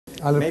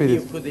I'll repeat Maybe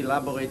it. you could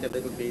elaborate a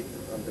little bit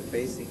on the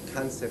basic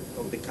concept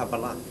of the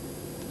Kabbalah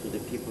to the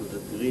people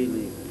that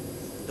really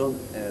don't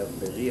have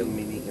the real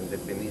meaning and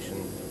definition.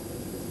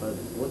 But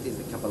what is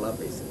the Kabbalah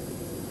basically?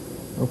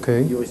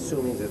 Okay. You're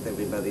assuming that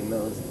everybody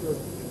knows.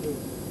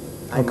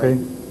 I Okay.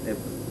 might have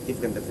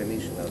different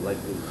definition. I'd like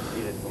to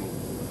hear it from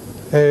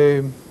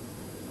you.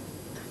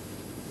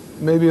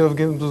 Maybe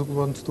Evgen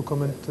wants to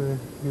comment,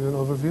 give an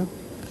overview.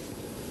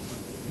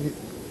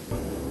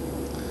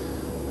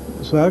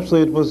 So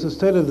actually it was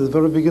stated at the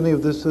very beginning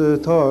of this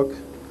talk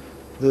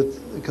that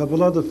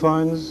Kabbalah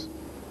defines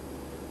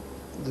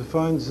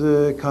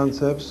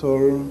concepts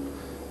or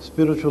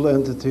spiritual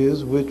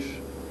entities which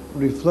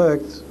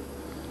reflect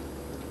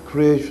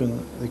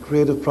creation, the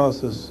creative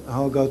process,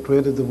 how God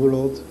created the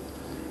world,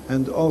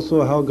 and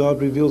also how God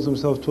reveals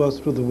himself to us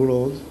through the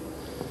world,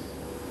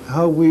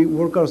 how we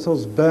work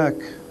ourselves back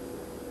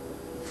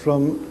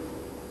from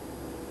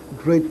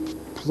great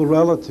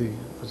plurality,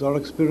 as our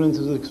experience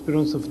is an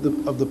experience of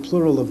the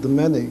plural, of the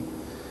many,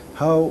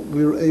 how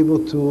we're able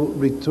to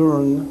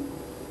return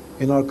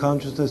in our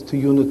consciousness to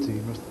unity.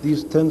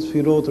 These 10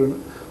 sfirot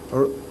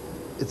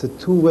it's a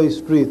two-way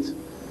street.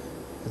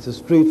 It's a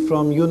street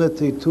from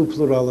unity to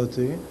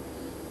plurality,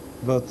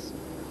 but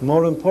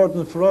more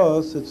important for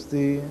us, it's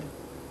the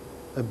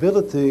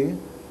ability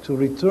to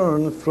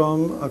return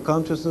from a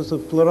consciousness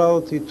of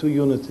plurality to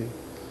unity.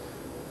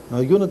 Now,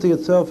 unity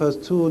itself has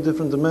two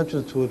different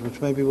dimensions to it, which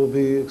maybe will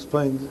be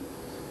explained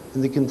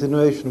in the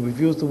continuation. We've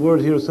used the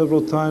word here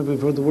several times.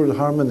 We've heard the word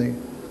harmony.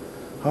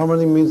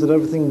 Harmony means that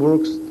everything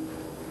works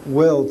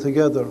well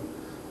together,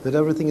 that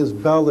everything is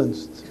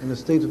balanced in a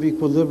state of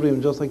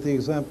equilibrium, just like the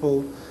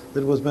example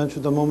that was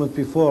mentioned a moment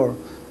before.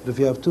 That if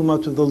you have too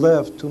much of the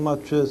left, too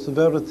much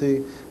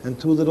severity, and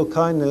too little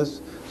kindness,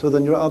 so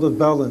then you're out of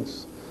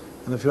balance.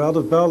 And if you're out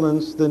of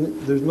balance, then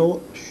there's no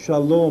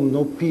shalom,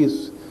 no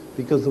peace,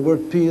 because the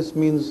word peace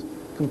means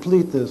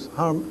completeness,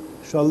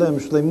 shalem,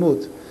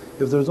 shlemut.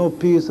 If there's no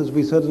peace, as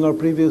we said in our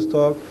previous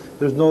talk,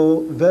 there's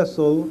no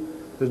vessel,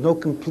 there's no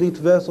complete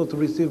vessel to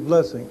receive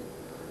blessing.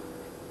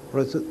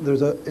 Right, so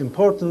there's an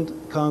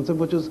important concept,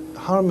 which is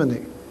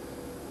harmony.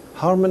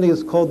 Harmony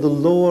is called the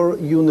lower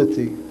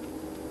unity,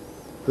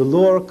 the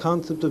lower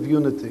concept of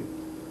unity,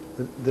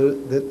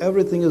 that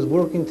everything is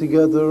working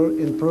together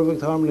in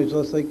perfect harmony,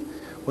 just like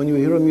when you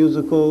hear a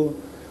musical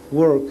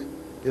work,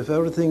 if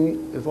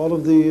all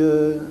of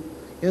the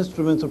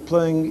instruments are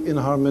playing in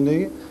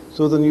harmony,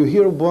 so then you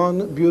hear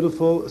one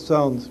beautiful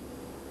sound.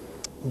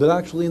 But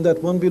actually in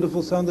that one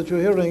beautiful sound that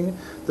you're hearing,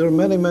 there are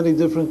many, many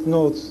different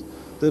notes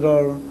that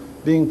are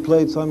being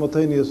played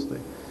simultaneously.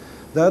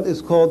 That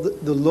is called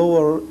the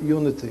lower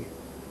unity.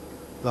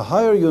 The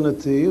higher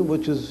unity,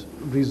 which is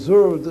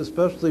reserved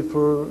especially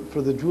for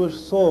the Jewish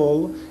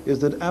soul, is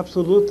that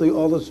absolutely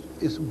all is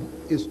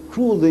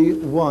truly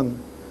one.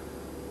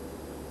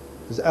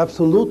 Is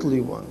absolutely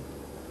one.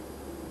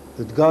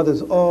 That God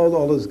is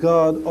all is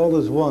God, all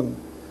is one.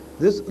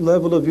 This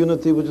level of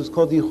unity, which is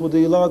called Yichud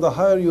Ilah, the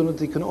higher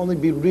unity, can only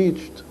be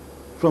reached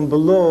from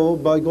below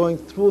by going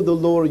through the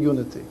lower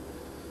unity.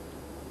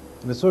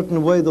 In a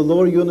certain way, the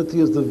lower unity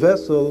is the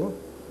vessel,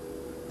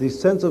 the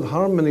sense of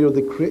harmony, or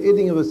the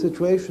creating of a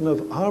situation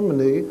of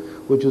harmony,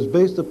 which is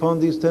based upon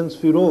these 10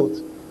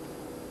 sfirot.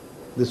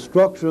 The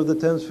structure of the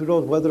 10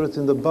 sfirot, whether it's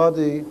in the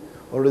body,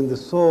 or in the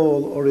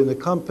soul, or in a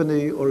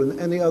company, or in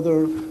any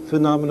other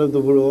phenomena of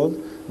the world,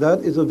 that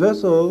is a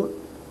vessel,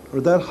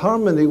 or that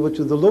harmony, which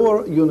is the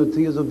lower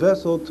unity, is a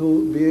vessel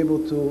to be able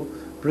to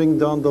bring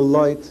down the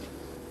light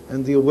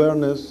and the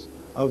awareness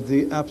of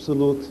the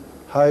absolute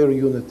higher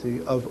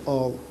unity of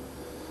all.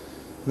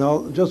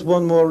 Now, just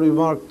one more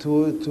remark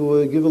to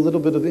give a little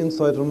bit of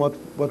insight on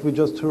what we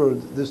just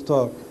heard, this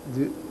talk.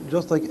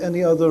 Just like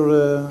any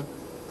other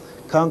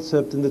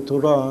concept in the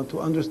Torah, to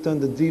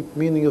understand the deep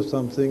meaning of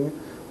something,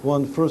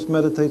 one first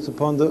meditates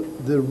upon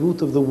the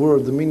root of the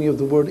word, the meaning of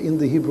the word in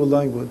the Hebrew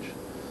language.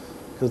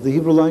 Because the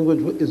Hebrew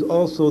language is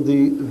also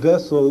the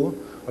vessel,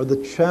 or the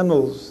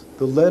channels,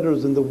 the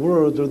letters and the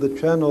words are the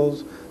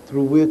channels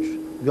through which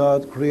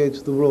God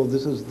creates the world.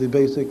 This is the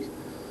basic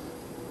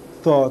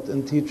thought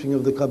and teaching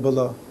of the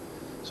Kabbalah.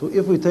 So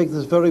if we take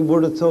this very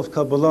word itself,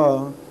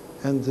 Kabbalah,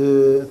 and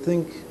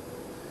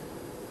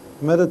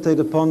meditate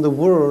upon the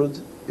word,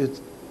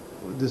 it's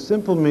the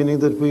simple meaning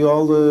that we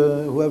all,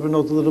 whoever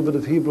knows a little bit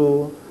of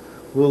Hebrew,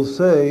 will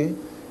say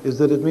is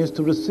that it means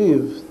to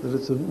receive, that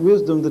it's a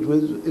wisdom that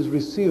is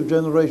received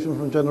generation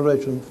from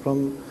generation,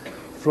 from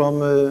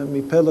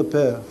mipeh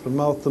lepeh, from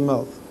mouth to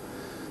mouth.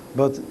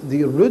 But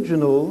the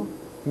original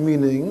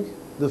meaning,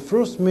 the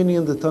first meaning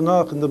in the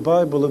Tanakh, in the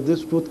Bible, of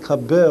this root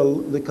kabel,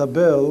 the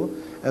kabel,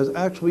 as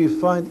actually we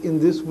find in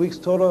this week's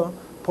Torah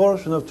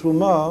portion of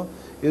Trumah,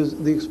 is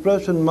the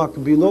expression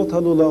makbilot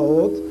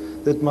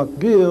halulaot, that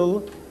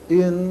makbil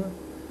in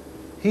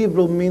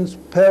Hebrew means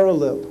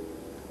parallel,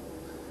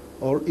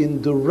 or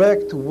in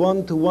direct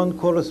one-to-one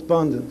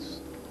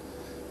correspondence.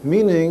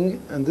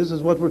 Meaning, and this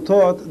is what we're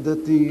taught,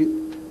 that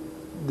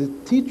the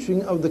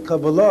teaching of the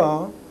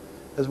Kabbalah,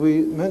 as we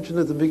mentioned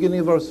at the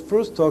beginning of our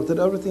first talk, that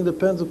everything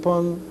depends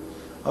upon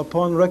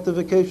upon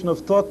rectification of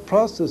thought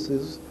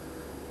processes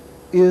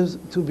is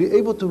to be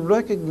able to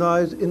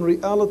recognize in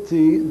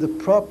reality the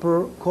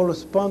proper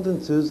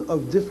correspondences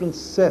of different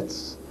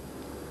sets.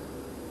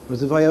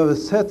 Because if I have a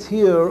set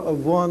here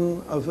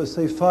of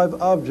say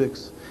 5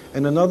 objects,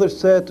 and another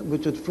set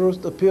which at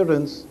first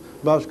appearance,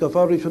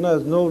 B'ashkafa Rishona,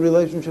 has no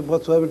relationship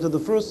whatsoever to the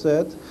first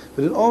set,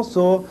 but it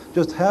also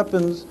just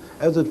happens,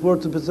 as it were,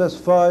 to possess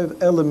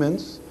 5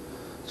 elements.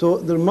 So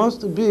there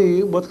must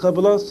be, what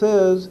Kabbalah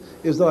says,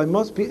 is that I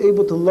must be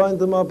able to line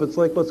them up. It's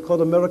like what's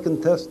called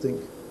American testing.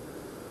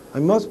 I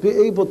must be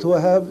able to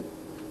have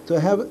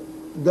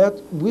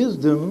that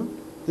wisdom,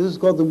 this is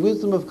called the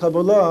wisdom of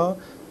Kabbalah,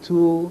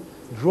 to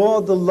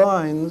draw the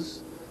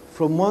lines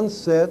from one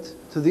set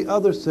to the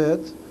other set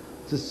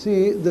to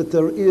see that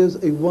there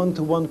is a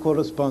one-to-one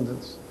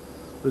correspondence.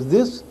 But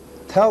this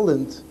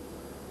talent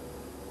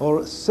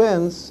or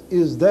sense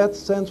is that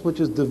sense which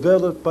is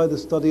developed by the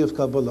study of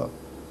Kabbalah.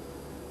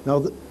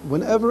 Now,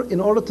 whenever, in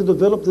order to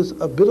develop this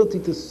ability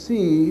to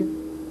see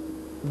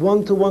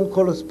one-to-one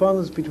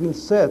correspondence between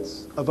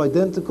sets of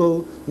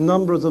identical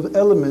numbers of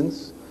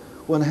elements,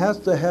 one has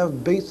to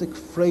have basic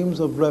frames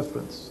of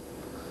reference.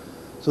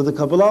 So the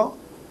Kabbalah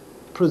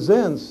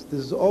presents, this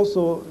is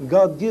also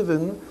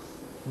God-given,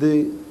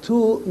 the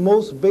 2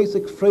 most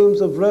basic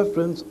frames of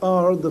reference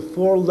are the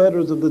 4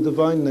 letters of the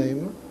divine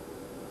name,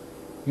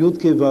 Yud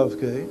Ke Vav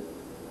Ke.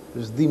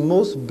 Is the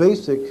most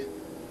basic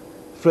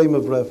frame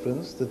of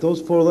reference, that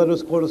those 4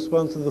 letters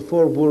correspond to the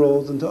 4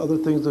 worlds and to other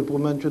things that we'll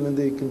mention in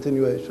the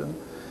continuation.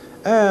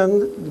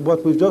 And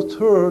what we've just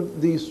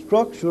heard, the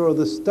structure or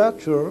the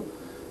stature,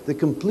 the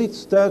complete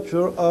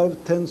stature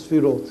of 10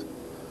 Sfirot.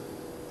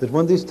 That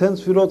when these 10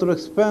 Sfirot are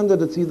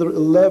expanded, it's either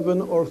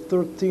 11 or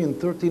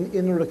 13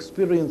 inner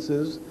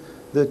experiences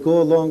that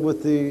go along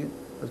with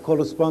that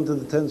correspond to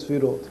the 10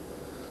 Sfirot.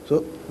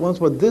 So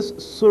what this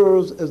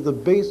serves as the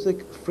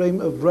basic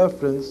frame of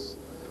reference,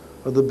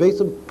 or the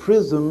basic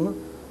prism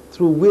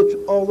through which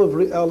all of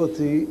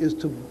reality is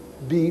to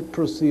be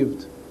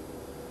perceived.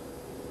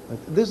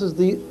 This is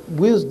the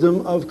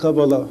wisdom of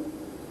Kabbalah.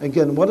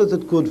 Again, what is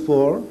it good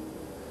for?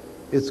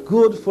 It's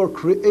good for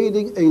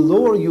creating a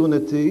lower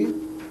unity,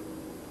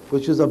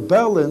 which is a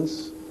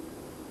balance,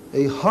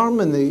 a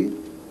harmony,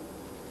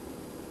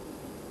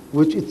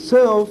 which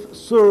itself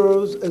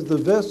serves as the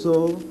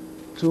vessel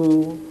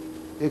to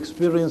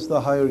experience the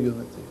higher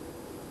unity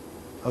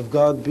of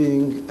God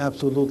being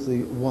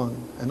absolutely one,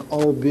 and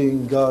all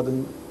being God,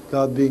 and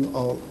God being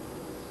all.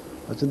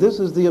 So this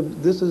is the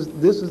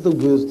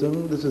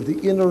wisdom. This is the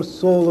inner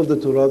soul of the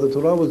Torah. The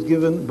Torah was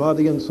given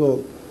body and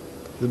soul.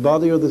 The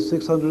body are the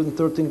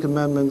 613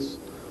 commandments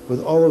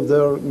with all of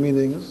their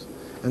meanings,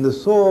 and the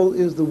soul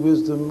is the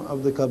wisdom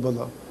of the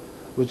Kabbalah,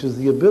 which is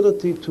the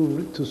ability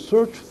to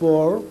search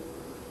for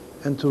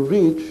and to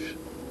reach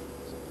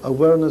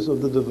awareness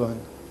of the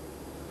divine.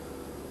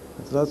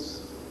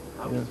 That's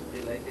how yeah.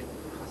 related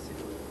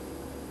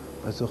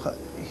to Hasidut. So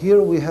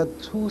here we had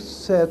 2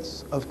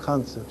 sets of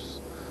concepts.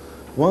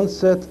 One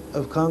set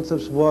of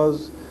concepts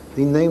was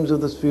the names of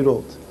the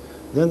Sfirot.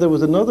 Then there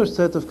was another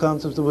set of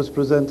concepts that was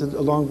presented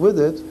along with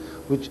it,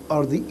 which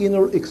are the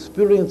inner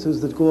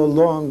experiences that go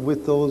along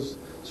with those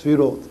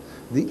Sfirot.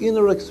 The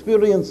inner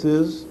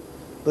experiences,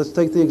 let's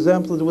take the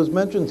example that was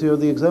mentioned here,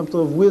 the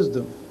example of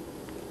wisdom.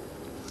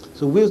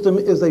 So wisdom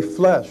is a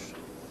flash,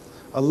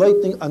 a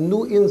lightning, a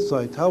new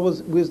insight. How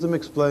was wisdom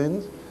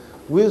explained?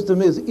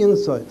 Wisdom is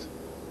insight.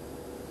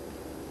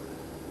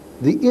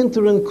 The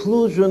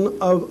inter-inclusion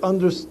of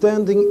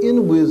understanding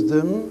in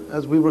wisdom,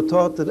 as we were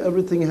taught that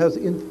everything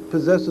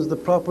possesses the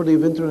property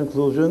of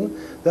inter-inclusion,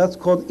 that's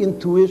called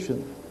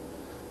intuition.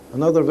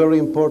 Another very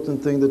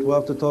important thing that we'll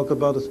have to talk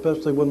about,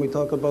 especially when we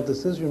talk about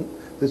decision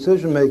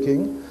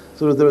making.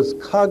 So there's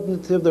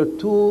cognitive, there are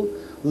 2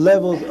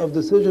 levels of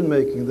decision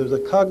making. There's a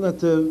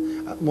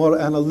cognitive, more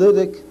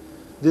analytic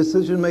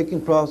decision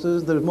making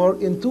process. There's more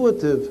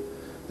intuitive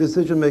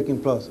decision making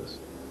process.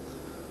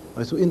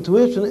 Right, so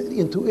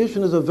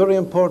intuition is a very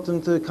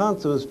important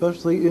concept,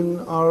 especially in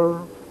our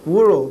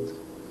world.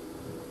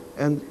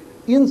 And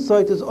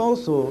insight is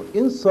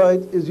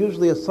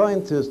usually a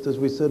scientist, as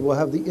we said, will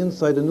have the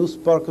insight, a new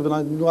spark of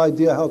a new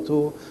idea how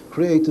to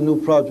create a new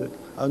project,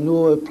 a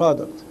new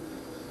product.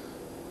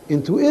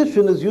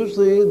 Intuition is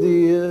usually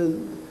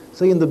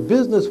say in the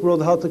business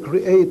world, how to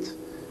create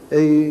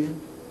a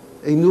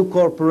new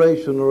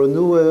corporation or a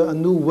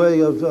new way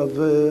of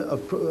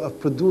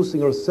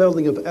producing or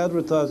selling, of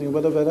advertising,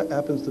 whatever it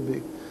happens to be.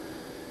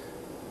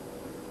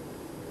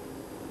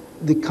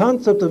 The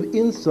concept of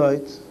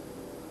insight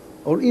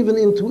or even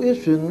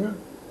intuition,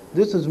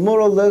 this is more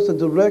or less a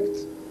direct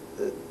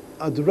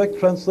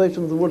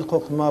translation of the word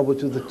chokhmah,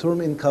 which is the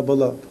term in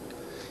Kabbalah.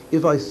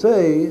 If I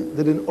say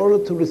that in order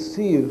to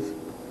receive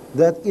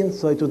that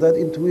insight or that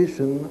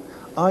intuition,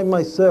 I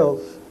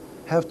myself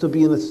have to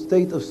be in a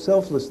state of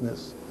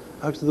selflessness.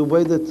 Actually, the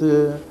way that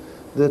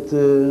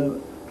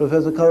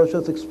Professor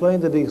Kalash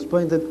explained it, he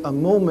explained that a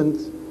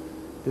moment,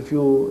 if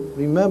you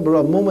remember,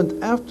 a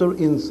moment after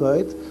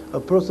insight, a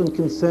person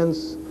can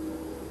sense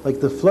Like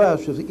the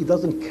flash, if he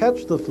doesn't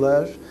catch the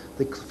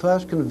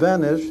flash can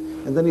vanish,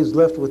 and then he's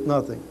left with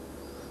nothing.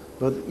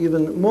 But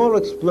even more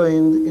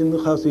explained in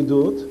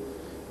Chassidut,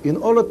 in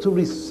order to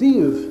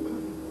receive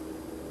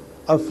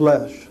a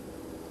flash,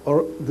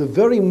 or the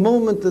very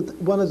moment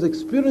that one is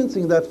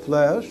experiencing that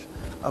flash,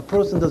 a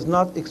person does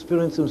not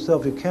experience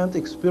himself. You can't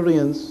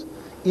experience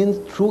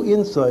true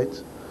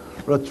insight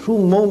or a true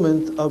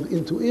moment of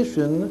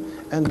intuition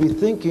and be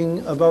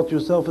thinking about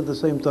yourself at the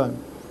same time.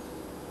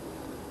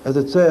 As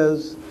it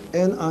says,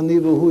 En ani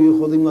v'hu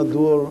yicholim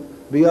ladur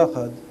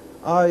biyachad.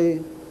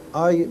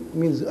 I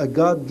means a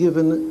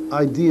God-given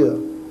idea.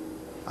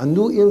 A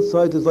new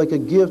insight is like a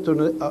gift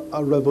or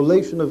a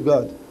revelation of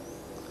God.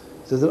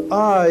 It says that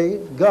I,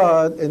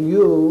 God, and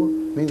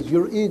you means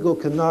your ego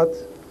cannot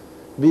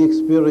be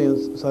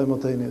experienced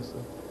simultaneously.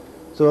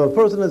 So a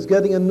person is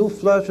getting a new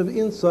flash of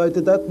insight.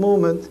 At that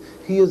moment,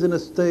 he is in a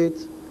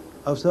state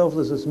of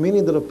selflessness,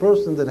 meaning that a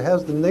person that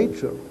has the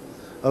nature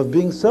of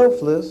being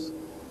selfless.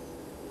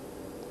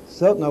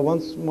 Now,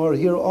 once more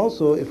here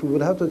also, if we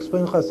would have to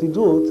explain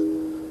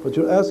Chassidut, but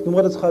you're asking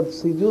what does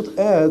Chassidut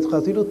add?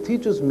 Chassidut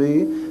teaches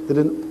me that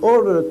in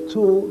order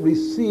to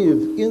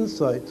receive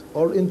insight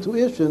or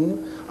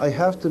intuition, I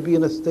have to be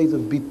in a state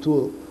of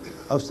bitul,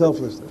 of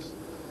selflessness.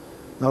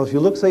 Now, if you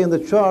look, say, in the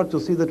chart,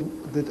 you'll see that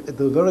at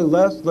the very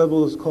last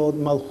level is called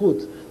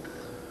Malchut,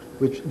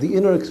 which the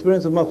inner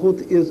experience of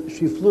Malchut is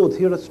shiflut.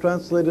 Here it's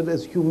translated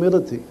as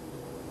humility.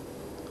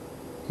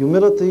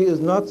 Humility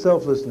is not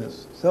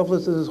selflessness.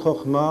 Selflessness is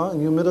chokhmah,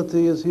 and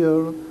humility is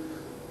here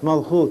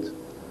Malchut.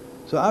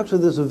 So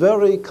actually there's a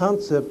very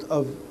concept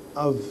of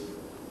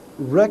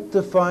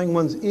rectifying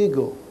one's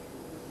ego.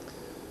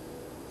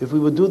 If we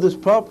would do this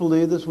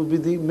properly, this would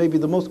be maybe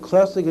the most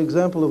classic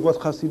example of what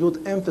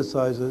Chassidut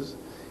emphasizes.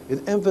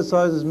 It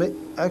emphasizes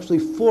actually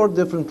 4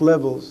 different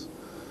levels.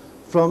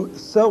 From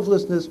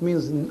selflessness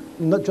means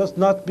just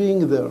not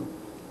being there,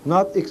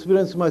 not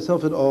experiencing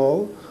myself at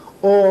all,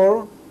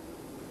 or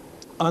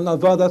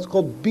anava, that's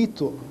called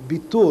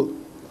bitul.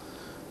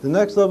 The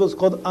next level is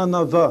called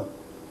anava,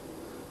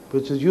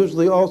 which is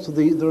usually also,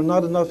 there are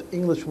not enough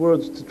English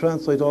words to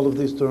translate all of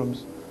these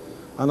terms.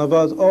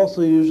 Anava is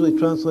also usually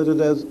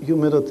translated as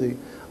humility.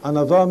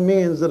 Anava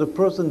means that a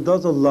person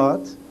does a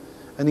lot,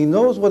 and he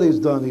knows what he's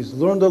done. He's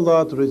learned a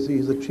lot, or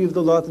he's achieved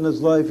a lot in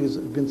his life, he's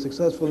been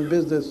successful in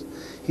business.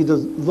 He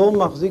does, lo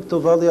machzik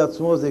tova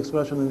li'atzmo is the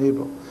expression in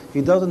Hebrew.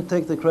 He doesn't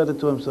take the credit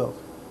to himself.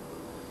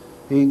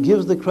 He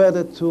gives the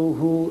credit to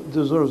who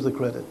deserves the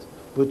credit,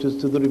 which is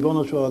to the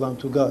Ribono Shel Olam,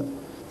 to God.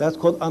 That's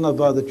called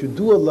anava, that you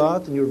do a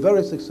lot and you're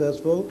very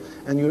successful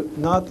and you're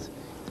not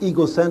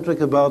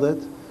egocentric about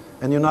it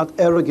and you're not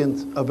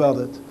arrogant about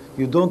it.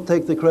 You don't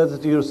take the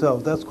credit to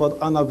yourself. That's called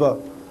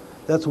anava.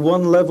 That's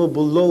one level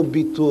below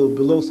bitul,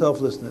 below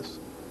selflessness.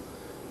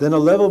 Then a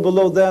level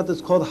below that is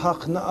called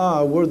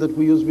hachna'ah, a word that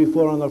we used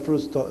before on our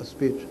first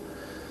speech.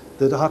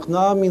 That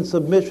hachna'ah means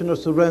submission or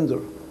surrender.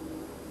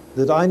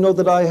 That I know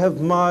that I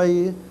have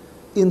my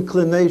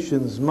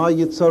inclinations, my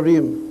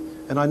yitzarim,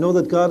 and I know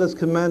that God has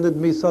commanded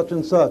me such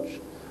and such.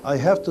 I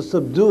have to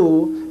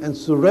subdue and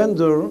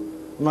surrender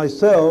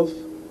myself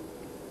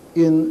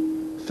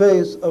in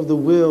face of the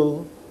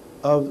will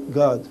of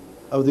God,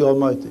 of the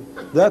Almighty.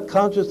 That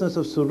consciousness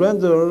of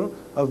surrender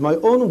of my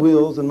own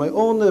wills and my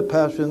own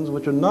passions,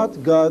 which are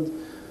not God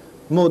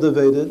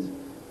motivated,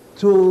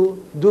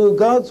 to do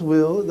God's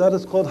will, that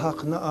is called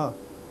hachna'ah.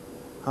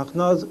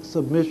 Hachna'ah is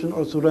submission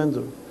or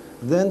surrender.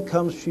 Then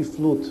comes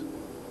shiflut.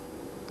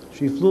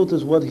 Shiflut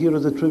is what here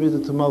is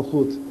attributed to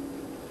Malchut.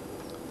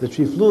 The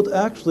shiflut,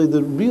 actually,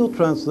 the real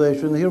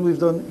translation, here we've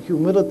done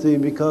humility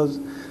because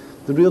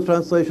the real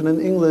translation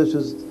in English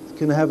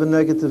can have a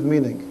negative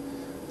meaning.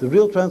 The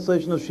real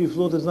translation of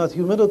shiflut is not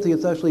humility,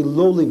 it's actually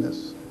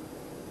lowliness.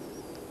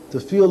 To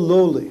feel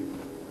lowly.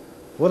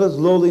 What does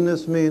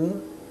lowliness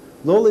mean?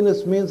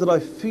 Lowliness means that I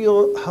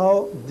feel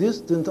how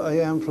distant I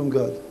am from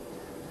God.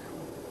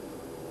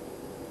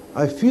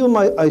 I feel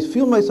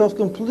myself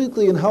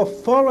completely in how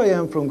far I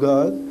am from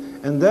God,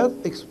 and that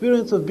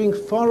experience of being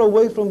far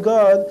away from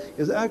God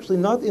is actually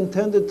not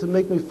intended to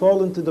make me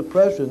fall into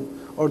depression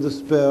or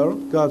despair,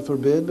 God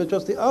forbid, but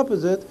just the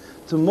opposite,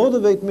 to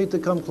motivate me to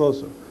come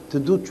closer, to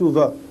do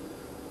tshuva.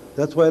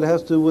 That's why it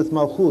has to do with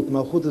Malchut.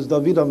 Malchut is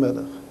David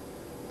HaMelech.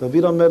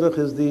 David HaMelech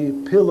is the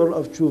pillar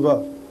of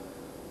tshuva.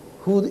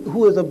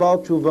 Who is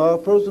about tshuva? A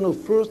person who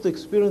first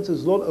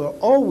experiences Lord, or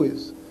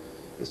always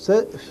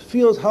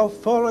feels how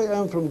far I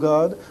am from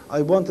God,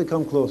 I want to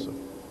come closer.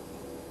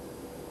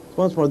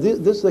 Once more, this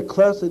is a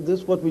classic,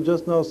 this what we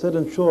just now said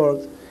in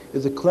short,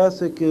 is a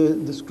classic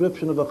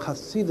description of a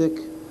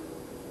Hasidic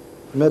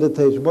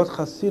meditation, what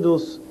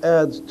Hasidus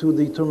adds to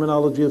the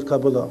terminology of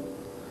Kabbalah.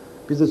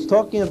 Because it's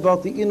talking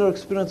about the inner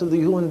experience of the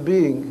human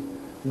being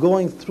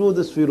going through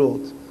the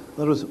Sfirot. In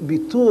other words,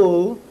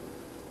 Bitul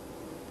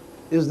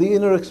is the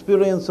inner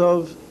experience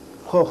of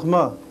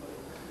Chokhmah.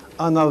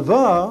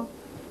 Anava,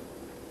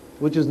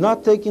 which is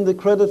not taking the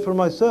credit for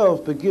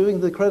myself, but giving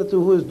the credit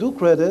to who is due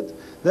credit,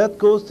 that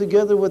goes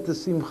together with the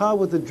simcha,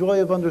 with the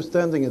joy of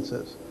understanding, it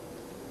says.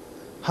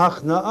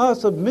 Hachna'ah,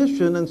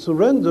 submission and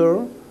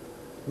surrender,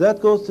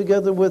 That goes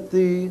together with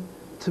the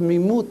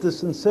tamimut, the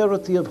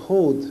sincerity of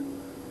hod,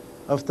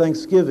 of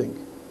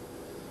thanksgiving.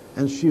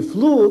 And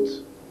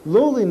shiflut,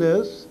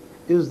 lowliness,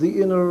 is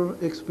the inner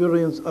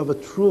experience of a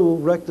true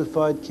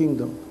rectified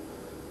kingdom.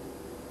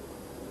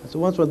 So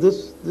once more,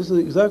 this is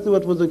exactly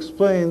what was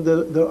explained.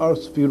 There are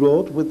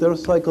sfirot with their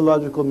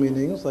psychological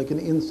meanings, like an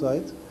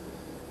insight.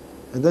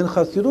 And then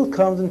Chassidut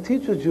comes and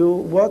teaches you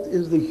what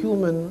is the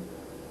human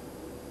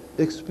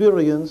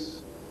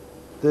experience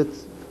that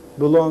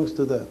belongs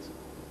to that.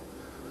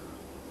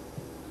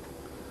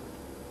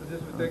 So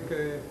just we take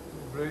a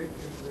break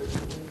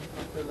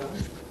after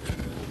lunch.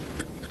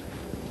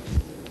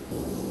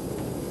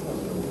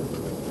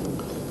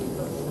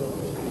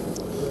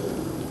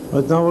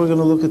 Right now we're going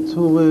to look at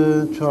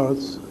two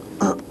charts.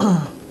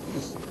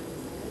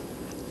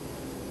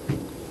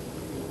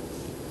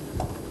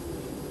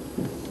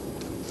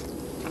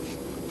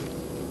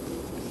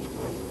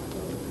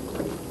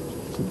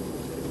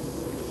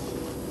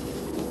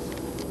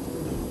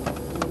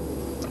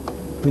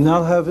 We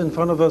now have in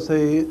front of us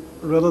a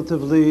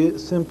relatively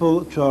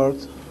simple chart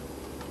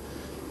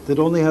that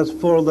only has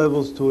 4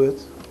 levels to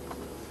it.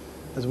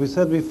 As we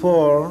said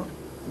before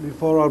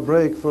our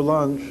break for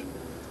lunch,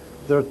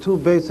 there are 2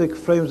 basic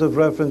frames of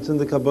reference in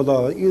the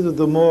Kabbalah. Either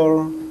the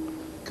more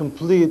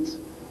complete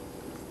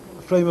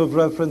frame of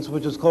reference,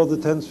 which is called the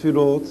 10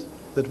 Sfirot,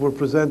 that were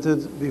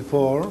presented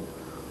before,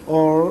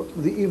 or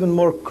the even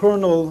more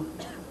kernel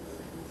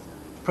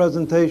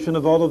presentation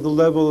of all of the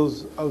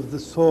levels of the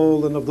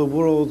soul and of the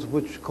worlds,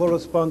 which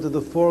correspond to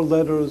the 4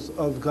 letters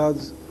of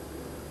God's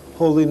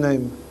holy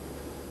name,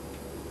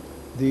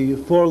 the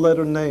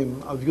 4-letter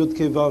name of Yud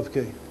Kei Vav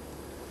Kei.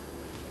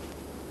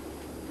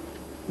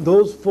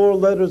 Those 4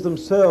 letters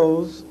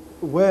themselves,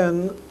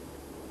 when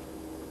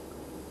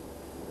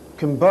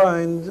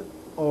combined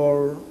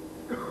or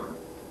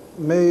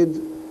made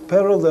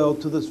parallel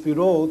to the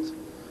Sfirot,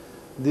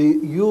 the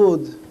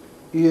Yud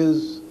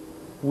is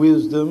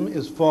wisdom,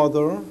 is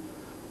father.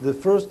 The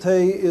first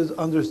Hey is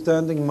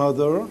understanding,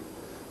 mother.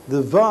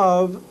 The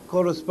Vav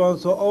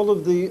corresponds to all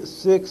of the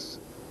 6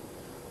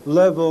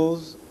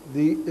 levels,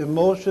 the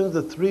emotions,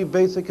 the 3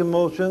 basic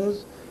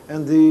emotions,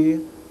 and the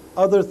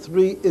other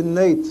 3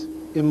 innate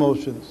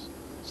emotions.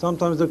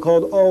 Sometimes they're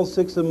called all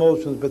 6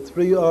 emotions, but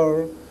 3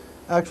 are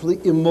actually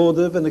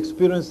emotive and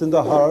experienced in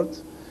the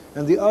heart,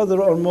 and the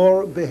other are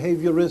more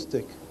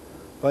behavioristic.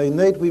 By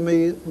innate, we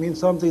may mean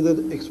something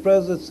that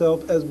expresses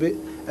itself as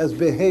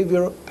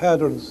behavior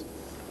patterns,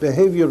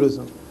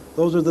 behaviorism.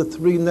 Those are the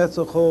 3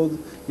 netzachod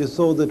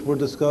yesod that were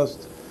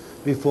discussed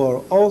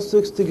before. All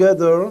 6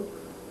 together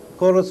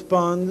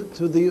correspond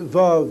to the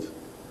Vav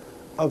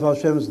of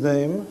Hashem's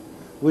name,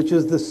 which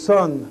is the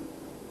son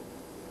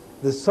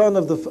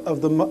of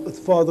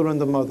the father and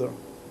the mother.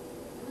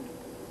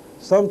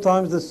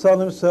 Sometimes the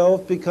son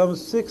himself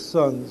becomes 6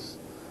 sons,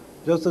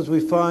 just as we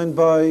find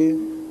by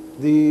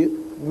the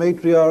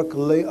matriarch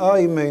Leah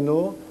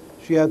Imenu.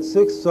 She had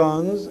 6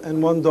 sons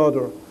and 1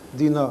 daughter,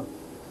 Dinah.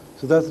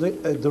 So that's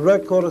a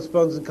direct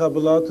correspondence in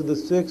Kabbalah to the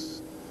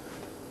 6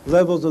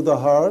 levels of the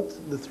heart,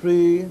 the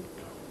 3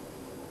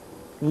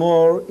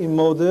 more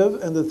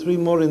emotive and the 3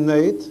 more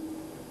innate.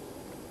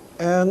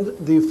 And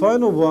the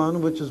final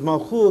one, which is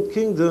Malchut,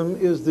 kingdom,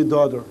 is the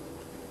daughter.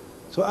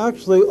 So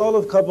actually, all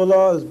of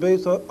Kabbalah is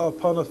based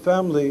upon a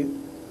family,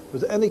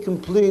 because any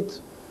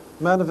complete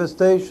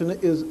manifestation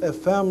is a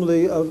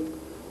family of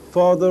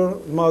father,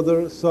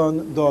 mother,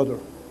 son, daughter.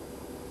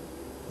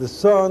 The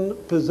son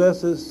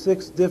possesses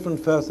 6 different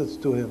facets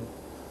to him,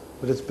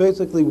 but it's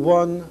basically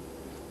one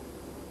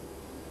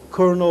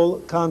kernel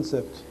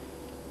concept.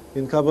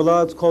 In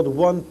Kabbalah, it's called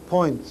one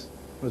point.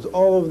 There's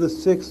all of the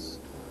 6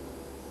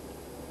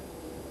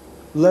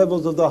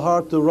 levels of the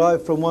heart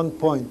derive from one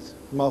point.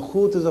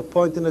 Malchut is a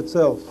point in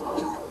itself.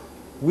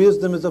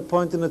 Wisdom is a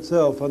point in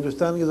itself.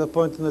 Understanding is a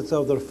point in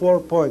itself. There are 4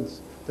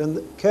 points. Then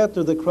the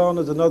Keter, the crown,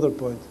 is another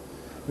point.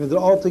 I mean, they're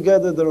all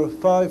together, there are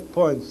 5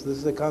 points. This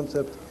is a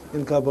concept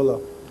in Kabbalah,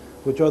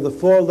 which are the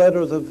 4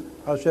 letters of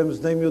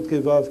Hashem's name, Yud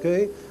Kei Vav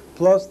Kei,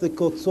 plus the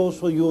Kotzos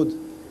Shel Yud.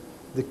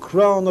 The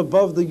crown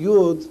above the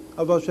Yud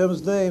of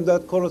Hashem's name,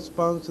 that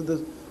corresponds to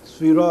the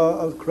Sfirah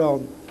of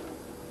crown,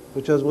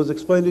 which, as was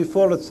explained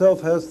before,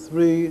 itself has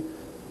 3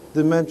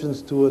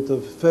 dimensions to it,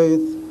 of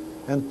faith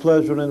and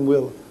pleasure and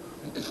will.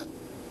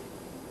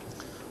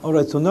 All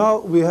right, so now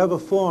we have a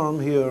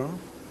form here,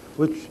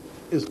 which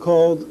is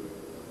called,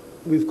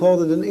 we've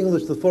called it in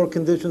English, the 4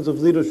 conditions of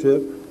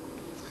leadership,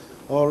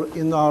 or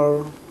in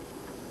our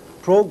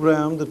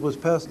program that was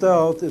passed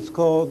out, it's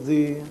called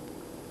the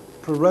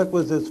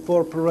prerequisites,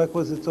 4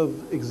 prerequisites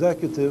of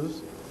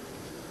executives.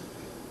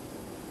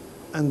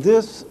 And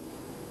this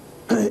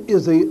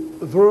is a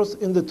verse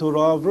in the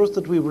Torah, a verse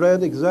that we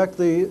read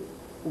exactly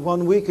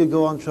 1 week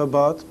ago on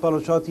Shabbat,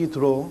 Parashat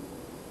Yitro.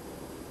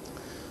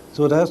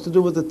 So it has to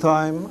do with the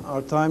time,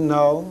 our time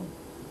now,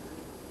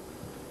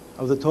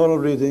 of the Torah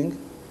reading.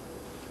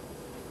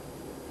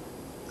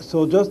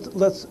 So just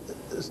let's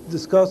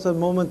discuss a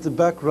moment the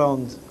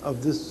background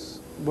of this,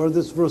 where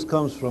this verse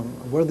comes from,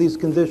 where these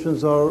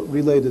conditions are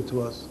related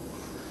to us.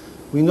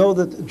 We know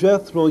that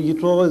Jethro,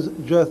 Yitro is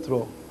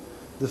Jethro,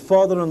 the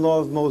father-in-law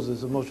of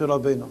Moses, of Moshe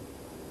Rabbeinu.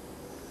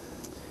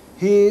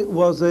 He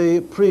was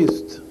a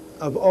priest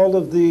of all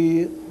of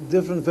the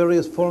different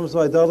various forms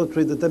of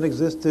idolatry that then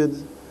existed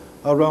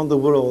around the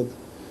world.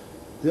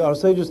 Our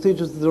sages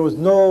teach us that there was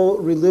no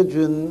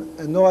religion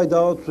and no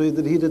idolatry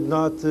that he did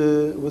not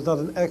was not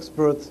an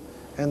expert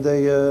and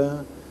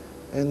a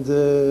and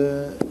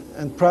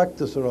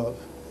practicer of,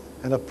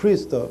 and a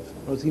priest of.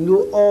 He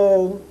knew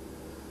all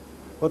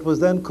what was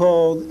then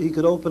called. He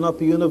could open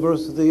up a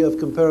university of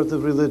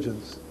comparative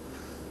religions,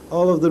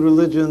 all of the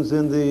religions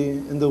in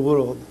the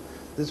world.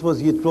 This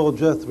was Yitro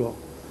Jethro,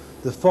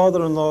 the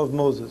father-in-law of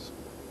Moses.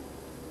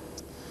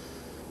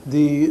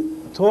 The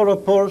Torah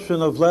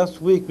portion of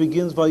last week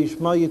begins by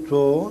Yishma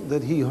Yitro,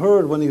 that he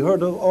heard, when he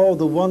heard of all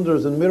the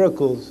wonders and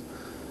miracles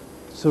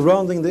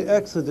surrounding the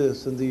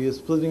Exodus and the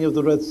splitting of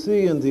the Red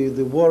Sea and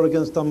the war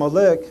against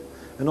Amalek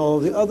and all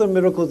of the other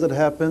miracles that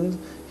happened,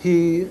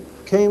 he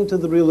came to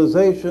the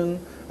realization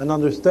and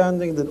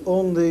understanding that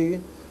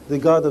only the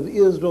God of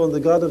Israel and the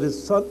God of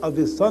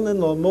his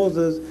son-in-law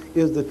Moses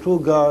is the true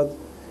God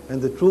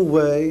and the true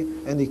way.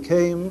 And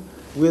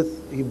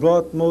he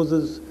brought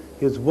Moses,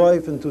 his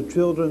wife and 2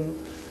 children,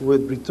 who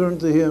had returned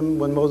to him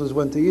when Moses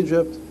went to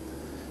Egypt,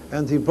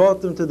 and he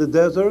brought them to the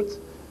desert,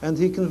 and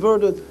he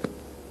converted.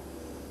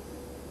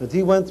 But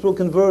he went through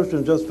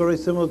conversion, just very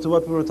similar to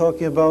what we were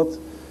talking about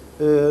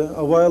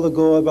a while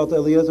ago about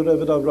Eliezer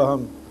Eved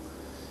Abraham.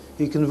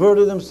 He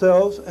converted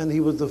himself, and he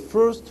was the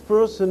first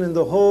person in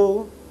the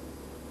whole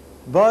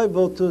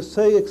Bible to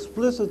say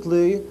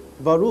explicitly,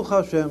 Baruch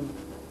Hashem,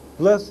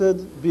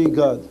 blessed be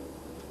God.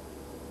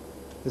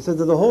 He said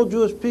that the whole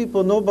Jewish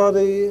people,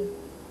 nobody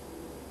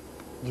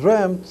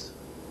dreamt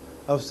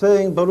of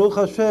saying Baruch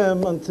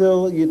Hashem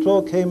until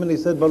Yitro came and he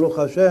said Baruch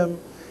Hashem.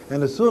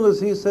 And as soon as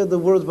he said the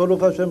words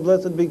Baruch Hashem,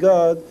 blessed be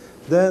God,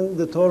 then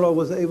the Torah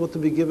was able to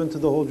be given to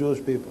the whole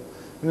Jewish people.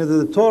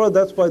 The Torah,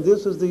 that's why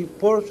this is the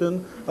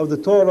portion of the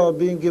Torah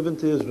being given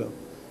to Israel.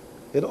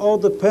 It all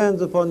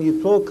depends upon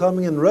Yitro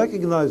coming and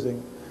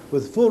recognizing,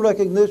 with full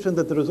recognition,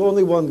 that there is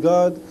only one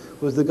God,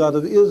 who is the God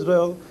of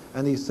Israel,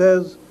 and he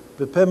says,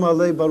 B'peh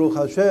malei Baruch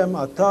Hashem,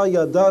 Ata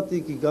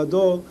yadati ki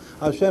gadol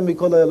Hashem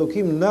mikol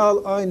ha'elokim.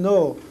 Now I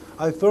know,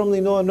 I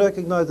firmly know and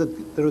recognize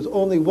that there is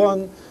only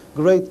one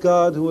great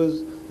God, who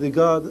is the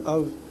God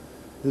of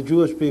the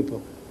Jewish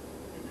people.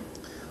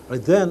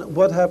 Right, then,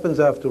 what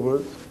happens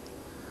afterwards?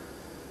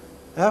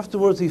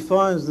 Afterwards, he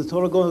finds, the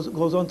Torah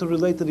goes on to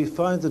relate that he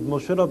finds that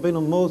Moshe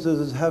Rabbeinu Moses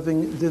is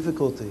having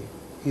difficulty.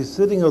 He's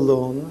sitting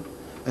alone,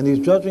 and he's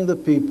judging the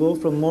people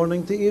from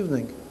morning to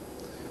evening.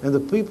 And the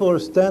people are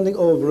standing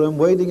over him,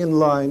 waiting in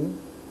line.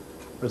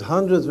 There's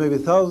hundreds, maybe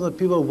thousands of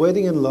people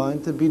waiting in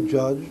line to be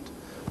judged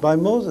by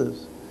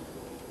Moses.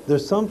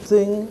 There's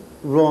something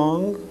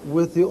wrong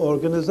with the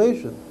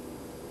organization.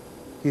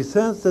 He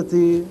sensed that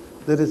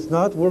it's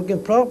not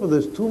working properly.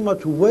 There's too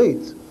much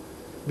weight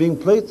being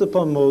placed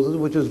upon Moses,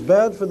 which is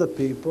bad for the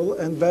people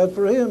and bad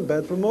for him,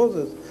 bad for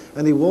Moses.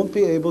 And he won't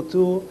be able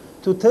to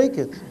take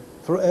it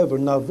forever.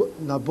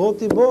 Nabot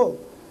tibol.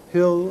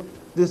 He'll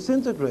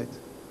disintegrate.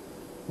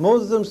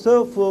 Moses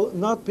himself will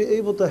not be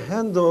able to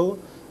handle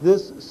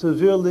this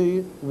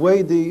severely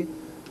weighty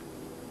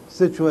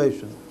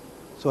situation.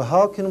 So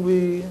how can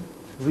we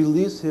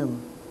release him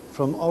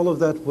from all of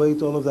that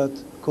weight, all of that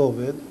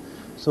COVID?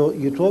 So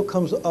Yitro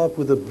comes up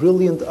with a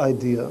brilliant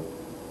idea.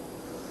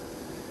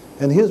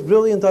 And his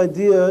brilliant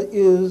idea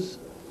is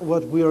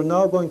what we are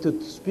now going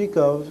to speak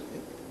of,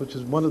 which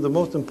is one of the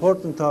most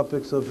important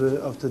topics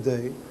of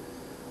today.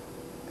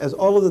 As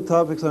all of the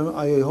topics,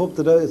 I hope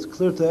that it's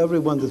clear to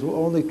everyone that we're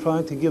only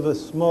trying to give a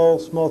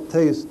small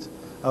taste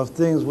of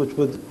things which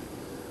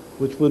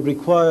would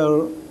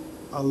require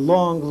a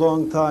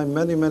long time,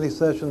 many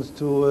sessions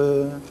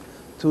to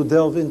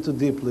delve into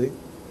deeply.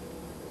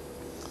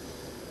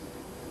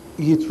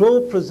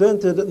 Yitro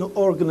presented an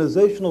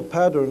organizational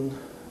pattern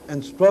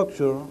and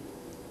structure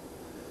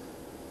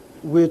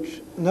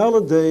which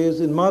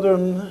nowadays in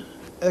modern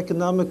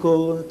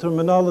economical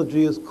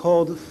terminology is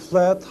called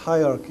flat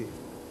hierarchy.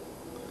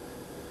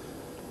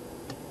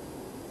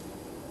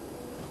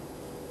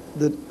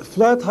 The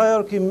flat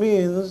hierarchy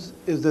means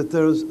is that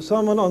there's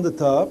someone on the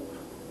top,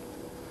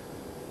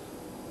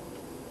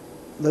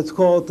 let's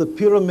call it the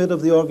pyramid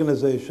of the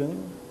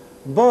organization,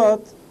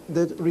 but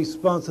that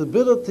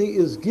responsibility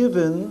is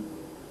given,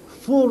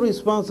 full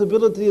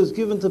responsibility is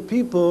given to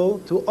people,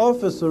 to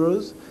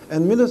officers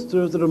and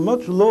ministers that are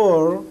much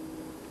lower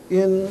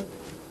in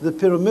the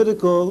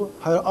pyramidical,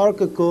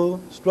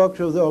 hierarchical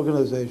structure of the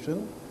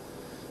organization,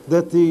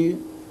 that the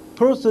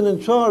person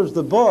in charge,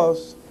 the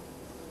boss,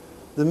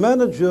 the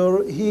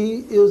manager,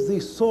 he is the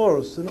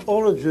source and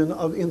origin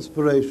of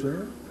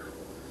inspiration.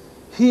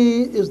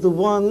 He is the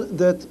one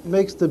that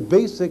makes the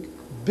basic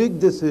big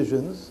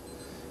decisions.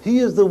 He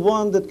is the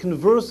one that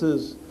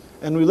converses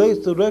and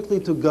relates directly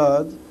to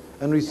God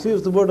and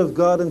receives the word of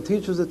God and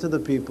teaches it to the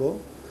people.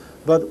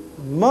 But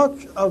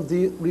much of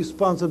the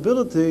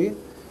responsibility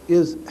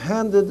is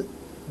handed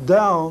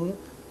down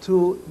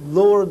to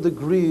lower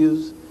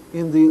degrees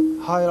in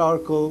the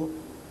hierarchical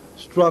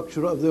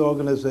structure of the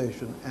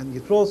organization. And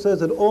Yitro says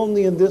that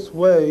only in this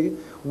way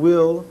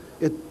will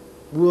it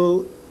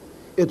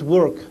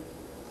work.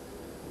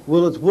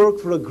 Will it work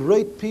for a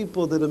great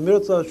people that in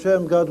Mirza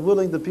Hashem, God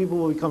willing, the people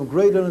will become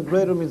greater and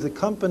greater, means the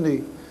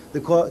company, the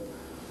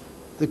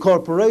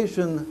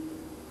corporation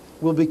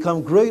will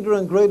become greater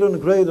and greater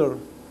and greater,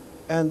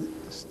 and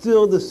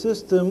still the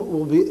system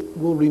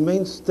will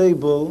remain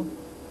stable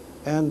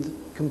and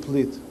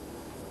complete.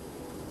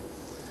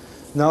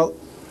 Now,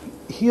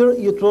 here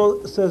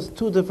Yitro says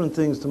two different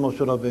things to Moshe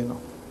Rabbeinu.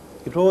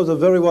 Yitro was a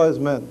very wise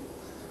man.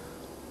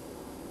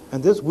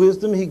 And this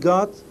wisdom he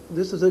got,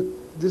 this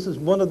is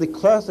one of the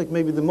classic,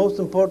 maybe the most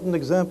important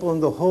example in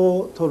the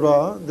whole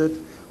Torah, that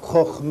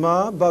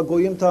Chochma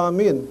Bagoyim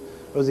Ta'amin.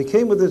 As he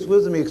came with this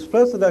wisdom, he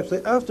expressed it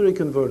actually after he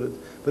converted.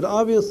 But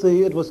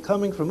obviously it was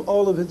coming from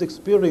all of his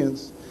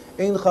experience.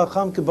 Ein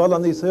Chacham Kabbalah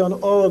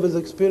Nisayon, all of his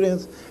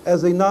experience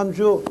as a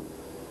non-Jew,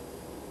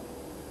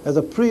 as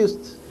a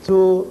priest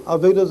to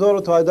Avodah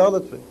Zarah, to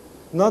idolatry.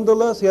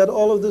 Nonetheless, he had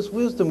all of this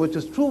wisdom, which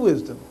is true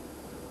wisdom.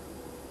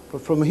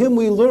 But from him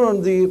we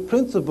learn the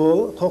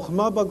principle,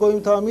 Chochma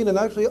Bagoyim Ta'amin, and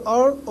actually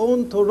our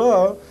own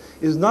Torah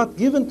is not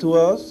given to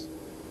us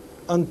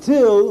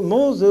until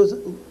Moses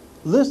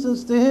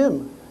listens to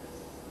him.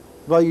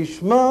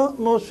 Vayishma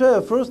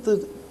Moshe, first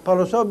the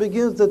parasha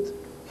begins that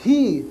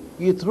he,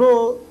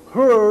 Yitro,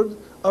 heard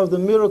of the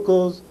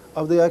miracles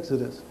of the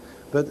Exodus.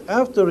 But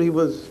after he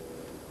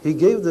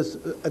gave this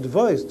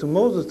advice to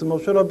Moses, to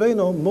Moshe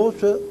Rabbeinu,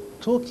 Moshe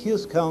took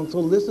his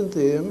counsel, listened to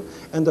him,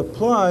 and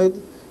applied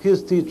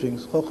his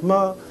teachings.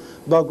 Chochma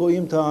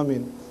Bagoyim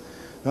Ta'amin.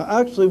 Now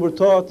actually we're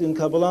taught in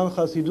Kabbalah and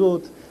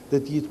Chassidut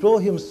that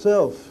Yitro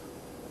himself,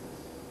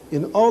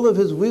 in all of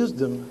his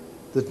wisdom,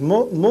 that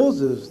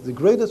Moses, the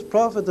greatest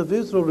prophet of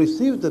Israel,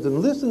 received it and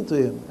listened to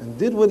him and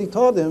did what he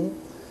taught him,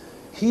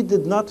 he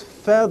did not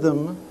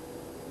fathom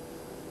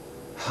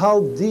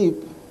how deep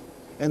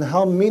and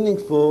how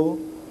meaningful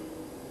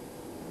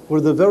were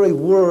the very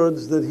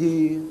words that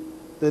he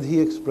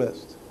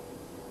expressed.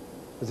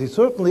 As he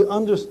certainly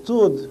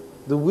understood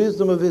the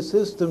wisdom of his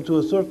system to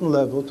a certain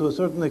level, to a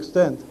certain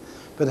extent,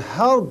 but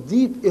how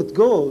deep it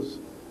goes,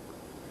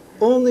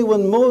 only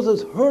when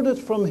Moses heard it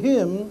from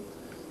him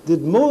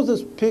did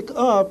Moses pick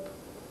up,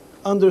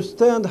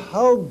 understand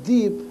how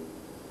deep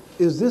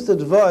is this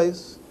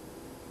advice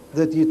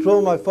that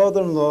Yitro, my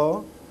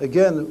father-in-law,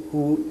 again,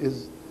 who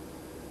is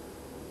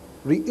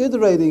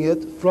reiterating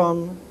it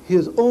from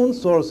his own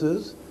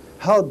sources,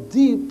 how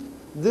deep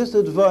this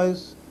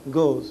advice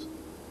goes.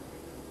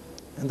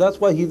 And that's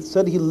why he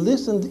said he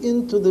listened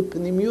into the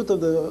penimut of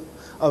the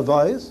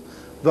advice.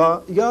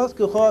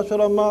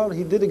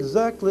 He did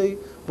exactly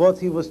what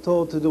he was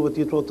told to do, what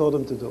Yitro told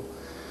him to do.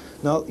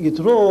 Now,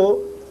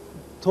 Yitro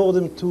told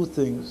him two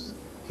things.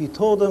 He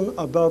told him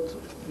about,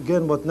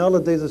 again, what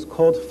nowadays is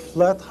called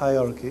flat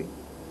hierarchy.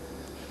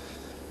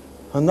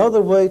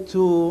 Another way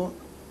to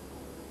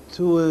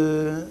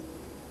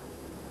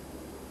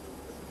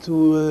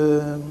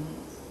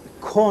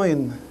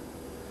coin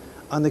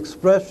an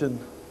expression,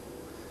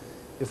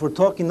 if we're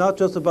talking not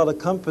just about a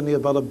company,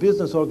 about a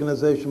business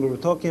organization, but we're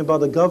talking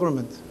about a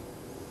government,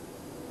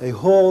 a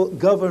whole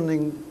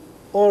governing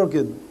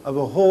organ of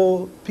a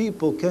whole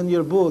people, Ken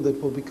Yirbu,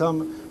 that will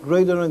become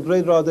greater and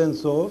greater ad Ein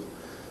Sof.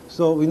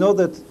 So we know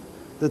that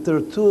there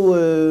are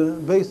two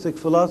basic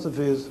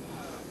philosophies,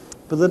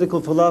 political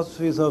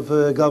philosophies of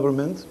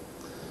government.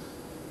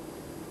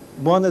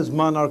 One is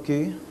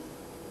monarchy,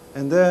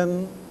 and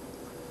then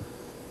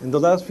in the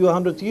last few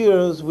hundred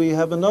years we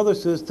have another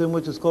system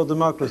which is called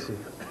democracy.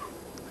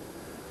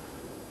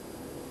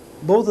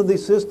 Both of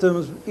these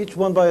systems, each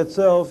one by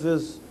itself,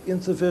 is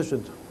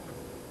insufficient,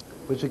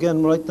 which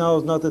again right now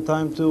is not the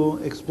time to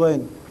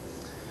explain.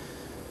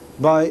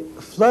 By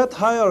flat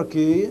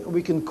hierarchy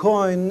we can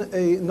coin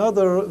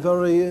another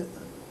very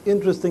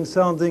interesting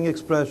sounding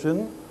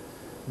expression,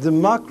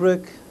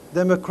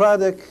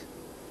 democratic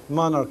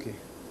monarchy.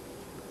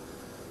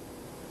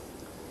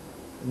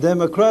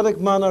 Democratic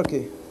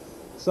monarchy,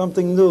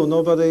 something new.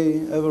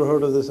 Nobody ever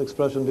heard of this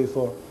expression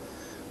before.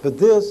 But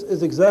this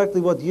is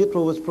exactly what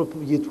Yitro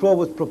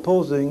was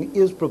proposing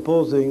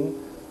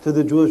to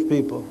the Jewish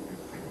people.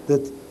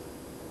 That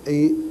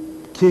a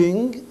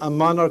king, a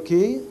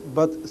monarchy,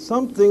 but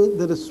something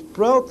that is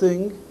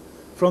sprouting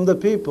from the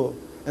people.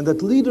 And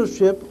that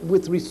leadership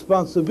with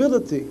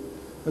responsibility,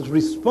 as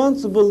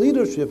responsible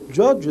leadership,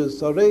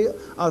 judges, sarei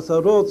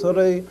asarot,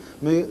 sarei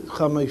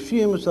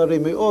chameshim,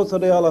 sarei me'ot,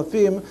 sarei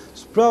alafim,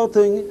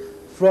 sprouting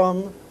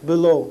from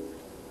below.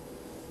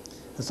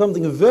 And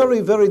something very,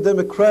 very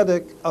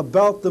democratic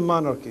about the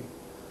monarchy.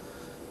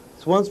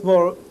 So once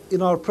more,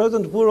 in our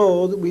present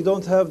world, we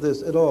don't have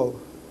this at all.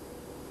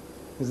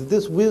 It's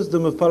this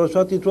wisdom of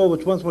Parashat Yitro,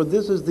 which once more,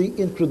 this is the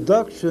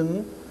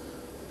introduction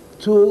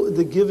to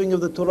the giving of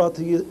the Torah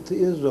to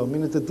Israel.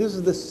 Meaning that this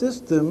is the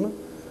system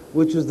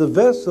which is the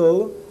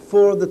vessel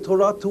for the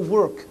Torah to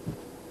work,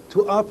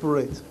 to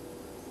operate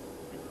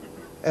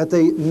at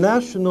a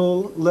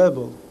national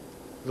level,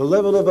 the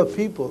level of a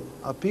people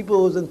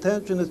whose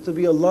intention is to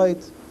be a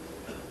light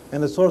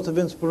and a source of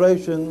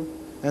inspiration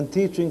and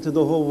teaching to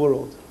the whole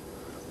world.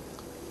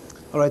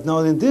 All right, now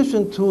in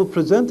addition to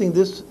presenting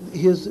this,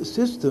 his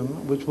system,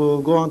 which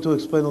we'll go on to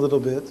explain a little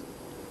bit,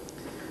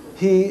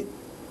 he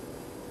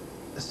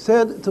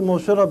said to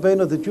Moshe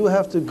Rabbeinu that you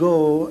have to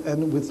go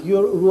and with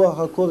your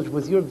Ruach HaKodesh,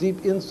 with your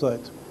deep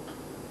insight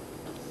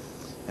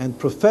and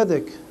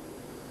prophetic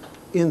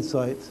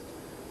insight,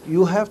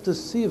 you have to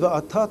see,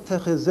 Va'ata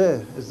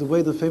techezeh, is the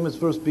way the famous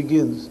verse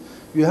begins.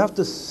 You have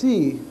to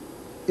see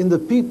in the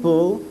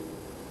people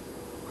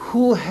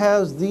who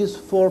has these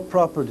four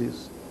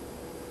properties.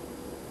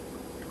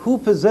 Who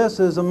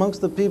possesses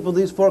amongst the people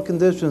these four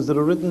conditions that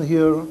are written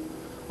here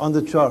on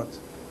the chart,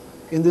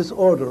 in this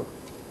order.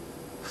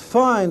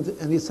 Find,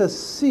 and he says,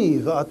 see,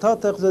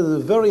 Va'ata techezeh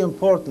is very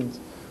important.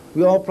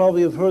 We all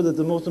probably have heard that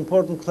the most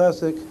important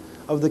classic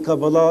of the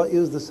Kabbalah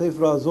is the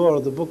Sefer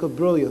HaZohar, the Book of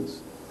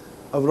Brilliance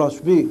of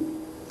Rabbi.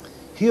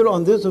 Here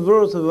on this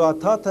verse of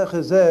Va'ata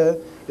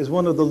techezeh is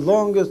one of the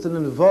longest and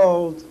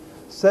involved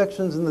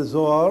sections in the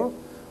Zohar,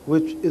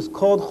 which is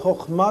called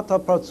Chokhmat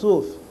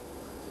HaPartzuf.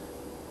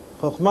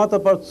 Chokhmat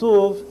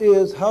HaPartzuf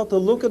is how to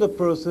look at a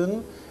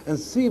person and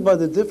see by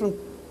the different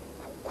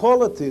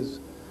qualities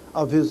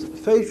of his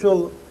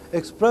facial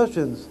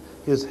expressions,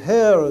 his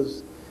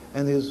hairs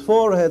and his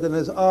forehead and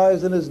his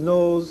eyes and his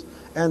nose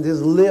and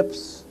his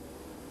lips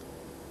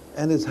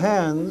and his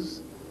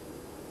hands,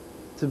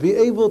 to be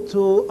able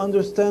to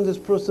understand his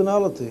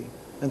personality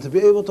and to be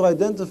able to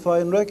identify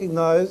and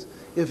recognize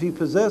if he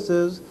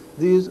possesses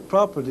these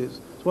properties.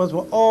 So once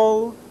more,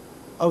 all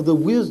of the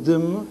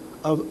wisdom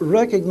of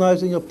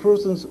recognizing a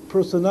person's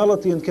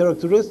personality and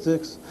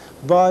characteristics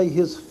by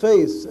his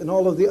face and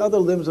all of the other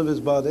limbs of his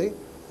body,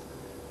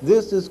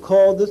 this is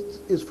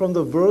from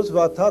the verse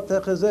Va'ata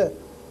techezeh,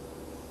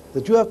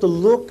 that you have to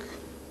look,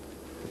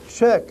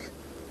 check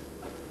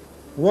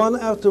one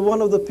after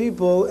one of the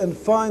people and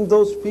find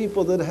those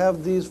people that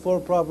have these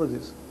four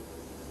properties.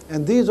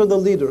 And these are the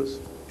leaders.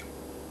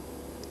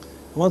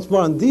 Once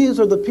more, and these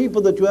are the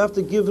people that you have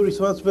to give the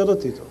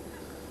responsibility to.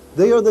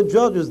 They are the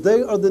judges,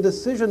 they are the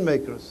decision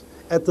makers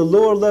at the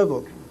lower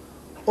level.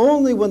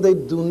 Only when they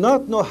do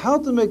not know how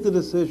to make the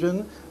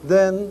decision,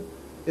 then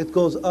it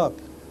goes up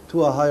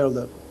to a higher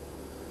level.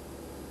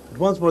 But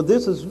once more,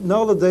 this is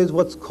nowadays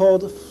what's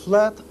called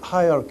flat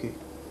hierarchy,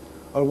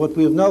 or what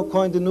we have now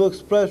coined a new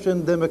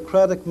expression,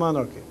 democratic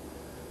monarchy.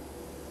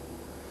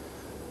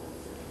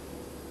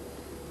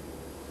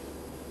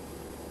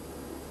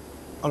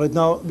 All right,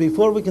 now,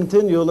 before we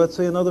continue, let's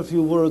say another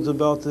few words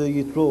about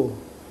Yitro.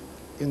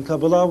 In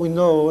Kabbalah, we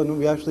know, and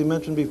we actually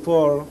mentioned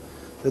before,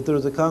 that there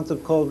is a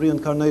concept called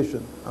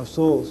reincarnation of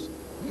souls.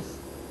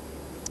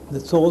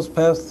 That souls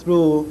pass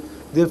through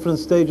different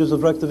stages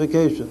of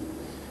rectification.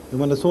 And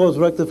when the soul has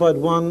rectified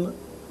one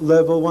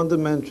level, one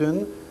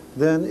dimension,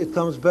 then it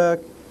comes back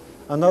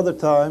another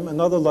time,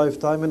 another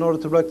lifetime, in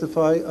order to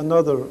rectify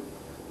another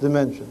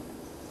dimension.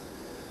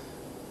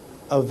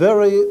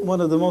 One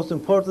of the most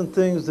important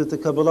things that the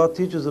Kabbalah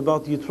teaches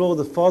about Yitro,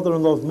 the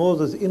father-in-law of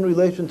Moses, in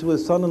relation to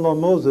his son-in-law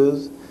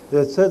Moses,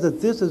 that it says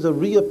that this is a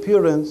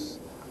reappearance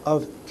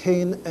of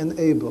Cain and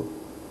Abel.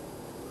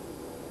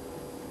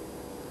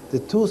 The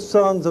two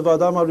sons of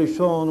Adam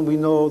HaRishon, we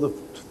know the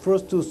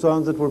first two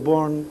sons that were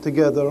born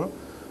together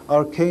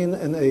are Cain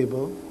and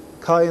Abel,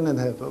 Cain and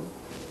Hevel.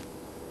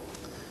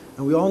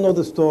 And we all know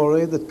the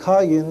story that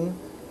Cain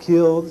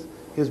killed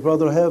his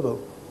brother Hevel.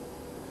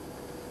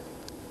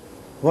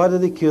 Why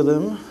did he kill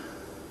him?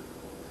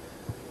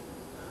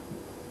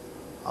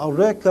 Al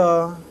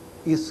reka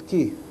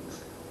iski.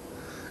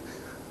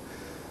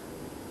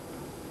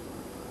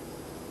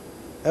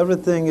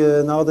 Everything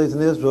nowadays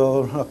in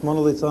Israel, Rahman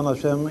al-Litzan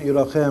Hashem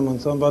Yirachem,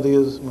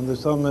 when there's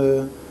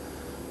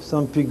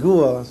some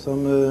pigua,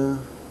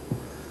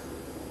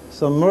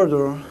 some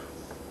murder,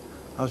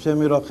 Hashem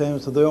Yirachem,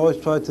 so they always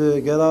try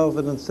to get out of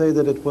it and say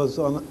that it was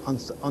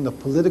on a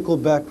political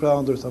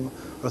background or some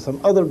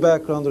other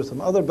background or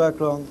some other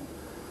background.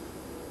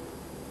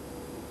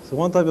 So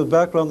one type of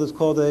background is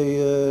called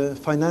a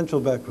financial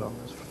background,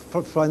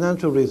 for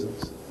financial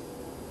reasons.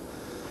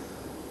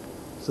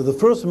 So the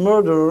first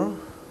murder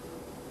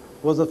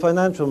was a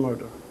financial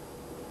murder.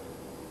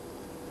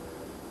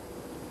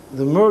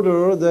 The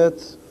murder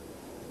that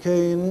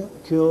Cain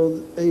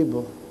killed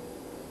Abel,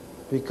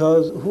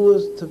 because who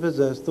is to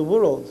possess the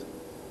world?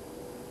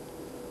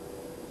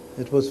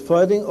 It was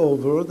fighting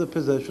over the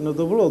possession of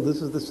the world.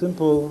 This is the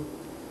simple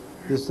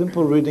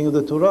reading of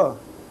the Torah.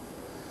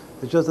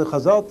 It's just that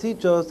Chazal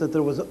teach us that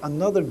there was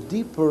another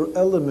deeper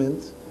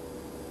element,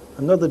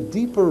 another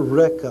deeper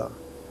reka.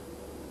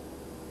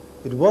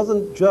 It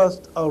wasn't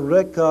just a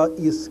reka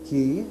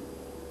iski.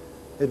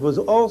 It was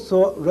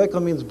also, reka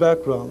means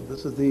background.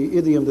 This is the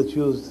idiom that's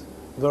used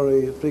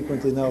very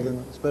frequently now,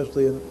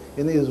 especially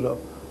in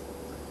Israel.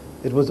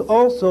 It was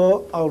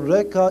also a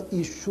reka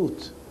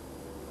ishut,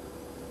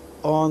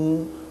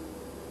 on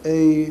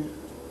a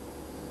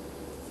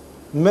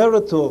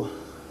marital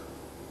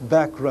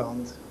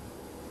background.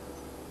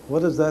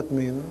 What does that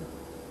mean?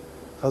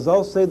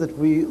 Chazal say that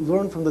we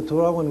learn from the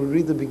Torah when we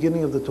read the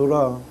beginning of the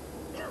Torah,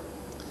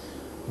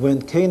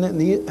 when Cain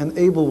and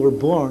Abel were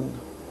born,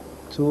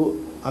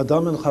 to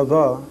Adam and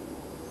Chava,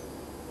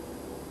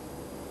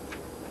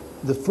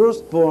 the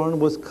firstborn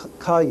was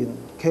Cain.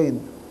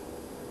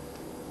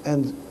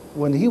 And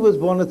when he was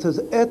born, it says,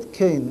 et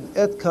Cain,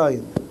 et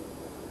Cain.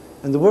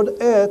 And the word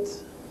et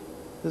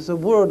is a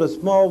word, a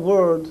small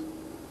word,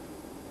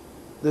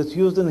 that's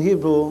used in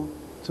Hebrew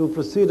to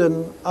precede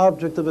an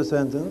object of a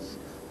sentence.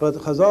 But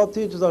Chazal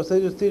teaches, our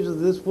sages teach, that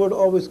this word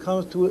always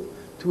comes to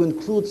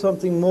include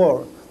something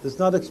more that's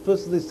not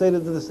explicitly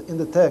stated in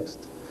the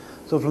text.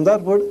 So from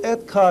that word,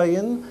 et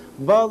Cain,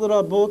 bal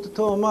rabot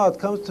to'amat,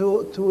 comes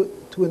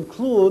to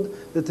include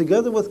that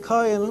together with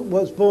Cain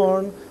was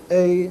born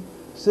a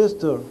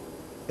sister,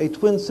 a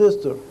twin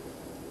sister,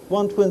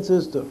 one twin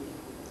sister.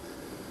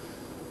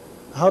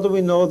 How do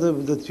we know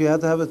that she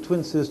had to have a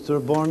twin sister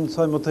born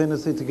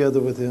simultaneously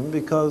together with him?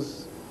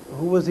 Because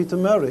who was he to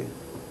marry?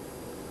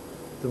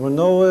 There were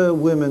no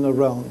women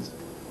around.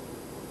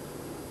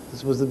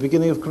 This was the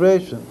beginning of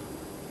creation.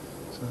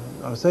 So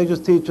our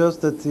sages teach us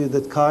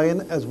that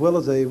Cain, as well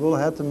as Abel,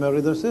 had to marry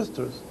their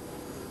sisters.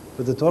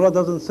 But the Torah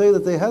doesn't say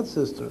that they had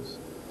sisters.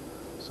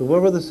 So where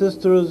were the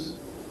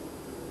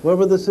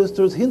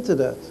sisters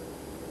hinted at?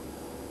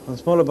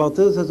 Once more about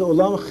this, it says,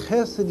 Olam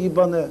chesed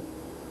yibaneh.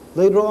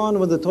 Later on,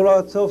 when the Torah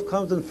itself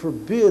comes and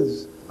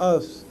forbids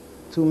us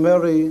to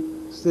marry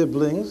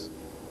siblings,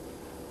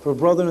 for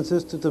brother and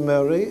sister to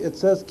marry, it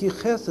says, Ki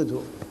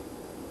chesedu.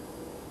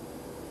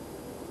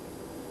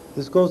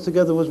 This goes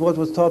together with what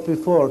was taught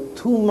before.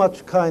 Too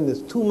much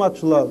kindness, too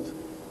much love.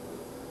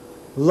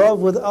 Love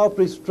without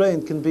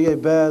restraint can be a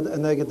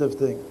negative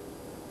thing.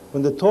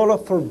 When the Torah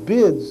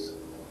forbids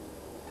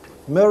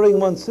marrying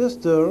one's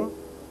sister,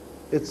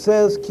 it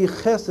says, Ki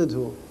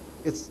chesedu.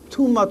 It's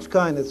too much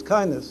kindness.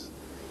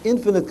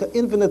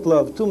 Infinite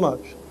love, too much.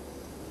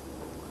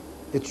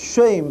 It's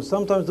shame.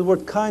 Sometimes the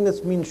word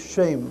kindness means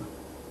shame.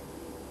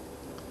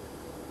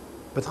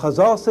 But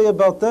Chazal say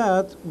about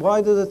that,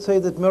 why does it say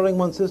that marrying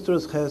one sister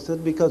is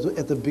chesed? Because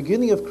at the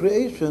beginning of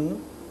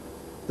creation,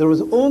 there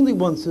was only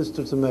one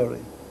sister to marry.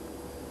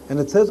 And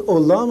it says,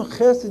 Olam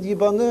chesed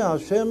yibaneh.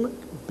 Hashem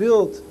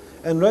built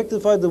and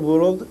rectified the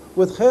world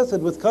with chesed,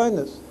 with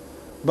kindness,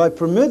 by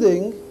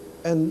permitting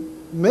and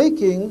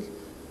making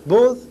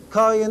both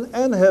Cain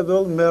and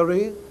Hevel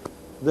marry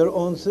their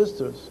own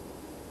sisters.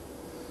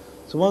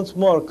 So once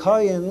more,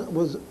 Cain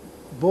was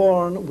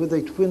born with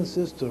a twin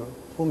sister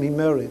whom he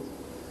married.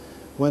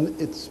 When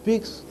it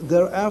speaks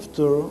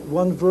thereafter,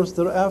 one verse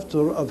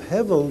thereafter, of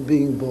Hevel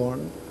being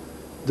born,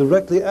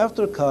 directly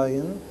after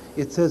Cain,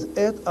 it says,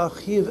 Et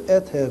achiv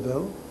et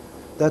Hevel.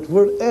 That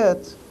word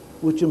et,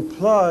 which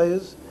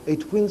implies a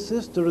twin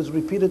sister, is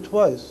repeated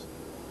twice.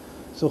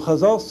 So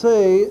Chazal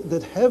say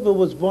that Hevel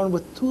was born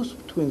with two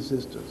twin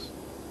sisters.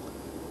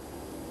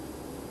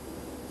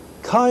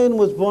 Cain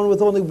was born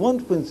with only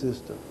one twin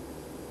sister.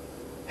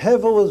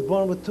 Hevel was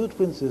born with two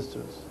twin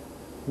sisters,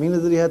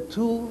 meaning that he had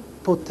two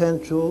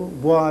potential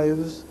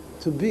wives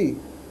to be,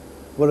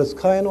 whereas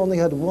Cain only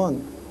had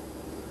one.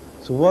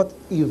 So what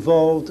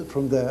evolved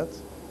from that?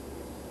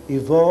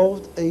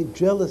 Evolved a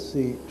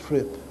jealousy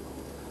trip.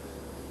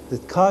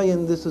 That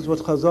Cain, this is what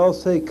Chazal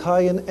say,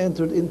 Cain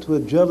entered into a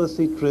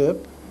jealousy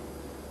trip,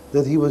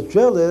 that he was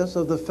jealous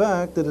of the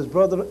fact that his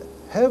brother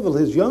Hevel,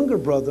 his younger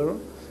brother,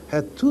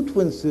 had two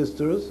twin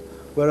sisters,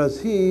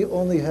 whereas he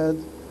only had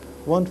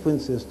one twin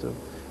sister.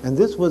 And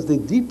this was the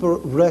deeper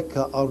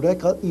reka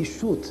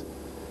ishut,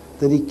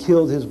 that he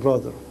killed his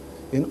brother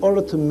in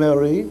order to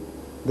marry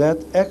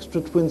that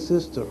extra twin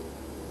sister.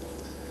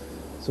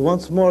 So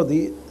once more,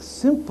 the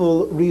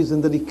simple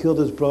reason that he killed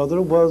his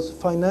brother was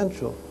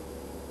financial,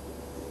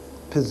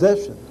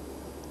 possession.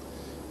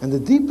 And the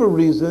deeper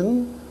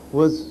reason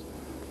was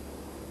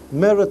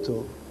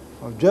marital,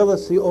 or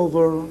jealousy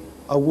over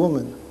a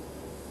woman.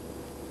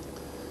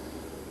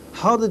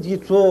 How did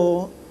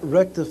Yitro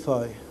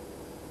rectify?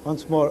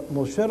 Once more,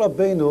 Moshe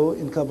Rabbeinu,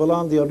 in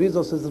Kabbalah, the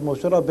Arizal says that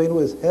Moshe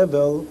Rabbeinu is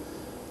Hevel,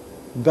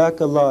 back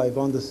alive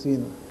on the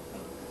scene.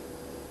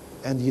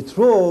 And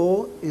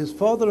Yitro, his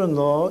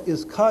father-in-law,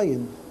 is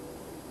Cain,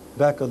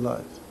 back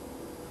alive.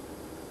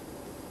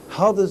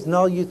 How does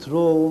now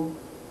Yitro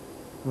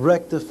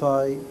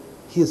rectify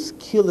his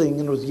killing?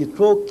 In other words,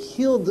 Yitro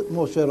killed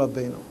Moshe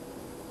Rabbeinu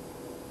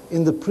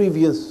in the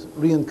previous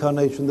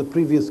reincarnation, the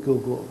previous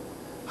Gilgul.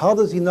 How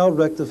does he now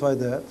rectify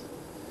that?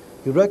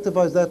 He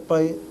rectifies that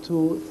by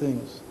two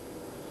things.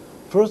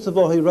 First of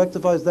all, he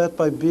rectifies that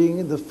by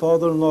being the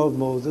father-in-law of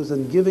Moses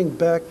and giving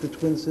back the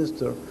twin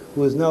sister,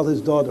 who is now his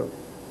daughter.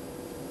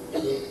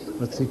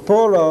 But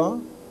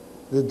Zipporah,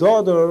 the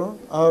daughter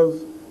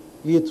of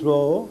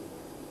Yitro,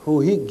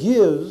 who he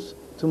gives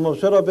to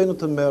Moshe Rabbeinu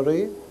to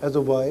marry as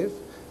a wife,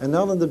 and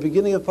now in the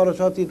beginning of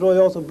Parashat Yitro, he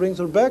also brings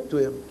her back to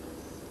him,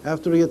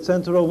 after he had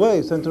sent her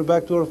away, sent her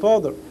back to her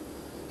father.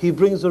 He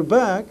brings her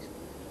back.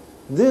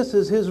 This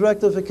is his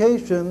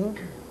rectification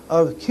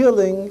of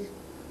killing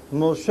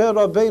Moshe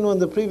Rabbeinu in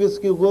the previous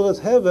Gilgul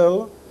as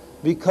Hevel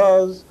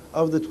because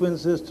of the twin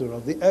sister,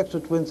 of the extra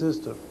twin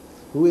sister,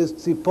 who is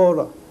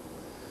Tzipporah.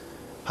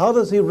 How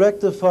does he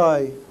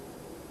rectify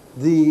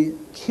the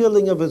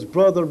killing of his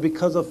brother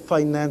because of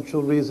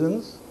financial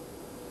reasons?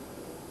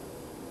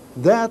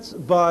 That's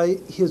by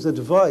his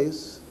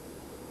advice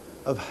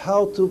of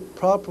how to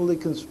properly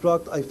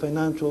construct a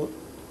financial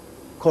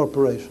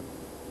corporation,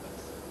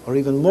 or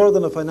even more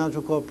than a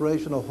financial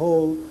corporation, a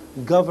whole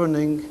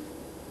governing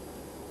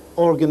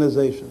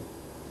organization.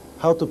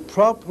 How to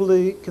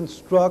properly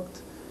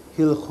construct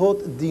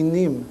Hilchot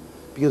Dinim,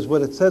 because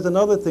what it says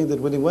another thing, that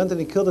when he went and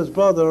he killed his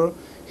brother,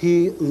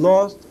 he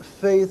lost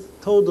faith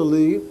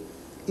totally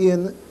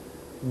in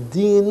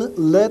din,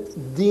 let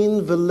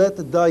din velet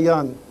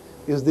dayan,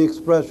 is the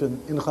expression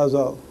in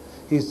Chazal.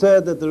 He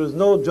said that there is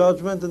no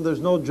judgment and there's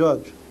no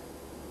judge.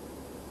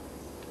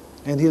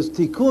 And his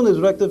tikkun, his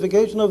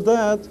rectification of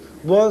that,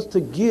 was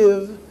to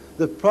give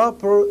the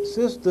proper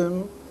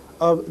system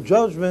of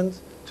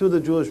judgment to the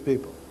Jewish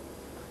people.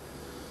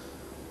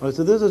 All right,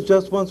 so this is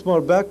just once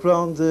more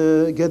background,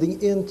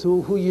 getting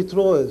into who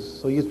Yitro is.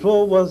 So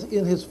Yitro was,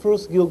 in his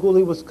first Gilgul,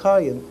 he was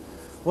Kayin.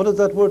 What does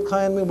that word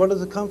Kayin mean? Where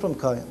does it come from,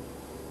 Kayin?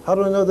 How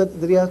do I know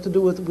that he has to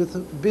do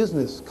with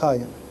business,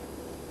 Kayin?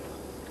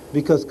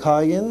 Because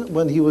Kayin,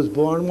 when he was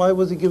born, why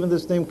was he given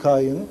this name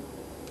Kayin?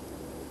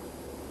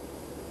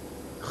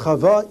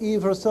 Chava,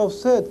 Eve herself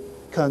said,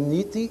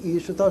 Kaniti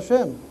Ishet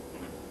Hashem.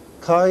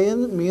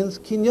 Kayin means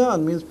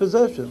kinyan, means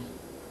possession,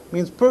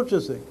 means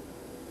purchasing.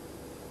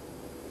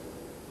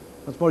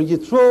 Once more,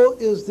 Yitro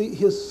is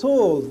his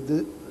soul.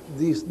 The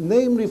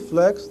name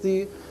reflects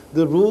the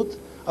root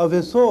of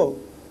his soul.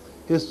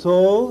 His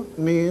soul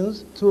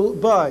means to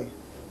buy,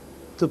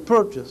 to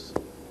purchase.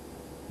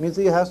 Means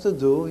he has to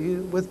do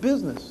with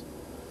business.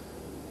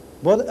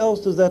 What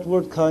else does that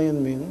word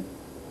Kayin mean?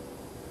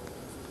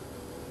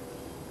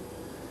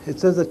 It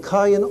says that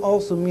Kayin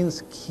also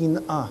means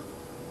kin'ah.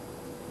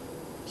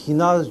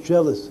 Kin'ah is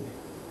jealousy.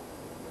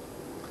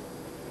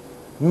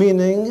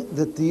 Meaning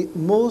that the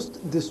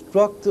most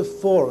destructive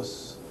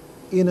force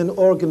in an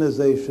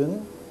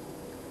organization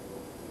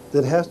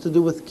that has to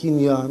do with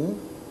kinyan,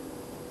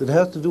 that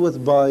has to do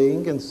with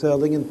buying and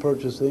selling and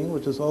purchasing,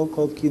 which is all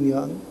called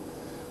kinyan,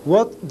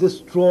 what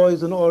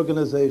destroys an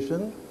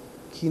organization?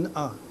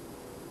 Kin'ah,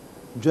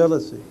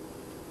 jealousy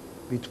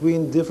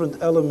between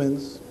different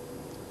elements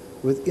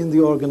within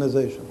the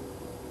organization.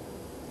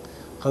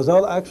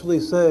 Chazal actually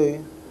say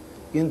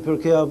in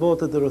Pirkei Avot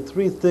that there are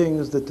three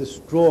things that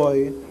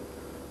destroy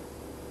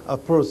a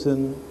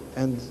person,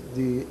 and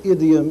the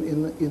idiom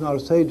in our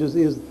sages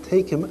is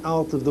take him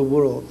out of the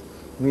world,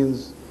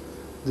 means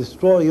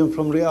destroy him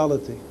from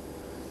reality,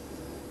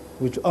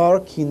 which are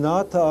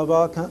kinat,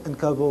 ta'ava, and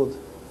kavod,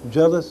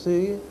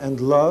 jealousy and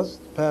lust,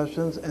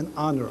 passions and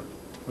honor,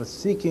 or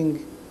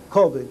seeking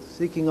kavod,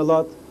 seeking a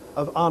lot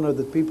of honor,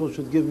 that people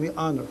should give me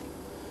honor.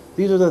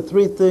 These are the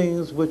three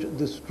things which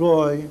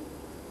destroy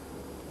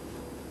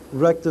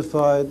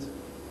rectified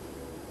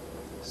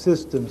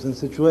systems and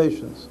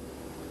situations.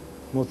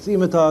 So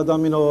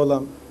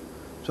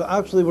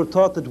actually we're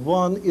taught that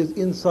one is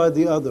inside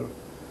the other.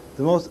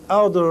 The most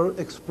outer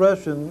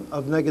expression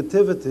of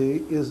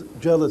negativity is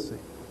jealousy.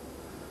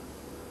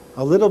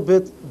 A little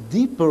bit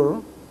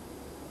deeper,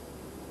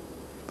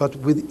 but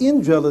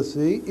within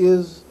jealousy,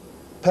 is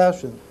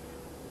passion.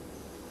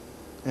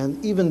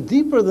 And even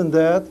deeper than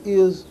that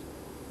is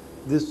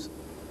this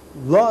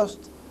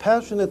lust,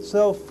 passion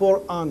itself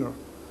for honor.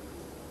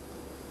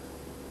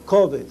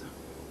 Kavod.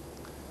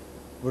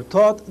 We're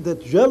taught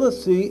that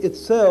jealousy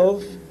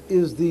itself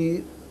is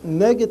the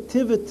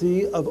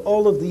negativity of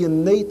all of the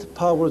innate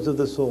powers of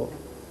the soul.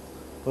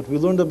 What we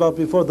learned about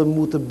before, the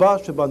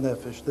mutabash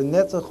nefesh, the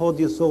netzach hod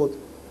yesod.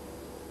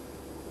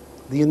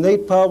 The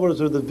innate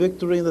powers are the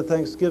victory and the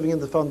thanksgiving and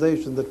the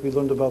foundation that we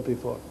learned about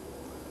before.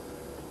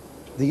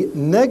 The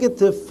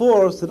negative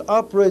force that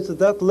operates at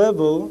that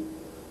level,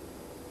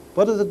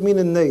 what does it mean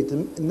innate?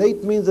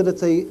 Innate means that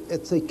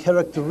it's a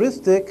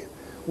characteristic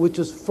which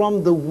is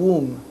from the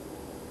womb,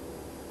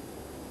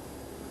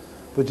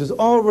 which is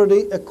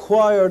already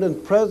acquired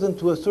and present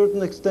to a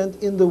certain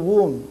extent in the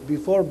womb,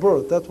 before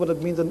birth. That's what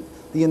it means in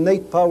the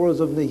innate powers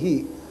of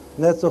Nehi,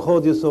 Netzach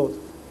Hod Yesod.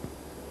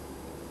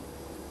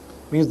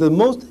 Means the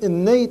most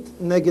innate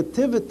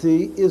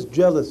negativity is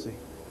jealousy.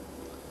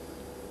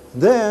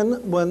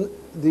 Then, when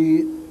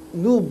the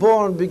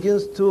newborn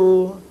begins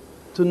to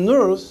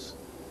nurse,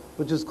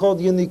 which is called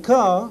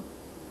Yenikah,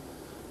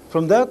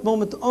 from that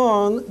moment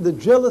on, the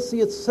jealousy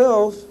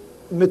itself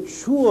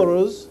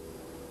matures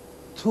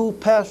to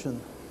passion.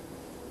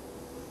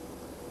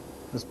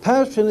 This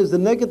passion is the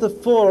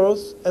negative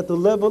force at the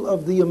level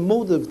of the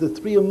emotive, the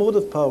three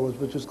emotive powers,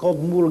 which is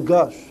called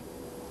murgash.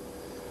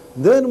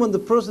 Then when the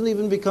person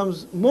even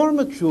becomes more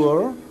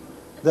mature,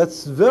 that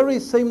very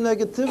same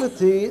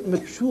negativity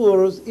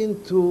matures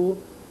into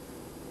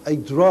a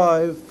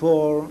drive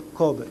for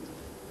kavod,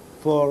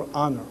 for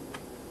honor.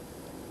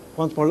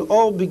 Once more, it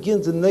all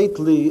begins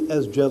innately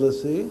as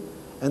jealousy,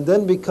 and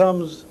then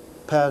becomes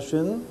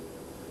passion,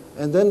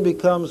 and then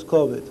becomes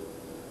kavod.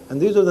 And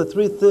these are the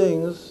three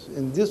things,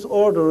 in this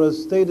order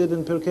as stated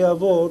in Pirkei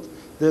Avot,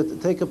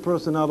 that take a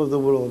person out of the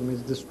world,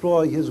 means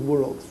destroy his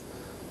world,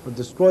 or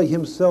destroy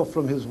himself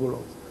from his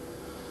world.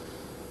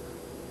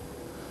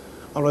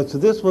 All right, so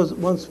this was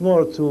once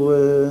more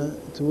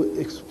to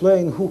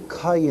explain who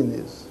Kayin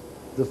is.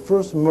 the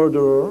first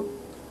murderer,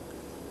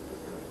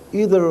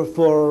 either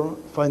for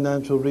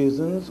financial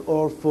reasons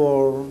or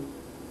for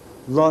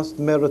lost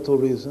marital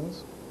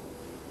reasons,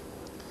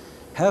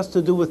 has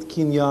to do with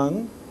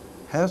kinyan,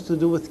 has to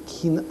do with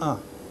kin'ah.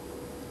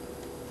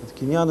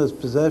 Kinyan is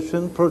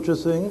possession,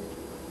 purchasing,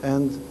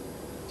 and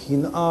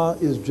kin'ah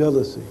is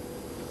jealousy.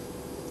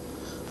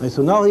 And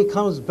so now he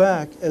comes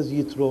back as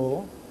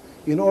Yitro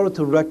in order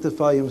to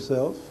rectify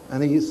himself,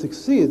 and he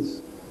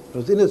succeeds.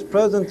 Because in his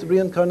present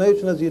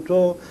reincarnation as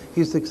Yitro,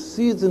 he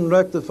succeeds in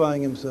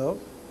rectifying himself.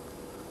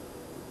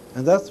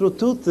 And that's through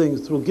two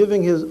things, through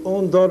giving his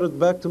own daughter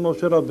back to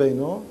Moshe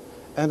Rabbeinu,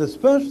 and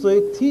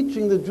especially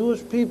teaching the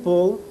Jewish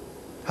people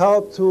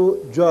how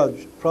to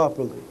judge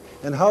properly,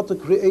 and how to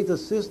create a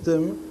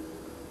system,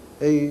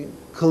 a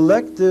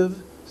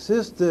collective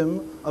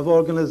system of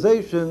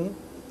organization,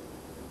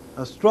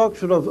 a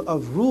structure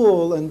of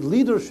rule and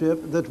leadership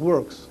that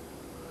works.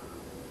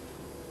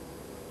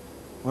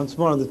 Once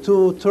more, the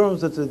two terms,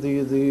 that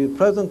the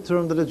present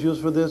term that is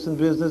used for this in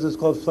business is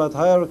called flat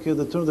hierarchy.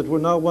 The term that we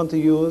now want to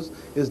use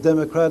is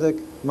democratic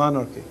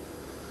monarchy.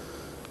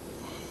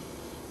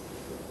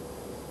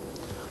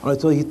 All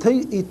right, so he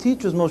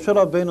teaches Moshe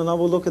Rabbeinu, now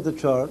we'll look at the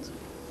chart.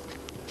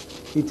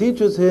 He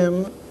teaches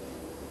him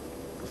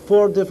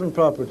 4 different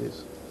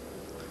properties.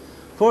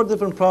 4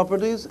 different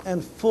properties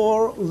and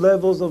 4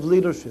 levels of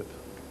leadership.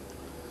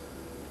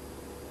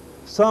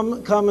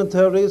 Some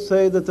commentaries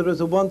say that there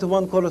is a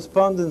one-to-one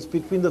correspondence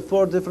between the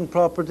 4 different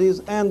properties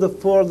and the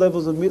 4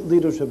 levels of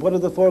leadership. What are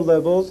the 4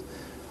 levels?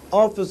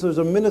 Officers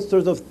or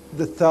ministers of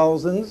the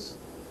thousands.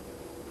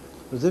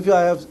 As if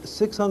I have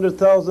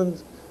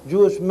 600,000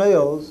 Jewish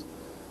males,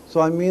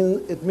 so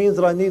it means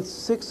that I need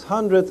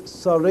 600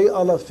 Sarei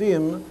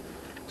Alafim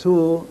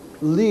to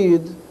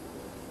lead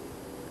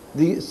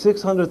the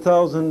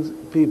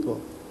 600,000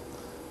 people.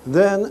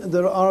 Then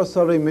there are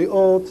Sarei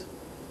Me'ot,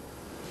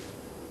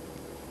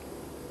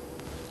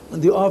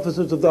 the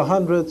officers of the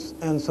hundreds,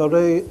 and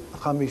Sarei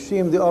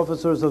Chamishim, the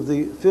officers of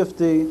the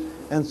 50,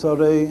 and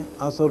Sarei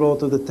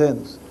Asarot of the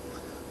tens.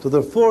 So there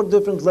are 4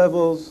 different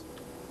levels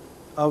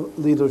of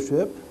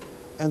leadership,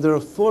 and there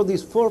are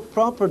these 4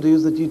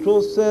 properties that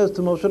Yitro says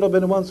to Moshe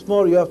Rabbeinu once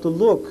more, you have to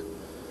look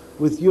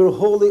with your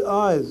holy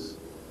eyes,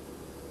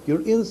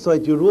 your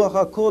insight, your Ruach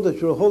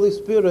HaKodesh, your Holy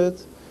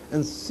Spirit,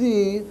 and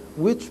see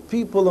which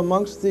people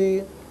amongst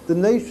the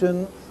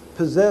nation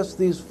possess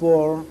these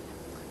 4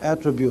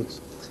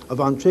 attributes. Of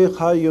Anshe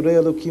Chai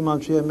Yirei Elokim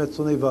Anshe Emet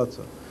Tzonei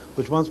Vatza,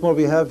 which once more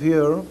we have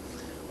here.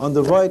 On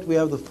the right we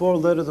have the 4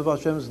 letters of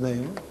Hashem's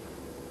name.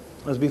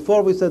 As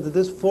before we said that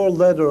this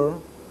 4-letter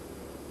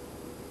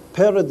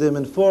paradigm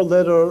and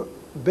 4-letter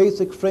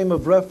basic frame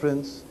of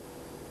reference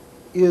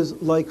is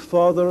like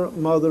father,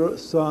 mother,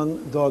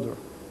 son, daughter.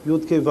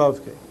 Yud Ke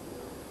Vav Ke.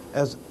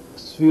 As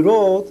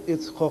Sfirot,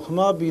 it's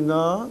Chokhmah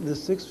Binah, the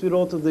 6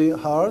 Sfirot of the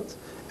heart,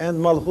 and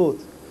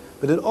Malchut.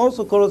 But it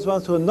also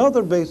corresponds to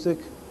another basic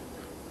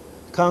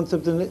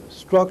concept and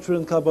structure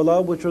in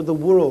Kabbalah, which are the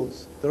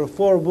worlds. There are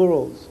 4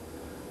 worlds.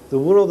 The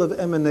world of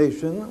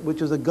emanation,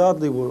 which is a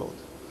godly world.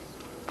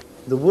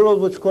 The world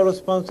which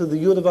corresponds to the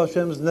Yud of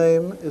Hashem's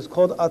name is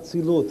called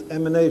Atzilut,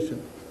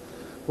 emanation.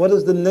 What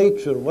is the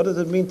nature? What does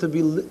it mean to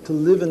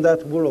live in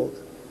that world?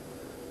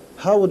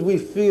 How would we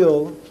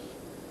feel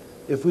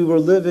if we were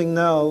living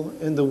now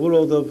in the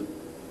world of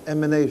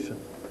emanation?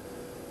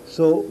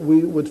 So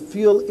we would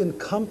feel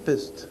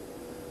encompassed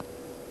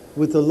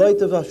with the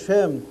light of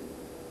Hashem,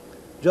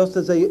 just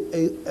as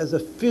a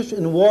fish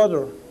in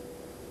water,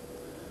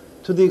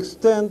 to the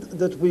extent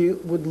that we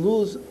would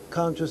lose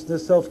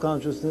consciousness,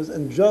 self-consciousness,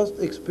 and just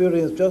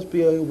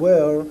be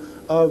aware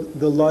of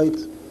the light,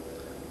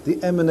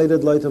 the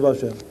emanated light of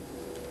Hashem.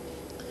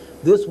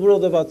 This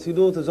world of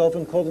Atzilut is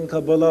often called in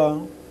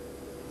Kabbalah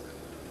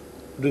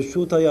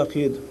Reshut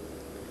HaYachid,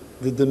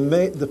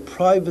 the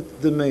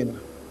private domain.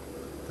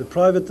 The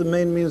private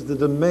domain means the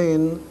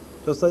domain,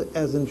 just like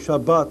as in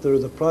Shabbat, there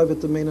is a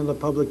private domain and a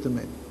public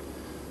domain.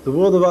 The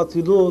world of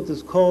Atzilut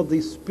is called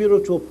the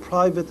spiritual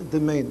private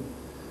domain,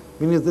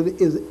 meaning that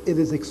it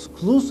is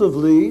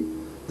exclusively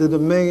the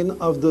domain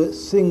of the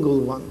single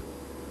one.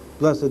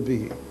 Blessed be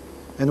He.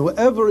 And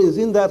whoever is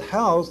in that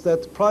house,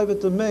 that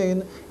private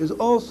domain, is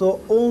also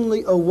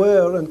only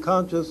aware and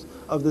conscious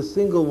of the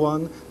single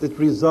one that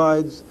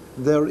resides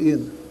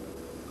therein.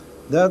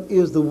 That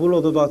is the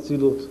world of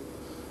Atzilut.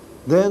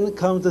 Then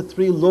comes the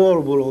 3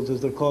 lower worlds,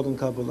 as they're called in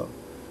Kabbalah.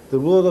 The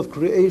world of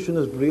creation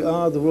is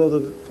Bri'ah, the world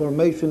of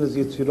formation is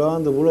Yitzirah,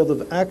 and the world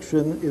of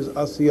action is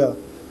Asiyah.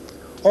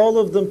 All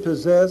of them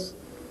possess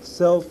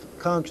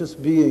self-conscious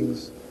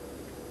beings.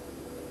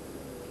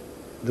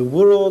 The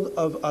world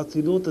of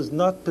Atzilut does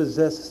not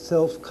possess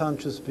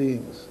self-conscious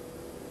beings.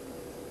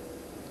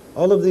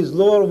 All of these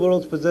lower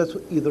worlds possess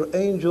either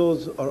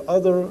angels or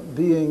other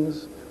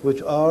beings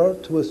which are,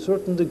 to a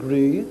certain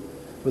degree,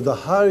 but the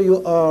higher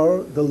you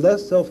are, the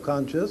less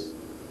self-conscious.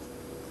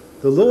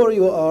 The lower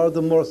you are,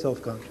 the more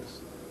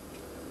self-conscious.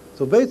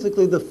 So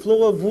basically, the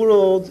flow of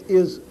worlds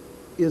is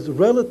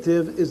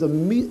relative, is a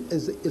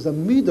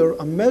meter,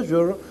 a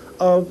measure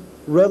of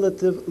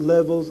relative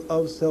levels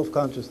of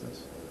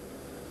self-consciousness.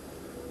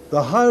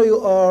 The higher you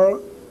are,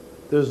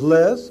 there's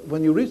less.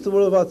 When you reach the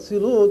world of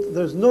Atzilut,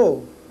 there's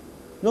no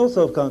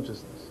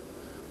self-consciousness.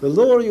 The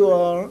lower you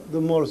are,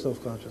 the more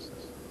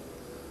self-consciousness.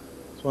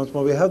 So once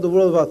more, we have the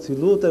world of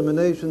Atzilut,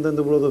 emanation, then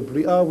the world of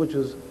Bri'ah, which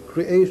is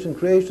creation.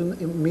 Creation,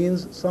 it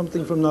means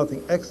something from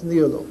nothing, ex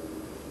nihilo.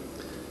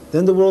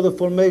 Then the world of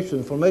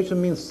formation.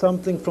 Formation means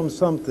something from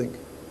something.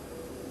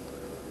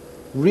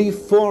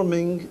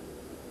 Reforming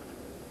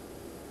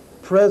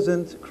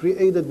present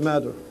created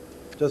matter.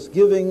 Just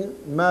giving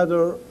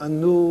matter a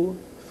new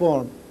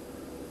form.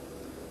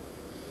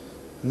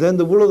 Then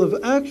the world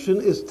of action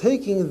is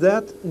taking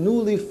that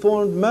newly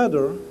formed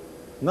matter,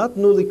 not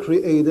newly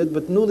created,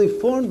 but newly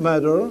formed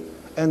matter,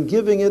 and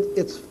giving it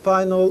its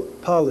final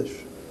polish,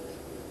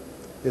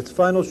 its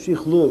final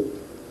shichlul.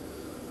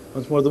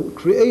 Once more, the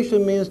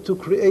creation means to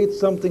create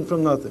something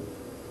from nothing.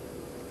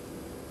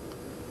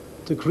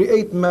 To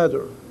create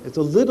matter. It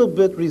a little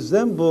bit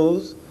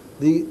resembles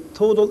the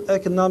total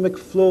economic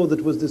flow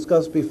that was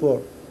discussed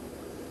before.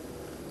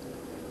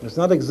 It's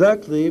not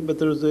exactly, but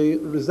there's a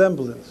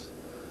resemblance.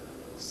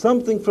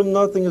 Something from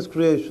nothing is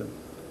creation.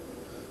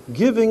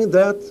 Giving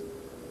that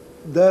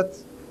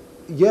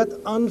yet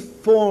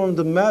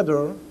unformed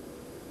matter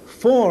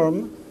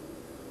form,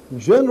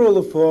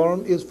 general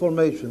form, is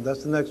formation.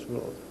 That's the next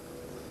world.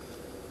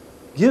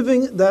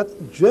 Giving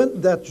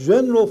that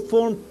general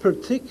form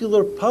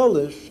particular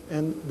polish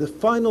and the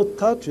final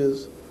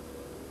touches,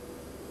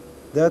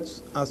 that's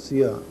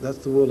Asiyah. That's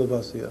the world of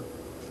Asiyah.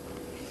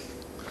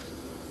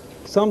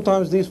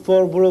 Sometimes these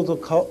four worlds are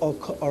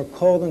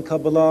called in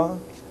Kabbalah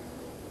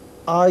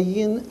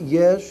Ayin,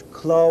 Yesh,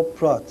 Klau,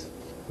 Prat.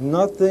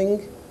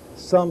 Nothing,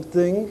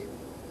 something,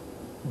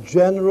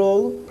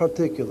 general,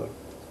 particular.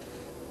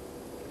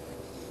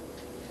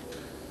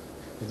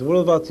 The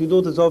world of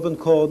Atzilut is often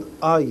called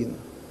Ayin,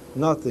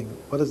 nothing.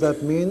 What does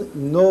that mean?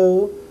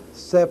 No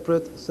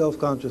separate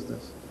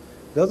self-consciousness.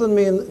 Doesn't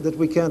mean that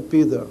we can't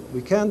be there.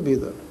 We can be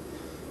there.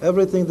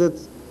 Everything that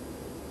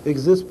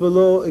exists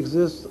below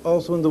exists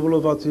also in the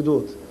world of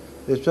Atzilut.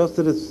 It's just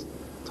that it's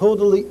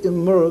totally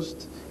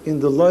immersed in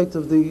the light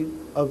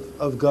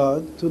of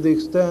God, to the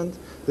extent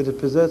that it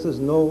possesses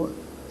no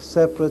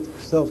separate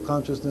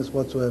self-consciousness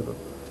whatsoever.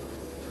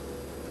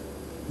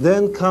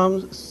 Then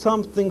comes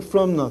something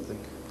from nothing.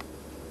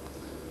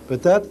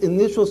 But that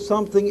initial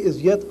something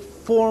is yet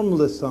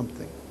formless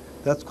something.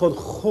 That's called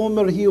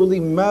chomer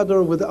hiuli,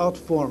 matter without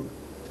form.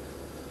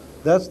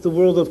 That's the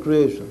world of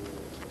creation.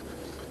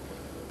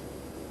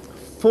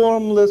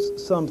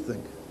 Formless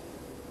something.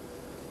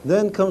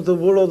 Then comes the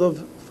world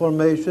of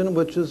formation,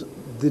 which is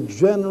the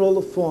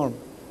general form.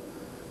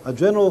 A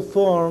general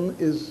form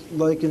is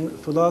like in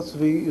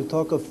philosophy, you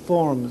talk of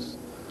forms.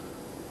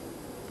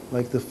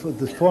 Like the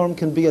form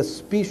can be a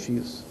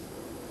species.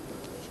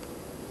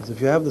 As if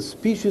you have the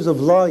species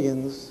of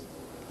lions,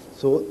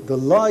 so the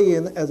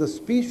lion as a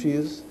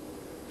species,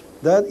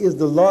 that is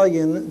the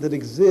lion that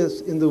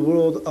exists in the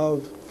world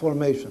of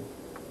formation.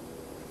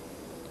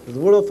 In the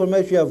world of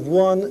formation, you have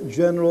one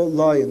general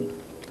lion.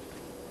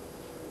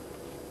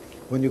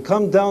 When you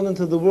come down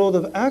into the world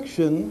of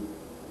action,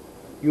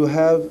 you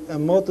have a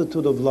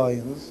multitude of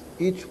lions,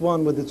 each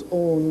one with its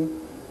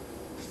own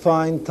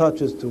fine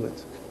touches to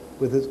it,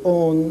 with its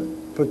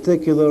own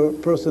particular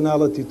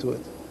personality to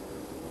it.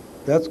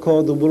 That's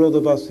called the world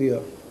of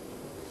Asiyah.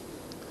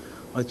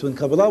 Right, so in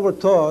Kabbalah we're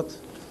taught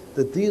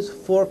that these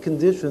four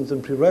conditions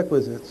and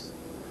prerequisites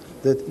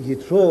that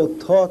Yitro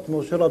taught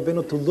Moshe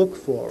Rabbeinu to look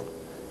for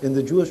in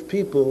the Jewish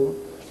people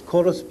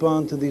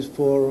correspond to these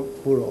four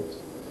worlds.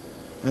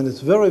 And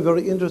it's very,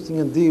 very interesting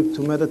and deep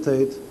to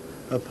meditate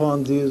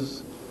upon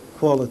these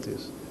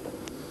qualities.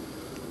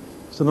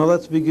 So now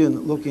let's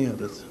begin looking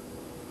at it.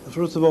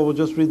 First of all, we'll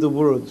just read the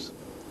words.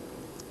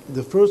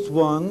 The first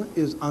one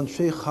is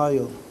Anshe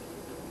Chayil.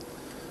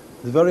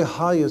 The very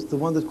highest, the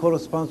one that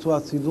corresponds to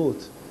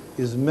Atzilut,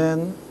 is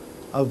men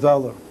of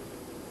valor.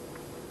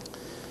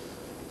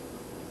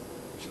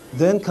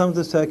 Then comes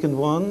the second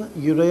one,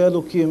 Yirei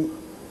Elokim,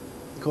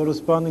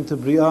 corresponding to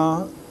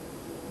Bri'ah,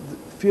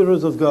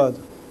 fearers of God.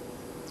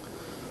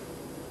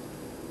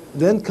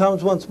 Then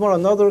comes once more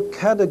another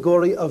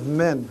category of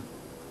men.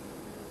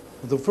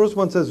 The first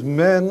one says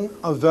men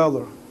of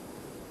valor,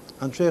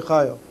 Anshe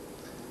Chayil,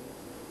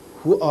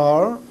 who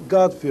are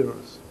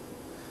God-fearers.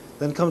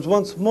 Then comes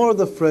once more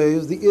the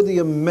phrase, the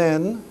idiom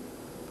men,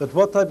 but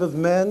what type of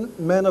men?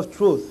 Men of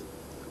truth,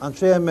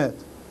 Anshe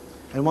Emet.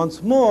 And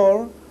once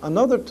more,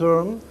 another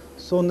term,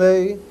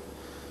 Sonei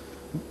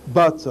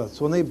Batza,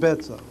 Sonei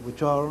Betza,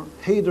 which are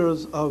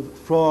haters of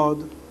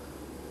fraud,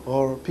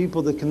 or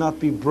people that cannot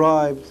be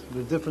bribed.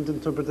 There are different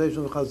interpretations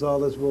of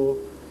Chazal, as we'll,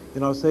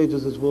 in our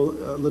sages, as we'll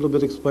a little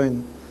bit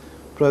explain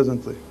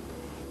presently.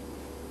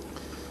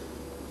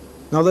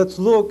 Now let's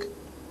look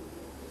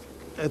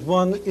at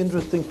one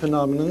interesting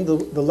phenomenon.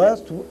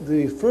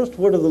 The first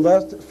word of the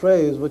last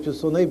phrase, which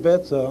is Sonei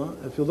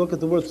Betza, if you look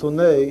at the word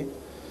Sonei,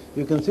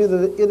 you can see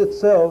that it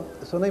itself,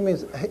 Sonei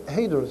means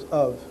haters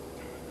of,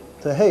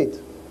 to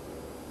hate.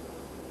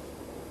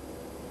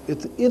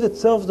 It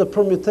itself is the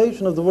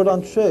permutation of the word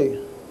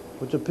Anshe,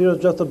 which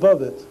appears just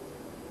above it.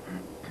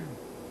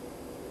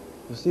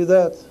 You see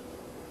that?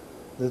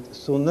 That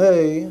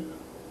sonei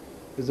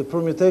is a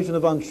permutation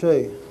of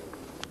anshe,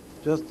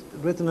 just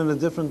written in a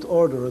different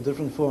order, a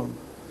different form.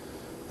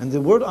 And the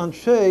word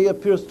anshe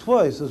appears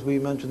twice, as we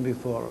mentioned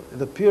before.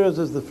 It appears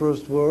as the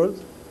first word,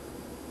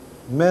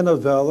 men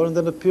of valor, and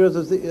then appears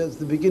as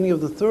the beginning of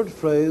the third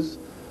phrase,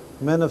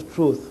 men of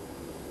truth.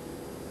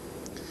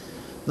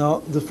 Now,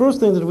 the first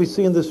thing that we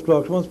see in this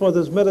structure, once more,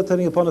 there's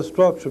meditating upon a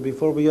structure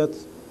before we yet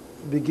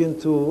begin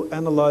to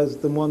analyze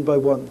them one by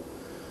one.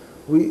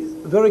 We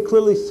very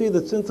clearly see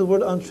that since the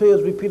word anshe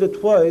is repeated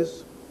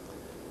twice,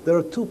 there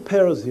are two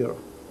pairs here.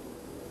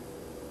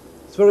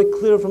 It's very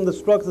clear from the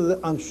structure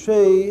that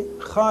anshe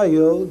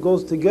chayil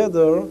goes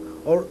together,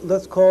 or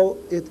let's call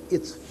it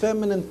its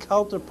feminine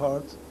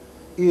counterpart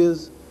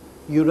is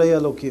Yirei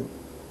Elokim.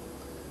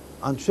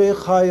 Anshe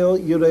chayil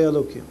Yirei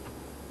Elokim.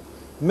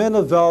 Men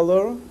of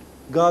valor,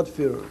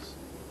 God-fearers.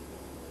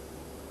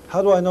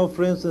 How do I know,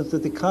 for instance,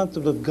 that the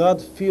concept of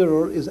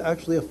God-fearer is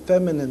actually a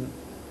feminine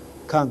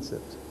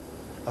concept?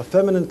 A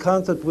feminine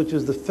concept which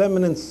is the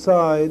feminine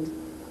side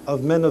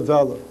of men of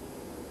valor.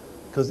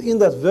 Because in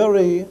that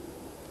very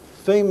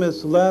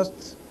famous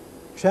last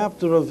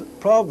chapter of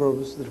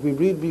Proverbs that we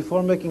read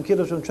before making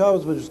Kiddush on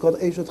Shabbos, which is called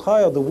Eshet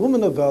Chaya, the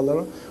woman of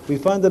valor, we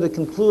find that it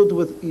concludes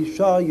with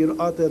Isha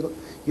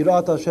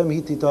Yirat Hashem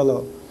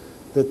Hititala,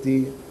 that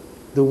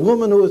the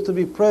woman who is to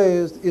be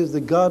praised is the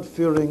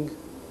God-fearing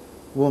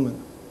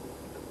woman.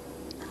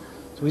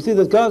 So we see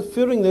that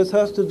God-fearingness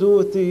has to do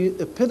with the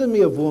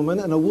epitome of woman,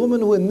 and a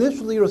woman who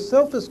initially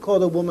herself is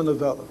called a woman of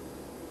valor.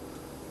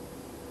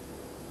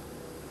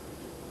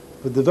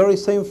 With the very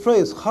same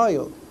phrase,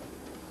 Chayil.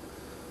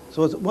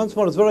 So once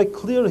more, it's very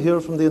clear here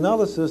from the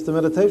analysis, the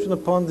meditation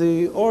upon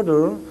the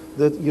order,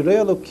 that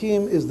Yirei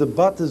Elokim is the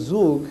Bat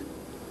Zug,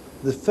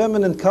 the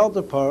feminine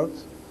counterpart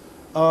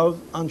of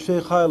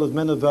Anshe Chayil, of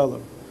men of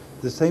valor.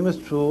 The same is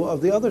true of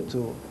the other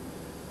two.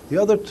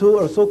 The other two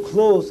are so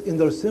close in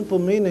their simple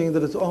meaning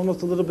that it's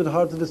almost a little bit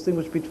hard to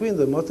distinguish between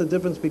them. What's the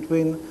difference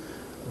between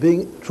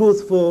being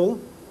truthful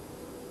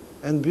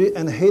and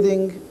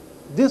hating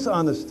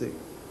dishonesty?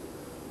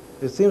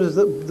 It seems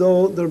as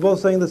though they're both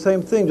saying the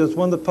same thing, just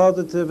one the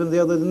positive and the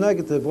other the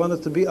negative. One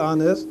is to be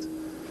honest,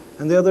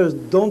 and the other is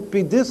don't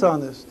be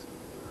dishonest.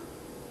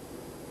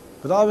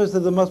 But obviously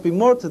there must be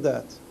more to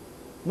that,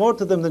 more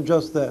to them than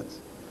just that.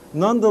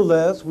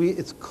 Nonetheless,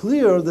 it's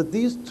clear that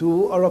these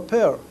two are a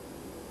pair.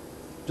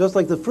 Just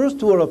like the first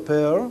two are a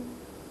pair,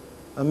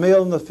 a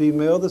male and a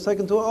female, the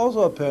second two are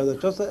also a pair.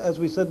 That just as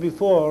we said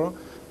before,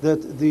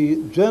 that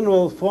the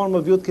general form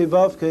of Yud Kei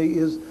Vav Kei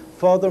is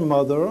father,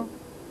 mother,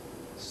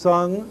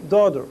 son,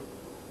 daughter.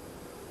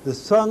 The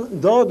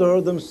son,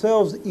 daughter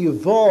themselves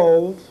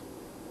evolve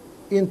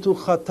into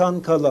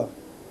Chatan Kala.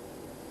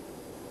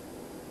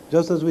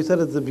 Just as we said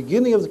at the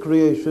beginning of the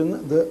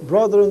creation, the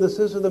brother and the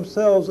sister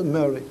themselves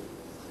marry.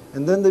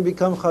 And then they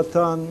become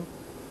Chatan,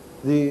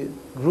 the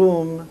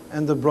groom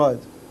and the bride.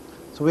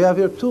 So we have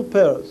here two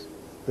pairs.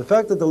 The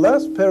fact that the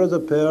last pair is a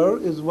pair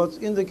is what's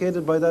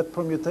indicated by that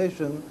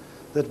permutation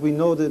that we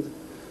noted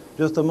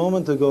just a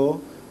moment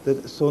ago, that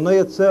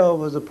Sonei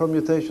itself is a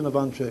permutation of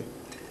Anshe.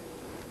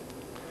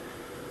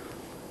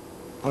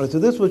 All right, so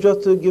this was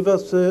just to give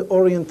us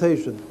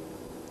orientation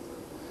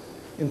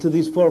into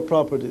these four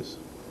properties.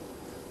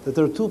 That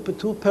there are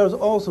two pairs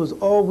also is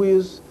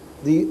always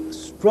the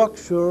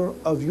structure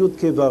of Yud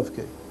Kei Vav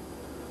Kei.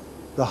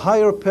 The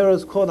higher pair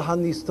is called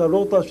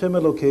Hanistarot Hashem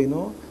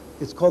Elokeinu.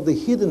 It's called the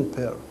hidden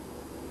pair,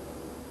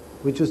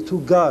 which is to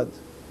God,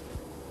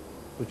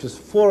 which is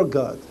for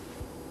God.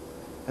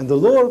 And the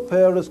lower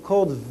pair is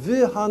called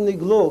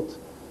V'haniglot.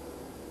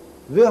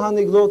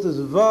 V'haniglot is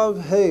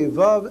Vav, Hey,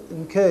 Vav,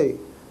 and K.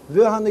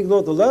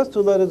 V'haniglot, the last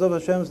two letters of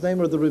Hashem's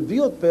name are the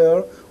revealed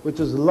pair,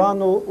 which is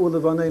Lanu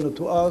Ulevanenu,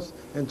 to us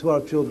and to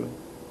our children.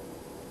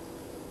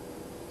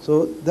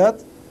 So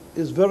that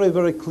is very,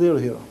 very clear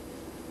here.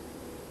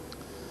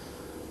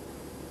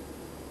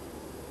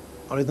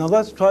 All right, now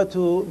let's try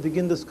to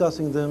begin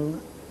discussing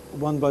them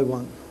one by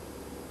one.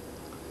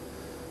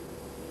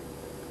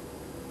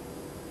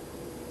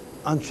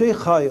 Anshe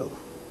Chayil,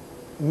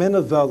 men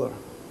of valor.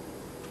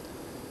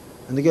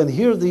 And again,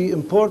 here the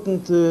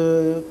important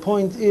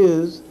point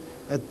is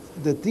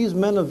that these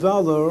men of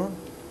valor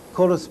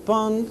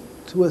correspond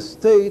to a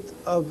state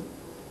of,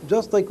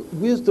 just like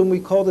wisdom,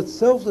 we call it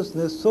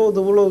selflessness, so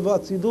the world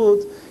of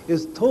Atzidut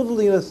is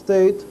totally in a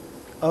state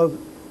of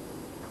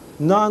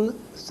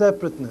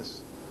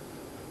non-separateness,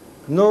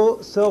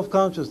 no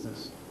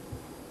self-consciousness.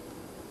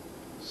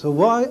 So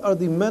why are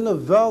the men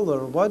of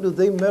valor, why do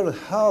they merit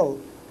hell?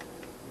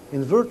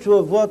 In virtue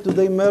of what do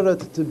they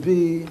merit to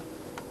be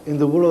in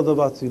the world of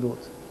Atzidut?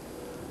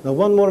 Now,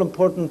 one more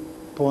important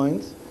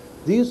point.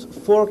 These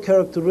four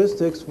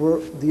characteristics were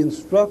the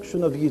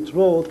instruction of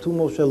Yitro to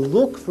Moshe.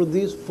 Look for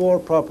these four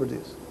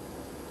properties.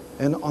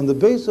 And on the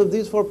basis of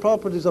these four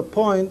properties,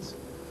 appoint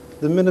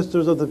the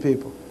ministers of the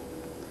people.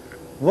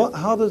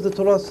 How does the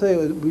Torah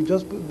say?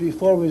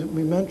 Before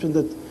we mentioned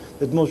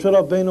that Moshe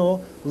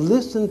Rabbeinu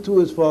listened to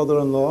his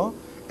father-in-law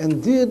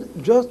and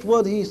did just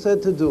what he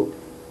said to do.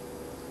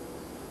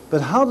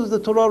 But how does the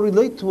Torah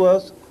relate to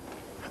us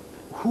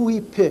who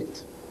he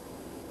picked?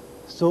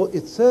 So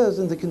it says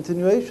in the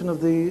continuation of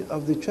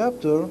the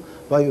chapter,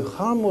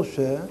 Vayuchar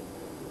Moshe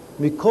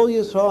Mikol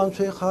Yisrael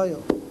Anshe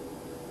Chayil.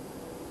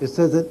 It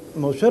says that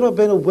Moshe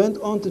Rabbeinu went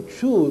on to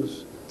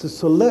choose, to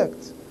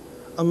select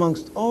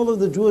amongst all of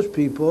the Jewish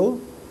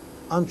people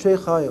Anshe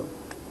Chayil.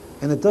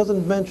 And it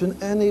doesn't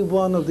mention any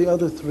one of the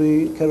other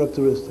three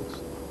characteristics.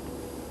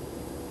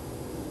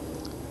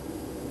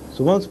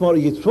 So once more,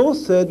 Yitro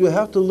said you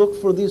have to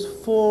look for these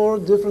four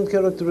different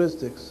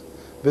characteristics.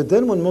 But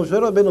then when Moshe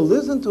Rabbeinu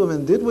listened to him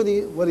and did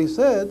what he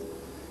said,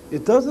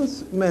 it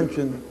doesn't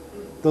mention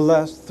the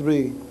last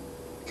three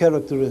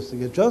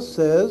characteristics. It just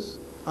says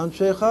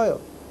Anshe Chayil.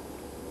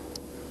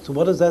 So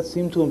what does that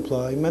seem to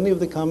imply? Many of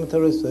the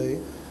commentaries say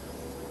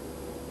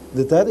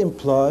that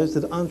implies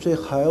that Anshe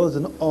Chayil is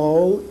an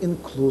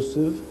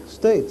all-inclusive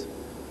state.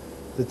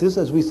 That this,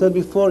 as we said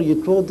before,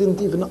 Yitro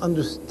didn't even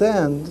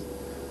understand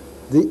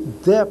the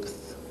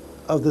depth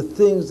of the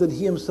things that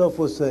he himself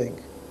was saying.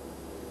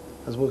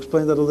 As we'll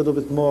explain that a little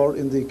bit more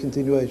in the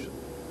continuation.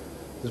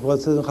 This is what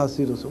it says in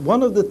Hasidus.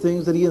 One of the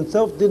things that he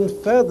himself didn't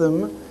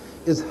fathom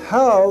is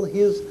how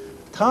his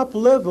top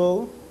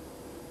level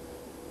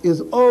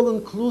is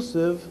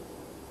all-inclusive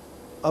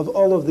of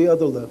all of the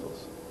other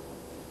levels.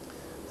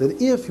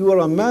 That if you are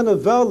a man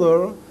of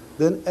valor,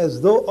 then as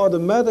though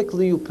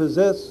automatically you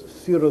possess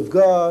fear of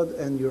God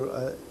and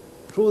you're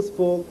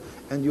truthful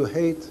and you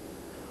hate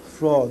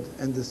fraud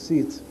and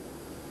deceit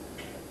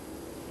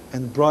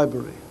and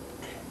bribery.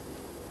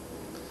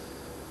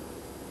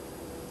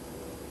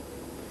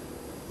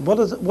 What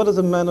does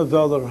a man of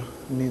valor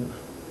mean?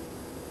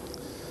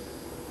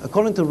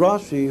 According to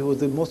Rashi, who is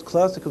the most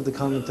classic of the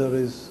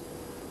commentaries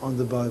on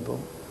the Bible,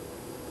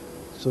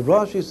 so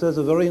Rashi says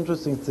a very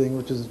interesting thing,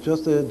 which is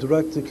just a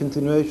direct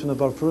continuation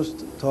of our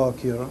first talk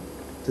here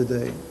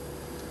today,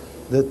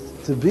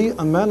 that to be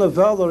a man of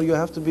valor, you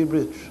have to be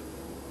rich.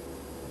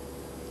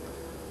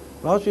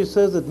 Rashi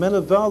says that men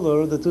of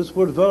valor, that this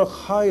word var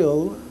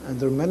chayil, and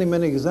there are many,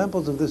 many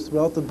examples of this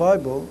throughout the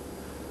Bible,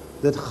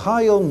 that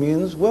chayil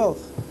means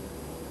wealth.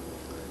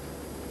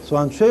 So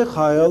Anshe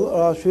Chayil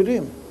are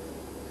Ashirim.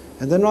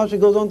 And then Rashi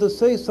goes on to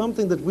say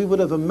something that we would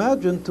have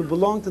imagined to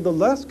belong to the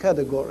last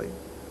category.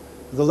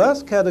 The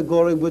last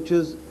category, which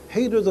is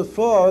haters of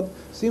fraud,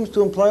 seems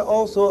to imply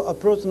also a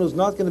person who's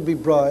not going to be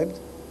bribed.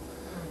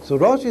 So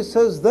Rashi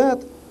says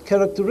that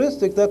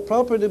characteristic, that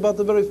property about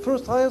the very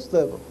first highest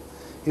level.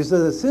 He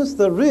says that since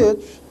they're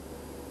rich,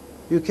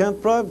 you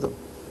can't bribe them.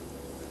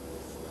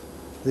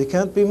 They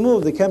can't be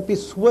moved, they can't be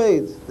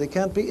swayed, they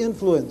can't be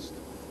influenced.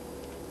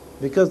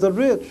 Because they're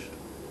rich.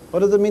 What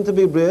does it mean to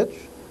be rich?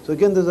 So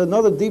again, there's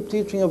another deep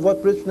teaching of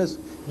what richness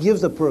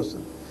gives a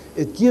person.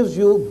 It gives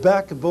you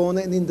backbone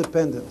and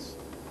independence.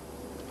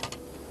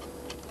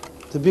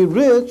 To be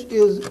rich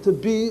is to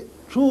be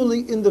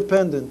truly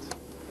independent.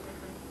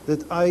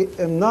 That I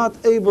am not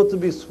able to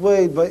be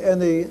swayed by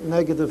any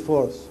negative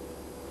force.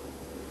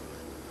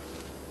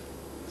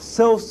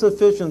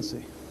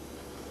 Self-sufficiency.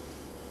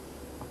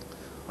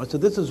 All right, so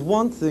this is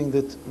one thing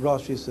that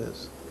Rashi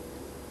says.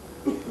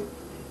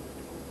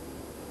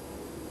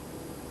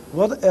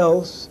 What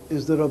else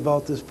is there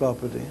about this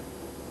property?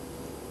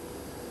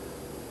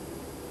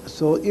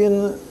 So at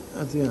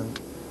the end,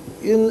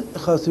 in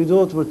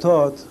Chassidut we're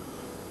taught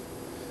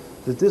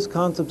that this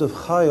concept of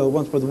chayil,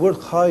 once more, the word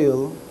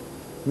chayil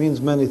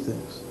means many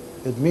things.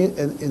 It means,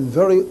 and in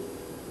very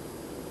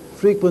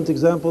frequent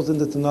examples in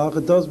the Tanakh,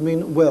 it does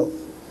mean wealth.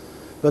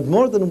 But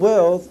more than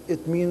wealth,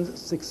 it means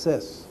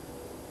success.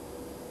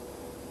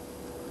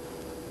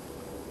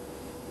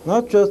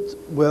 Not just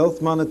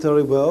wealth,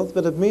 monetary wealth,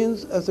 but it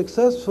means a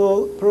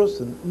successful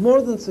person.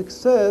 More than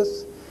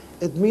success,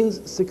 it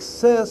means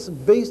success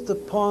based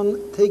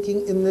upon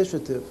taking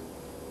initiative.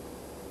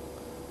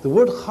 The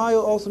word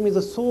chayil also means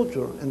a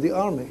soldier in the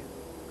army,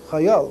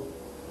 chayal.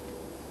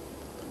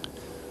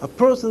 A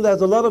person that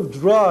has a lot of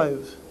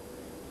drive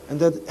and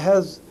that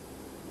has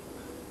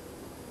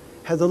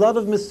a lot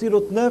of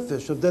mesirut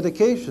nefesh, of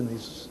dedication.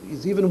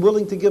 He's even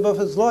willing to give up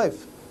his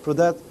life for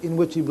that in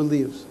which he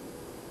believes.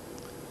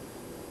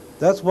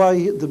 That's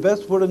why the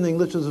best word in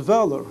English is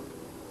valor.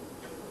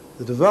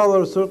 The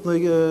valor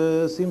certainly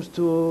seems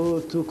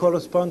to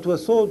correspond to a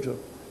soldier,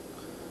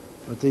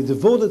 but a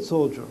devoted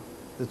soldier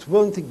that's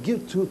willing to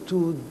give,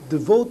 to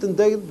devote and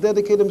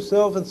dedicate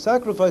himself and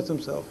sacrifice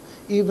himself,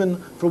 even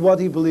for what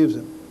he believes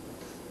in.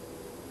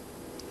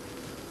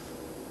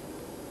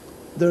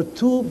 There are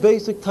two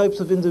basic types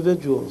of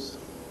individuals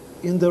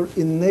in their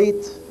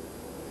innate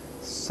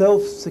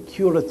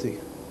self-security.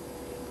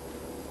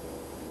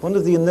 One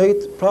of the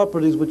innate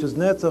properties, which is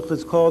netzach,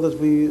 is called, as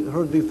we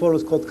heard before,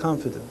 is called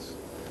confidence.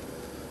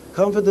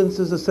 Confidence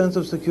is a sense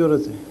of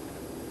security.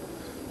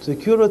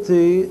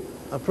 Security,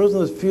 a person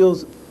that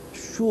feels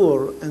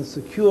sure and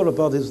secure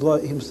about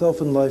himself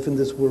in life in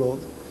this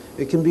world,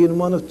 it can be in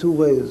one of two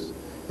ways.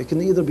 It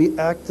can either be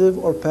active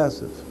or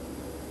passive.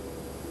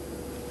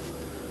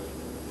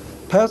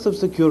 Passive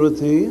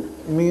security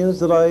means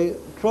that I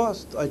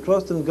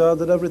trust in God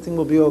that everything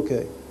will be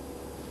okay.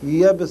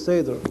 Yeh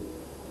beseder.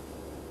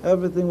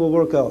 everything will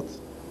work out.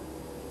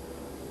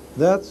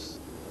 That's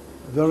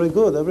very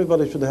good.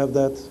 Everybody should have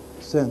that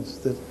sense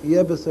that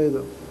yeh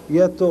beseder,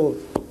 yeh tov,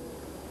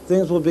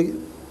 things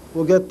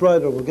will get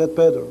brighter, will get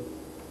better.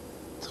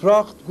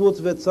 Tracht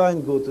gut wird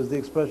sein gut is the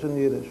expression in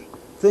Yiddish.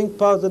 Think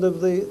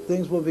positively,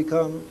 things will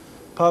become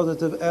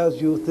positive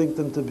as you think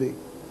them to be.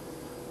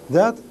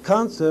 That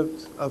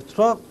concept of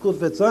tracht gut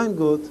wird sein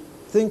gut,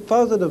 think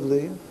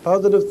positively,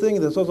 positive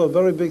thinking, that's also a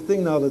very big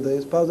thing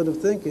nowadays,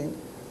 positive thinking,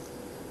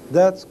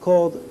 that's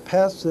called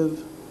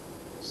passive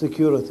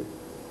security.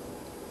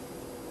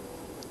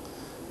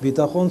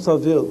 Bitachon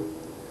savil.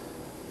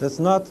 That's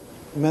not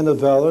men of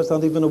valor, it's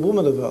not even a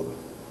woman of valor.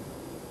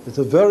 It's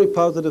a very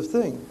positive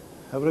thing.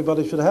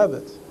 Everybody should have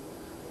it.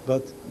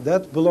 But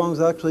that belongs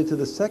actually to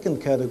the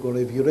second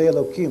category of Yirei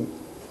Elokim.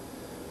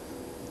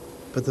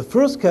 But the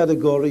first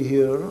category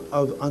here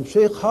of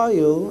Anshei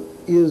Chayil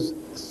is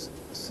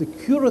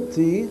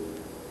security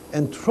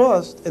and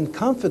trust and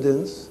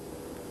confidence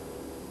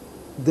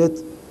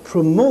that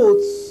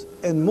promotes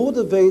and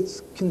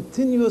motivates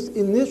continuous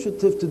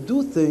initiative to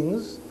do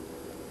things,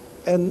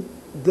 and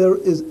there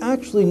is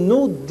actually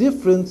no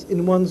difference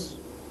in one's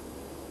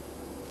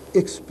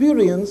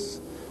experience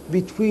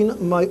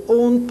between my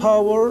own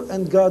power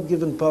and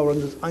God-given power.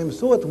 And I'm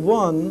so at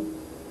one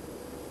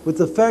with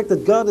the fact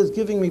that God is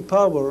giving me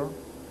power,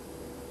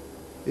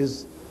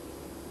 is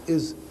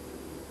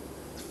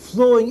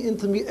flowing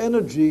into me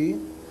energy,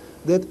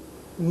 that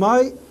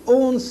my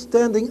own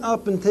standing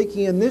up and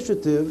taking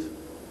initiative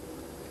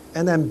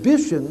and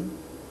ambition,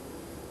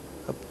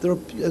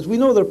 as we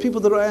know, there are people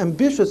that are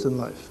ambitious in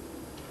life.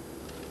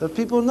 There are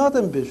people who are not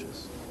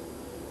ambitious.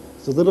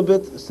 It's a little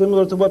bit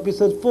similar to what we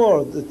said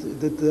before,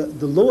 that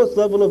the lowest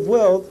level of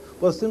wealth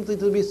was simply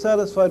to be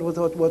satisfied with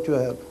what you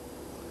have,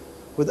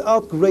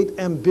 without great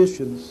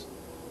ambitions.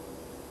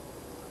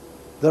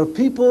 There are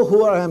people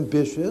who are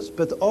ambitious,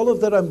 but all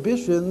of their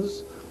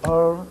ambitions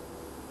are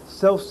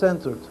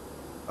self-centered,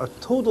 are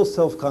total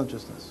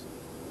self-consciousness.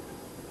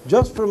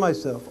 Just for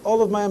myself.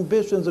 All of my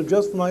ambitions are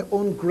just for my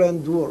own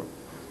grandeur,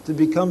 to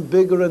become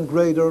bigger and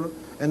greater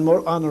and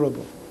more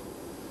honorable.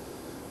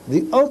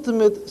 The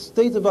ultimate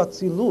state of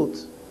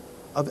Atzilut,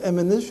 of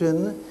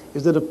emanation,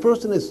 is that a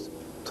person is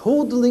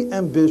totally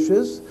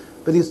ambitious,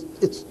 but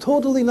it's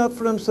totally not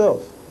for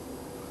himself.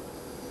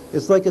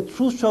 It's like a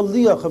true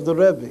shaliach of the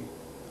Rabbi,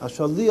 a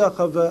shaliach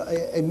of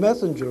a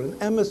messenger, an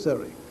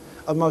emissary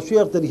of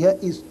Mashiach, that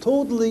he's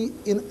totally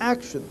in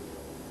action.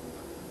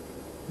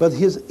 But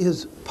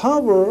his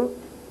power,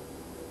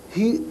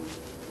 he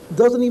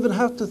doesn't even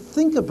have to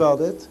think about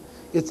it.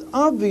 It's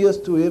obvious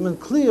to him and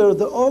clear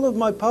that all of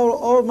my power,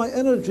 all of my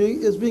energy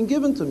is being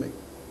given to me.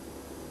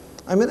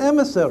 I'm an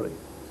emissary.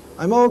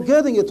 I'm all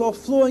getting it, it's all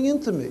flowing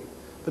into me.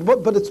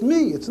 But it's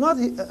me. It's not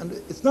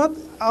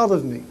out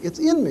of me. It's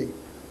in me.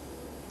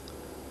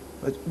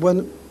 But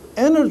when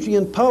energy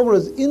and power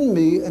is in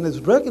me and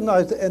is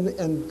recognized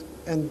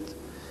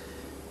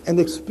and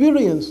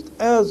experienced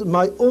as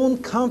my own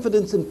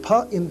confidence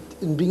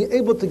in being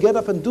able to get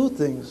up and do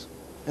things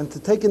and to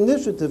take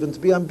initiative and to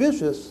be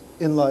ambitious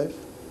in life,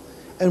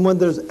 and when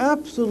there's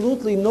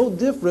absolutely no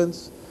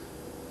difference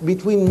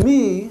between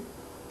me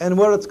and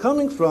where it's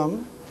coming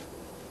from,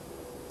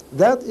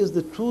 that is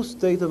the true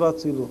state of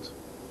Atzilut.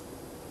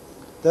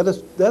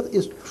 That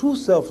is true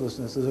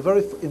selflessness. It's a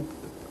very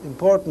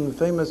important,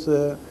 famous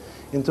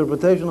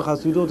interpretation of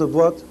Hasidut of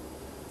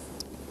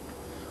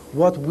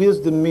what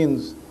wisdom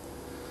means.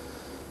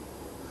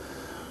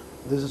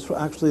 This is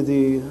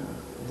actually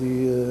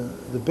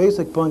the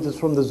basic point is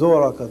from the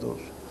Zohar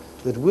HaKadosh.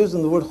 That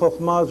wisdom, the word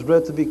Chokhmah, is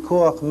read to be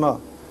Koach Ma.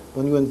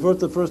 When you invert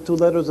the first two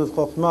letters of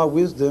Chokhmah,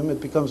 wisdom, it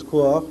becomes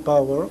Koach,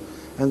 power,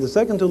 and the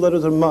second two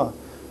letters are Ma.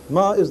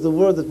 Ma is the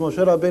word that Moshe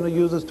Rabbeinu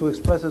uses to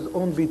express his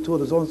own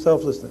bitul, his own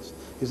selflessness.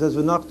 He says,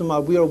 V'nachnu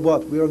Ma, we are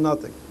what? We are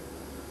nothing.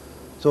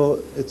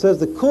 So it says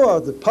the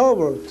Koach, the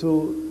power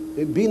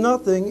to be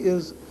nothing,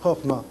 is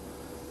Chokhmah.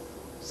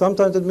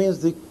 Sometimes it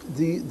means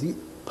the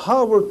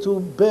power to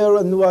bear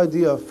a new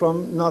idea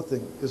from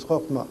nothing is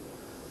Chokhmah.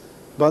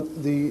 But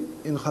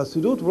in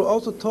Hasidut, we're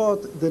also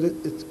taught that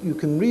you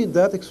can read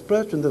that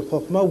expression, that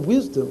Chokhmah,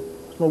 wisdom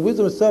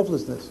is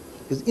selflessness,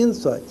 is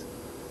insight.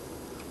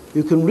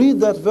 You can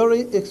read that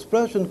very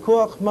expression,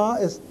 Koach Ma,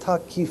 as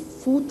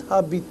Takifut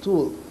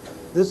Habitul.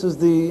 This is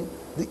the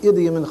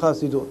idiom in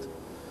Hasidut.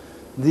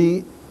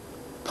 The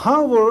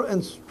power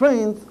and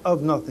strength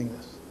of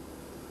nothingness.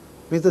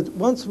 Means that,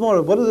 once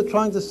more, what is it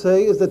trying to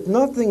say is that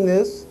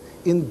nothingness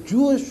in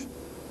Jewish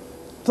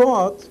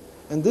thought,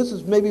 and this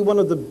is maybe one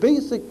of the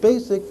basic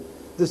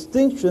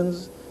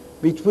distinctions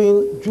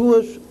between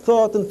Jewish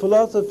thought and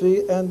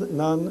philosophy and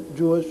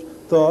non-Jewish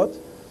thought,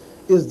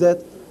 is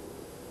that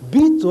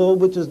bitul,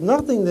 which is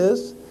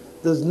nothingness,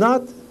 does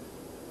not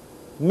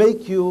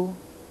make you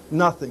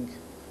nothing,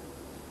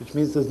 which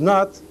means does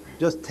not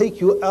just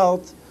take you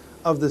out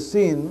of the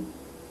scene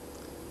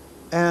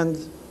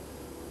and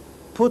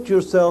put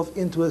yourself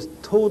into a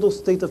total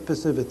state of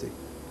passivity.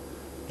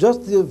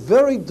 Just the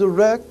very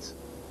direct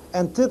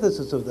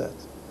antithesis of that.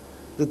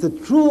 That the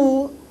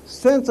true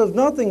sense of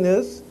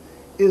nothingness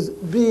is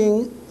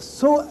being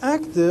so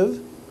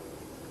active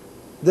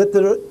that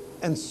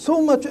and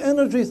so much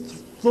energy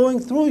flowing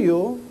through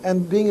you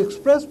and being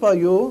expressed by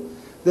you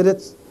that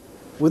it's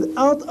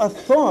without a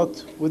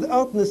thought,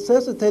 without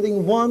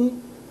necessitating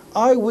one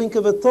eye wink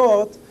of a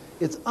thought,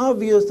 it's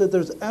obvious that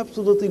there's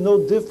absolutely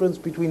no difference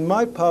between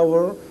my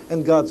power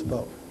and God's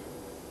power.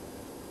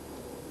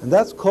 And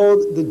that's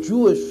called the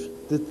Jewish,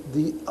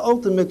 the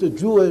ultimate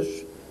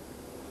Jewish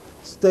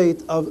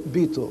state of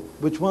Bitul,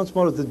 which once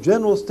more is the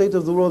general state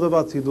of the world of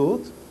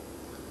Atzilut,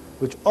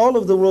 which all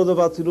of the world of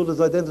Atzilut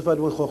is identified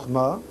with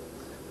Chokhmah,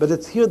 but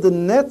it's here the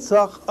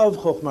Netzach of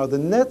Chokhmah, the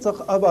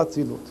Netzach of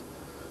Atzilut.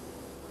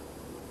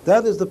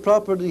 That is the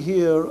property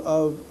here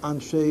of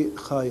Anshei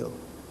Chayil.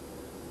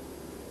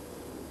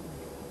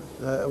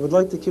 I would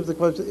like to keep the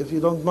question, if you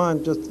don't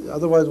mind,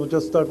 otherwise we'll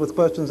just start with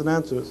questions and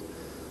answers.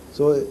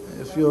 So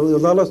if you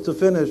allow us to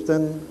finish,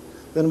 then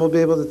we'll be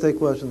able to take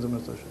questions.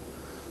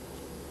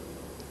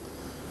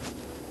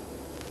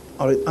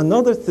 All right,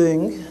 another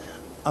thing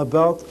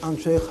about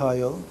Anshei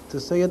Chayil, to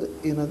say it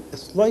in a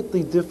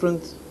slightly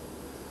different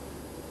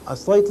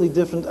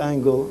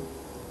angle,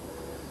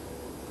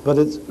 but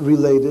it's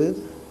related,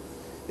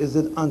 is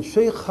that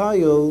Anshei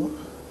Chayil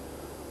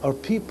are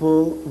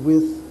people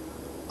with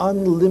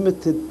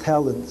unlimited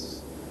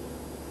talents.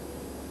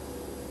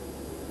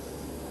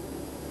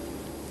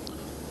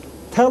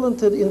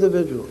 Talented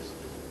individuals.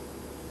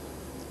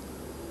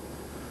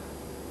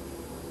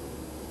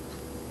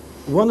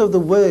 One of the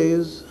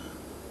ways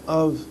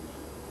of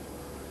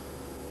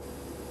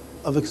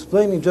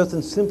explaining just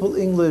in simple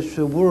English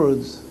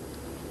words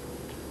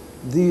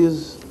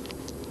these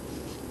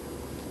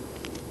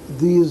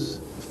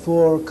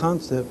four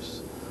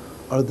concepts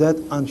are that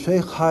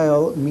Anshei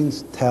Chayil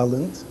means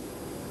talent,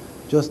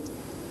 just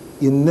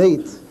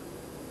innate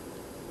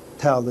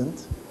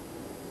talent,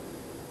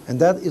 and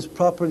that is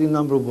property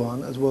number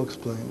one, as we'll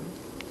explain.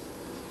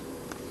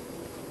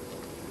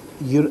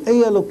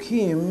 Yirei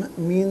Elokim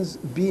means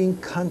being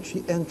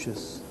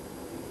conscientious,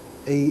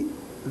 a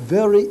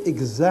very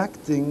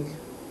exacting,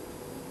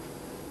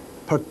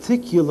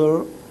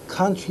 particular,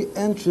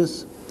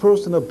 conscientious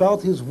person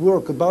about his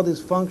work, about his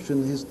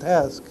function, his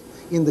task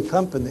in the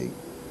company.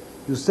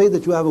 You say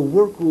that you have a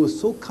worker who is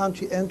so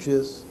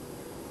conscientious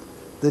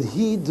that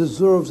he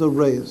deserves a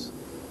raise.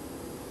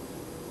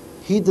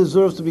 He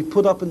deserves to be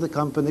put up in the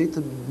company,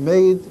 to be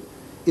made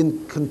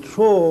in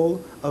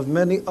control of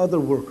many other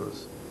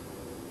workers,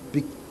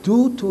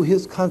 due to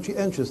his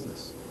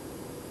conscientiousness.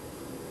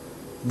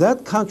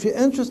 That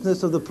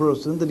conscientiousness of the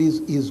person, that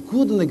he's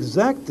good and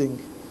exacting,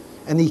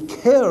 and he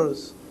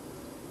cares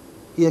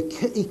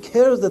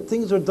that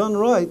things are done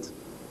right,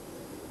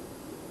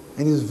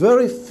 and he's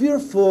very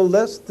fearful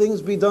lest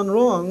things be done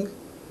wrong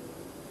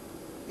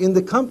in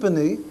the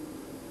company.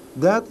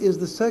 That is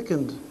the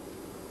second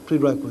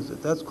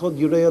prerequisite. That's called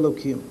Yirei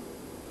Elokim.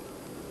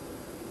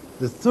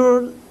 The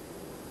third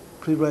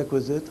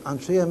prerequisite,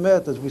 Anshei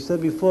Emet, as we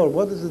said before,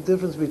 what is the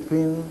difference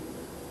between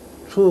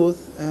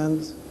truth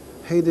and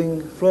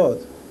hating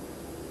fraud?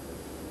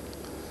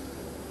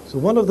 So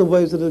one of the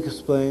ways that it's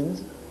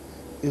explained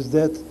is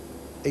that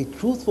a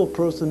truthful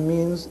person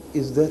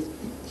is that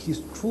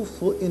he's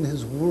truthful in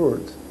his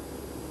word.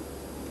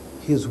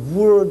 His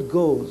word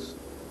goes.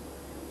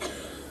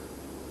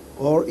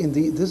 Or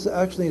this is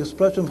actually an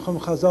expression from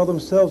Chazal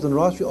themselves, and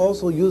Rashi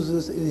also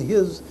uses this in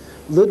his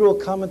literal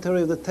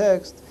commentary of the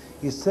text.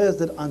 He says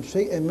that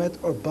Anshei Emet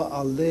are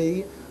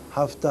Ba'alei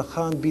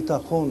Haftachan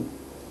Bitachon,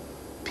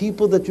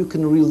 people that you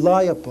can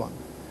rely upon,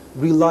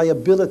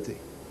 reliability.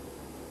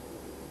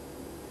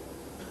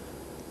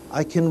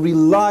 I can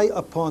rely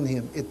upon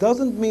him. It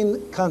doesn't mean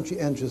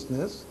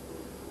conscientiousness,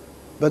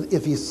 but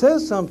if he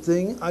says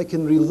something, I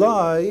can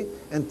rely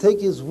and take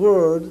his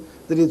word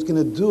that he's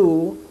going to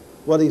do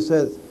what he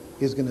says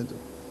he's going to do.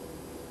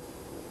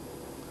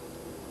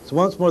 So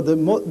once more,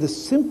 the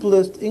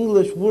simplest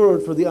English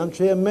word for the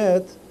Anshei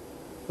Emet,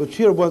 which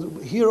here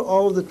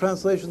all of the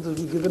translations that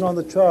we've given on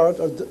the chart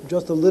are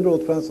just the literal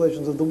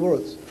translations of the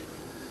words.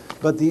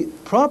 But the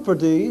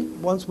property,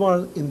 once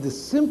more, in the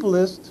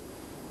simplest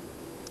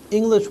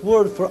English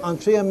word for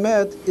Anshei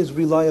Emet is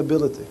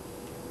reliability.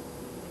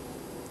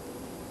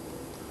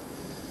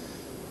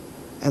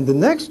 And the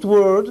next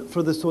word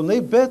for the Sonei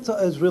Beta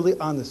is really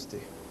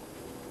honesty.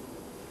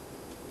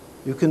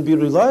 You can be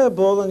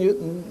reliable and you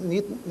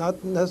need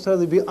not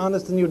necessarily be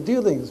honest in your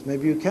dealings.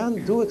 Maybe you can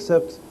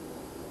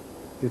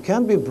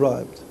be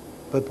bribed.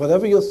 But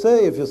whatever you'll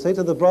say, if you say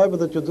to the briber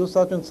that you'll do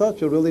such and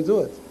such, you'll really do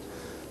it.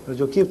 But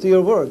you'll keep to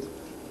your word.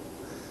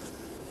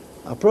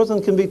 A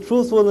person can be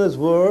truthful in his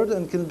word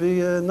and can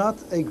be not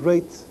a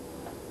great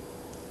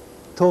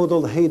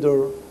total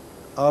hater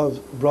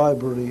of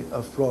bribery,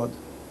 of fraud.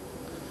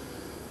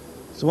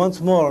 So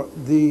once more,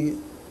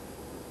 you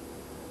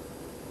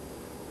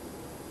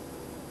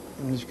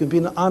can be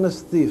an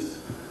honest thief.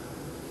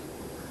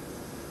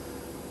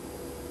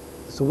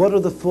 So what are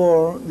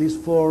these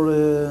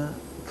four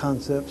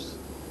concepts?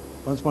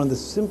 Once more, in the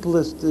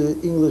simplest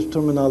English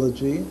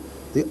terminology,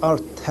 they are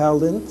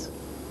talent,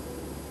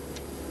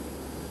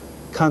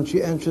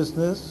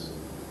 conscientiousness,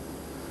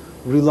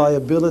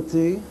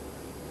 reliability,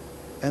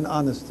 and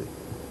honesty.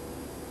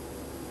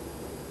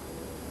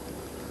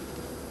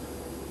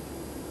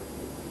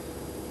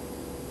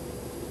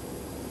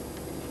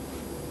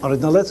 All right,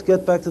 now let's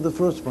get back to the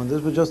first one.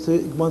 This was just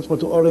once more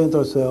to orient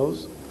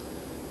ourselves.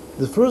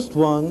 The first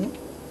one,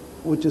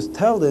 which is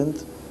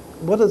talent,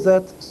 what does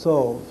that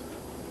solve?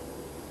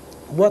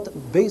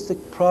 What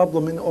basic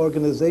problem in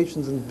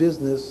organizations and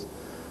business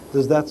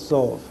does that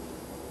solve?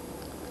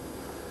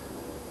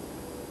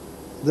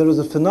 There is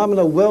a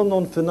phenomenon,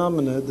 well-known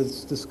phenomenon,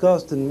 that's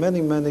discussed in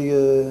many, many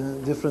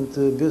different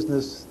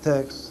business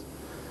texts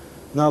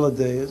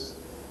nowadays,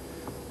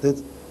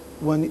 that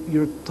when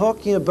you're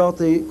talking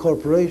about a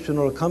corporation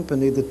or a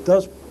company that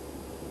does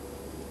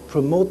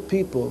promote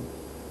people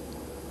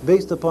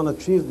based upon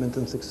achievement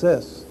and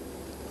success,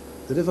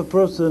 that if a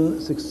person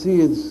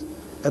succeeds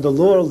at a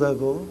lower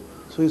level,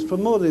 so he's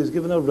promoted, he's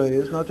given a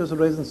raise, not just a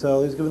raise in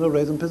salary, he's given a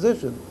raise in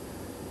position.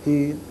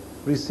 He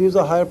receives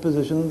a higher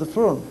position in the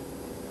firm.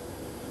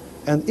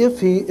 And if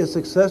he is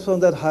successful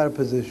in that higher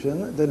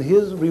position, then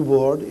his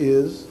reward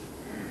is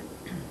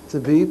to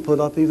be put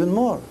up even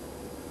more.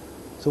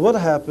 So what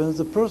happens?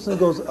 The person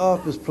goes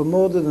up, is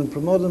promoted and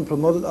promoted and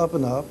promoted up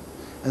and up,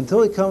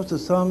 until he comes to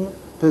some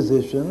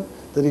position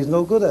that he's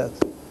no good at.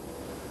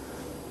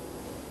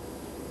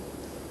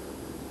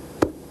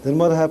 Then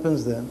what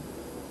happens then?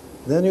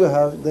 Then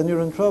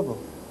you're in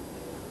trouble.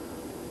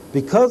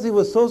 Because he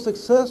was so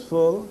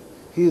successful,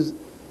 he's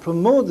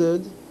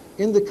promoted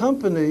in the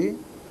company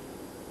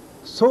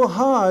so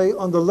high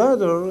on the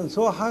ladder and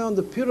so high on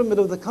the pyramid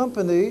of the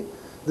company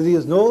that he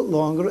is no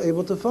longer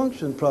able to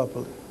function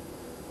properly.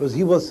 Because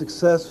he was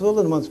successful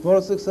and once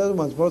more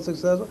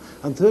successful,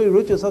 until he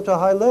reaches such a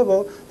high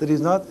level that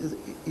he's not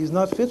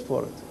fit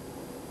for it.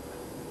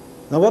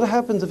 Now what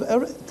happens if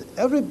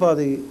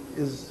everybody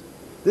is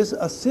this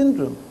a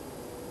syndrome?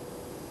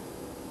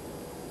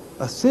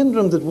 A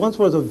syndrome that once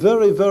was a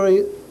very,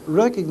 very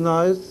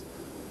recognized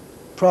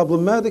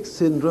problematic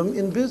syndrome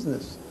in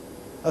business,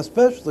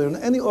 especially in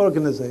any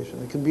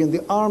organization. It can be in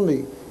the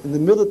army, in the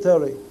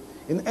military.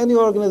 In any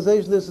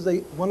organization, this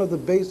is one of the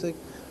basic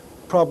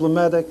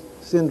problematic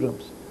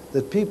syndromes,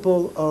 that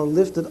people are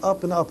lifted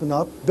up and up and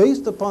up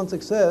based upon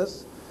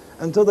success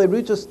until they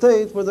reach a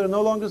state where they're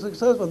no longer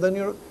successful. Then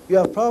you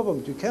have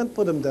problems. You can't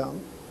put them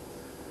down.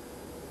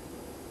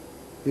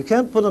 You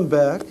can't put them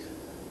back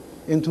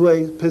into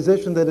a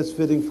position that is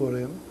fitting for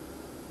him.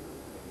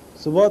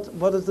 So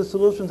what is the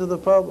solution to the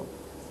problem?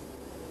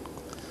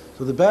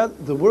 So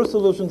the worst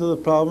solution to the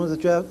problem is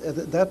that you have,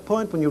 at that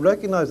point when you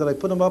recognize that I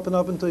put him up and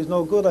up until he's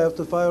no good, I have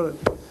to fire him.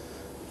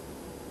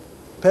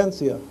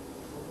 Pension.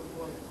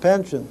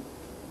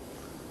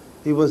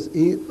 He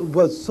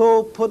was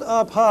so put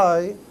up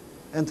high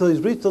until he's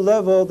reached a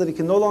level that he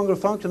can no longer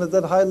function at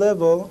that high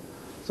level,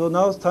 so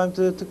now it's time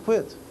to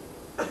quit.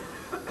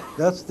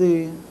 That's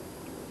the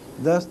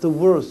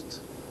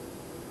worst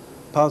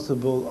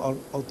possible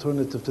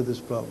alternative to this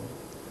problem,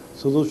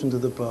 solution to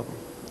the problem.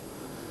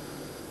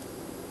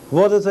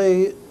 What is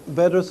a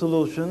better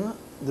solution?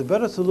 The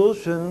better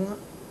solution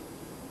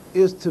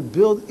is to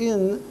build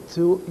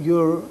into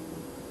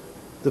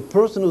the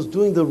person who's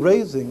doing the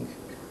raising,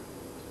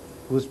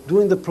 who's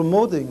doing the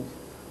promoting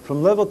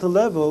from level to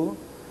level,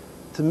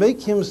 to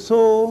make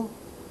himself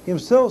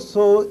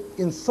so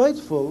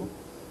insightful,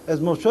 as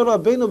Moshe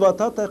Rabbeinu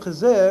V'atata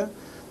Chazeh,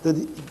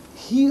 that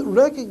he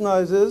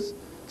recognizes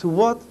to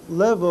what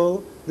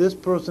level this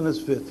person is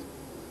fit.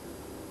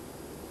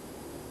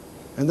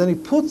 And then he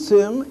puts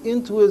him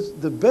into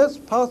the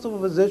best possible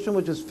position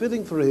which is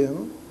fitting for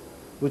him,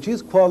 which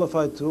he's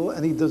qualified to,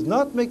 and he does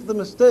not make the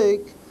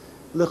mistake,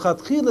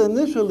 lechatchila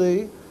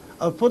initially,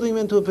 of putting him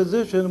into a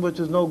position which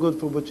is no good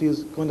for which he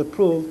is going to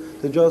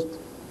prove to just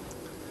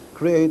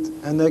create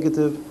a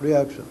negative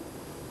reaction.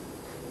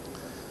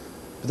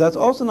 But that's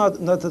also not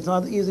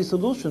an easy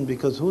solution,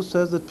 because who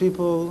says that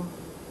people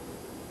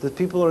are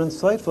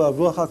insightful,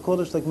 Ruach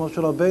HaKodesh like Moshe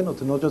Rabbeinu,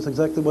 to know just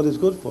exactly what he's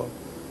good for,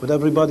 what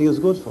everybody is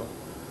good for.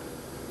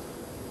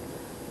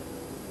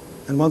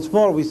 And once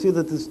more, we see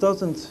that this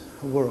doesn't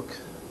work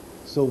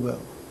so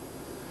well.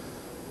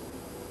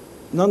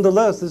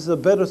 Nonetheless, this is a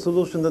better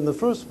solution than the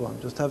first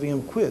one, just having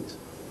him quit.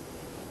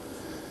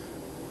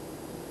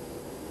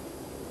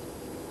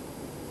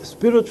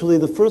 Spiritually,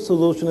 the first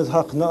solution is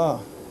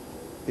hakna'ah.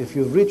 If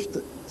you've reached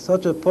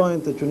such a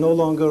point that you no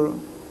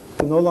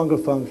longer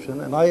function,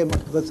 and I am,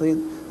 let's say,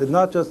 that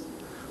not just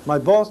my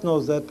boss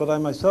knows that, but I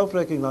myself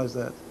recognize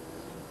that.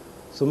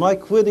 So my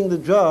quitting the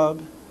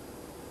job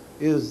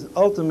is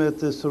ultimate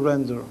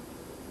surrender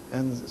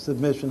and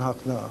submission,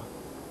 hakna'ah.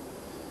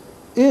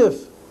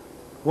 If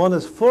one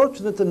is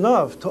fortunate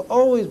enough to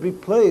always be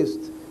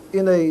placed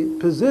in a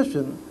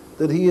position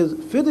that he is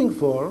fitting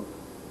for,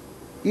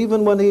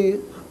 even when he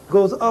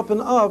goes up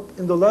and up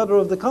in the ladder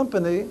of the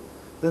company,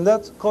 then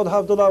that's called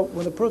havdalah.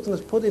 When a person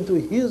is put into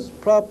his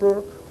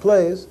proper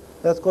place,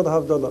 that's called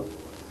havdalah.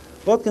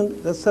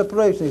 That's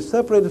separation. He's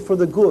separated for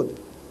the good.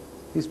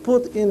 He's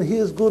put in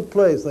his good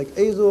place, like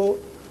Ezo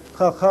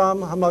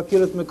Chacham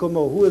Hamakiret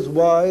Mekomo, who is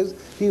wise,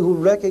 he who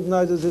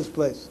recognizes his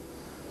place.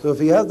 So if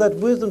he has that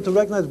wisdom to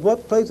recognize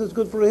what place is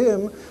good for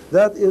him,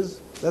 that's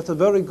a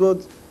very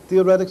good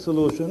theoretic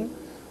solution,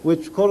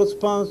 which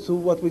corresponds to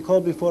what we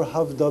called before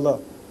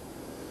havdalah.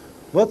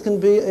 What can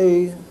be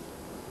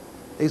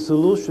a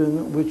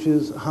solution which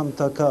is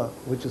hamtaka,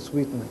 which is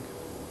sweetening?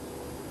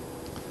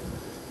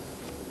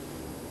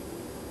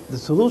 The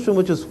solution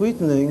which is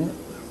sweetening,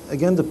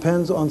 again,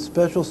 depends on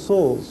special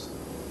souls.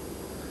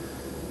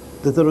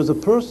 That there is a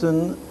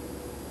person,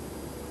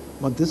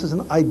 but this is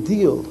an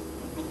ideal.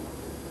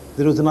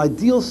 There is an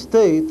ideal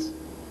state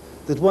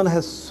that one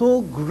has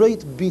so great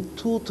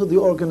bitul to the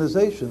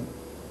organization.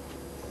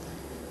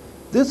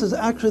 This is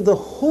actually the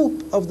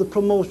hope of the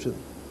promotion.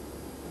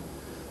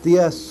 He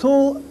has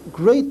so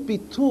great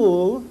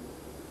bitul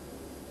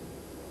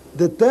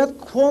that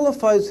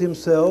qualifies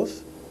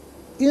himself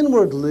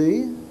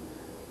inwardly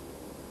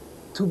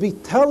to be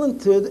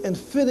talented and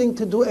fitting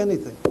to do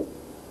anything.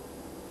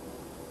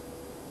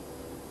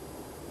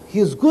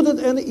 He's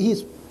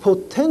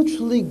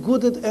potentially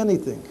good at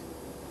anything.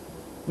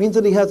 Means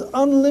that he has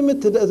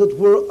unlimited, as it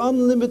were,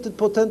 unlimited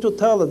potential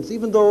talents,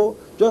 even though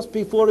just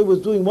before he was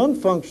doing one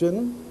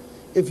function,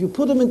 if you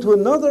put him into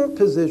another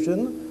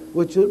position,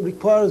 which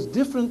requires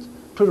different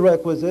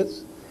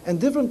prerequisites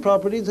and different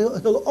properties,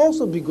 he'll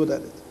also be good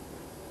at it.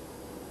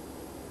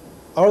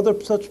 Are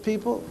there such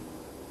people?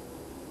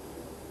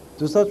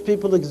 Do such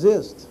people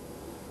exist?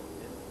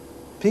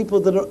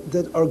 People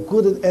that are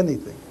good at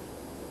anything.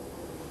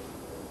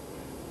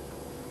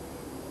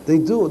 They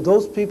do.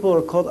 Those people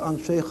are called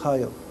Anshei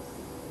Chayil.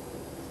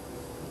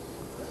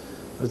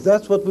 But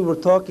that's what we were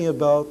talking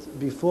about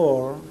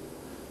before,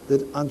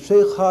 that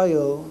Anshei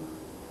Chayil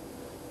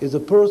is a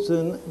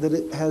person that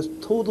has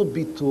total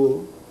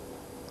bitul,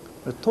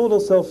 or total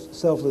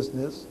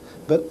selflessness,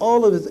 but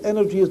all of his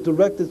energy is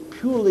directed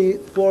purely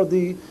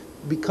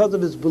because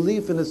of his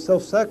belief in his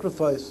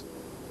self-sacrifice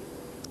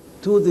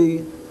to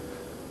the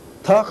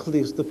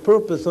tachlis, the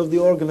purpose of the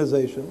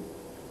organization,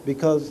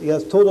 because he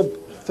has total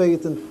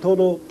faith and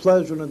total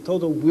pleasure and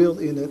total will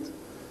in it.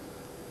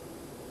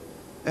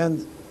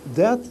 And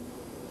that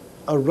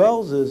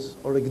arouses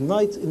or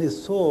ignites in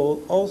his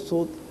soul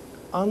also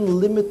an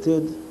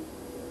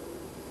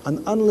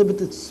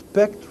unlimited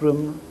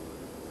spectrum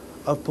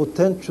of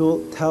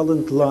potential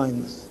talent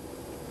lines.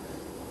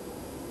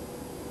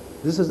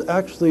 This is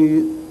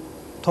actually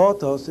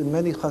taught us in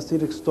many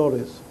Hasidic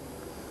stories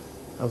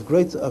of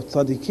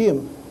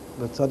tzaddikim.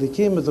 But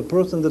tzaddikim is a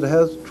person that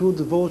has true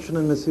devotion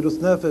and mesirus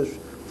nefesh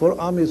for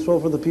Am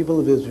Yisrael, for the people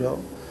of Israel.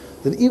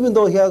 That even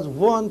though he has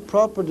one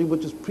property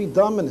which is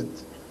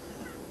predominant,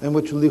 and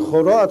which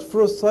lichora at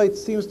first sight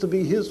seems to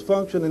be his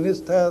function and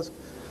his task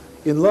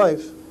in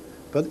life,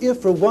 but if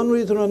for one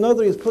reason or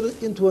another he's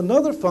put into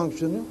another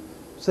function,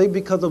 say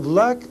because of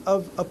lack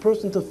of a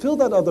person to fill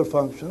that other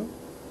function,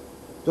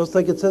 just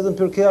like it says in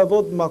Pirkei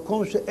Avot,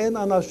 makom she'en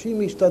anashim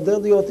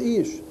mishtadel liot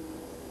ish.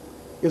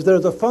 If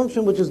there's a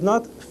function which is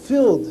not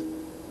filled,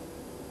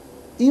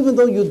 even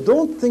though you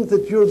don't think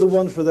that you're the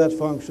one for that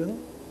function,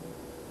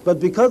 but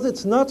because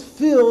it's not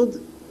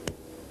filled,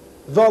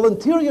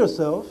 volunteer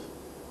yourself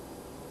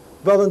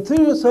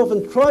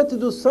and try to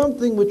do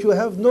something which you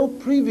have no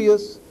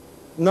previous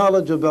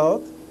knowledge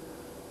about.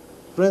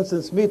 For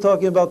instance, me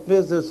talking about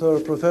business, or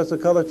Professor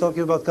Kala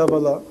talking about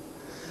Kabbalah.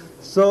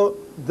 So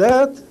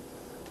that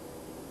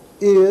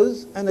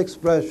is an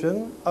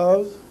expression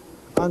of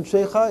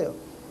Anshei Chayil,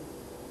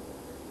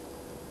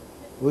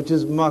 which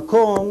is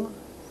makom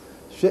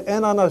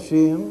she'en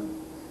anashim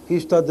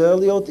hishtadel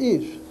liot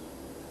ish.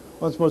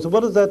 Once more, so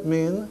what does that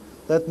mean?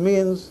 That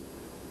means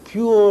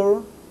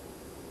pure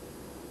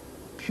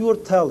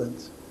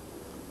talent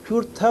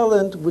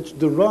which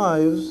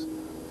derives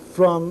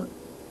from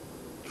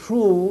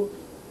true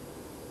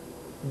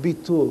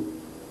bitul.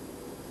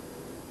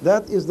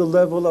 That is the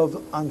level of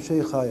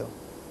Anshei Chayil.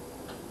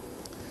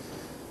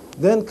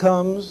 Then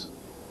comes,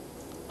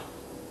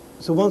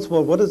 so once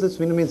more, what does this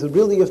mean? It means that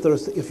really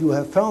if you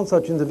have found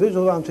such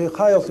individual Anshei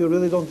Chayil, so you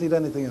really don't need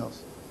anything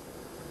else.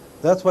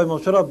 That's why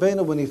Moshe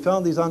Rabbeinu, when he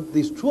found these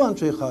true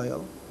Anshei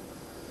Chayil,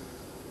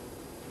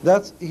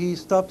 he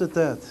stopped at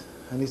that.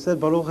 And he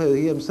said,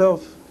 he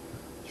himself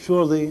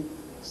surely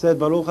said,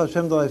 Baruch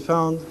Hashem, that I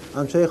found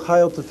Anshei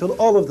Chayil to fill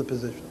all of the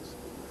positions.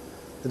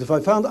 That if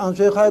I found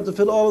Anshei Chayil to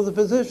fill all of the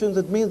positions,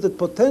 it means that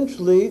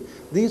potentially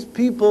these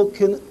people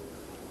can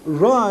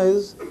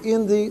rise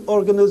in the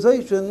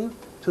organization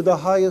to the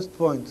highest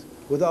point,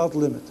 without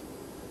limit.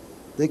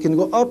 They can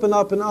go up and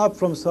up and up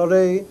from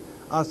Sarei,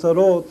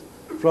 Asarot,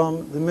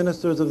 from the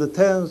ministers of the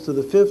tens to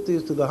the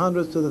 50s to the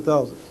hundreds to the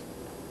thousands.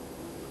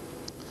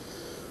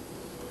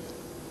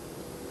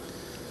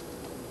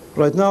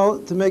 Right now,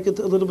 to make it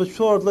a little bit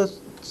short, let's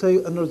say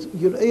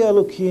Yirei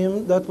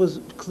Elokim, that was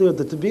clear,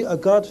 that to be a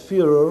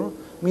God-fearer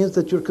means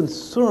that you're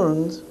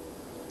concerned.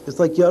 It's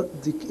like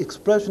the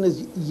expression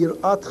is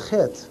Yirat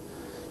Chet.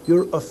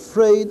 You're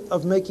afraid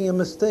of making a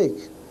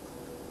mistake.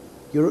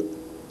 You're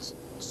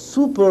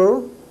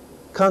super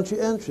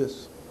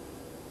conscientious.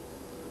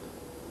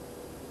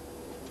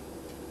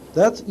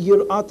 That's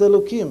Yirat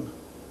Elokim.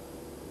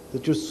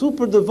 That you're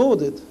super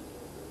devoted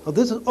Now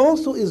this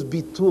also is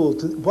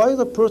bitul. Why is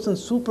a person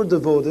super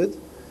devoted?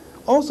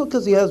 Also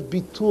because he has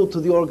bitul to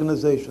the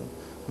organization.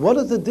 What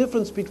is the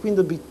difference between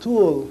the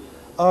bitul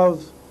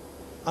of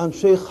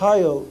Anshei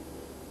Chayil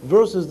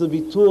versus the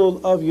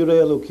bitul of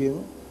Yirei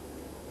Elokim?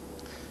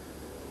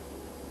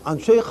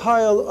 Anshei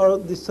Chayil are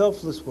the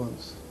selfless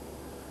ones.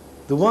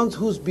 The ones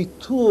whose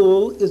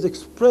bitul is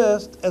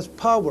expressed as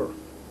power,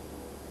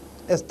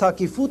 as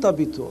takifuta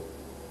bitul.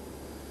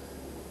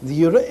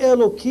 The Yirei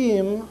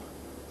Elokim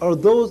are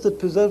those that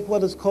possess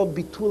what is called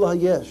bitul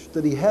hayesh,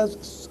 that he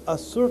has a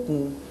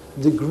certain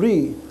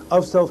degree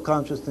of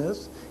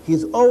self-consciousness.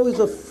 He's always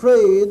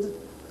afraid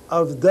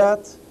of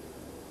that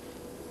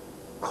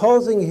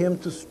causing him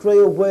to stray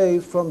away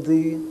from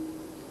the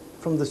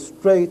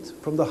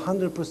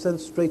 100%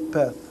 straight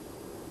path.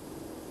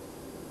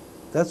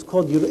 That's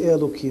called Yirei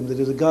Elokim, that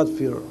is a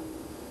God-fearer.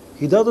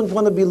 He doesn't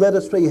want to be led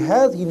astray. He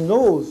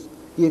knows,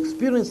 he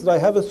experienced that I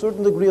have a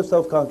certain degree of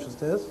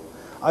self-consciousness.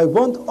 I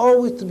want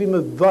always to be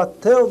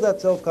mevatel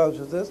that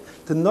self-consciousness,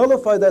 to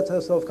nullify that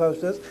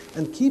self-consciousness,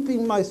 and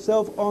keeping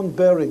myself on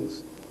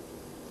bearings,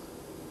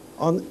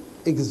 on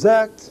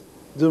exact,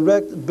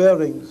 direct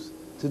bearings,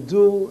 to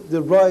do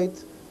the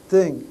right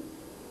thing,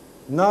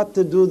 not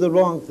to do the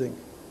wrong thing.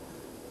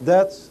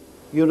 That's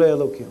Yirei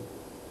Elokim.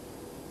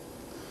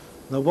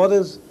 Now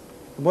what's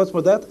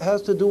more, that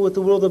has to do with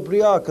the world of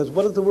Bria, because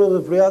what is the world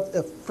of Bria?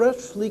 A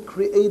freshly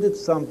created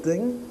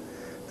something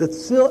that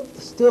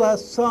still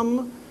has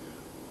some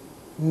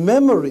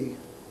memory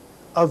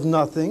of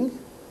nothing.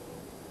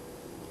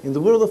 In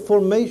the world of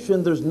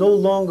formation, there's no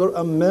longer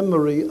a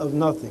memory of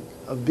nothing,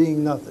 of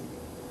being nothing.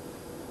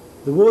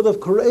 The world of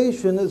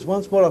creation is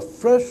once more a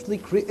freshly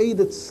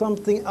created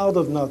something out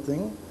of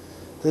nothing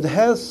that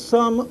has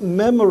some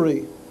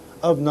memory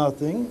of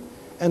nothing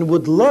and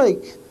would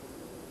like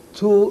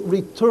to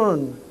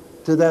return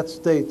to that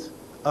state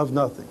of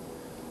nothing.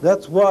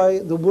 That's why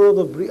the world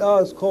of Bria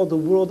is called the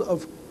world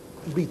of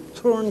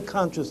return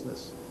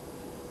consciousness.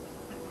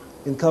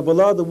 In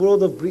Kabbalah, the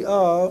world of Bria,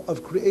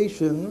 of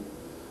creation,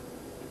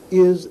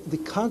 is the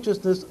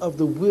consciousness of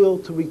the will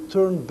to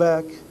return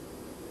back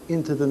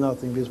into the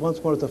nothing. Because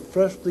once more, it's a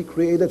freshly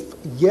created,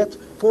 yet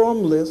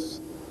formless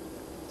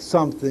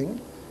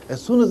something.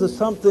 As soon as the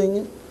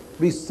something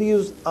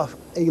receives a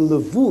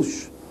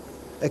levush,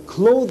 a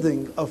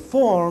clothing, a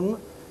form,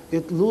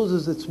 it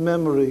loses its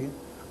memory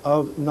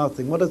of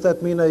nothing. What does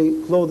that mean, a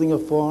clothing, a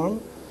form?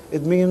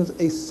 It means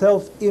a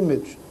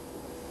self-image.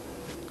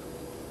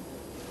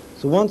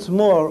 So once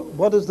more,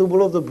 what is the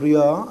world of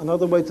Bria?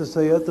 Another way to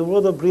say it, the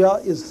world of Bria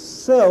is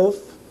self,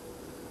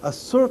 a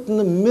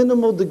certain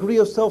minimal degree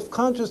of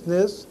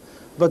self-consciousness,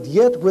 but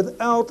yet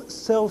without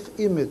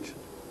self-image.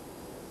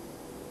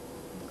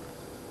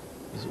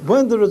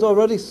 When there is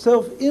already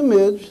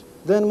self-image,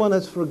 then one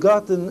has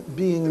forgotten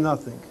being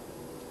nothing.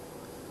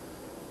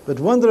 But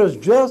when there is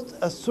just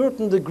a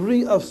certain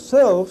degree of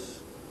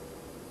self,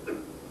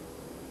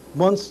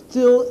 one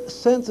still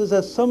senses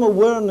as some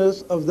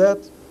awareness of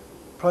that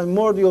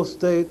primordial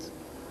state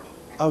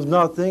of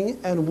nothing,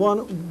 and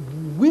one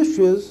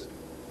wishes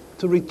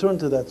to return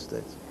to that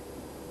state.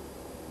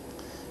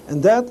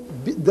 And that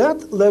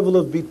level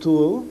of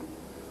bitul,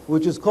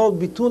 which is called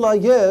bitul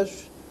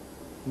hayesh,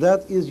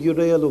 that is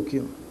Yirei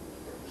Elokim,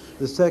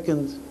 the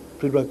second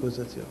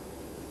prerequisite here.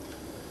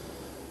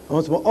 And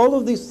once more, all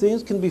of these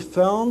things can be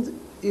found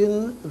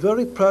in a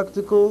very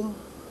practical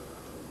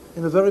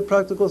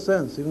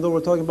sense, even though we're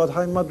talking about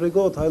high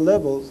madrigot, high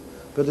levels.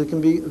 But it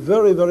can be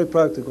very, very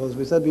practical. As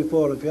we said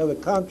before, if you have a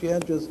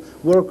conscientious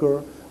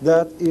worker,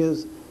 that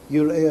is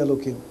Yirei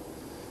Elokim.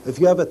 If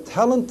you have a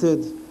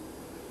talented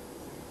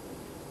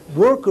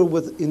worker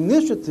with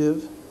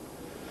initiative,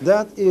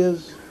 that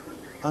is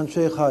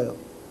Anshei Chayil.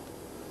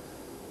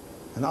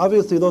 And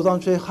obviously those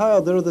Anshei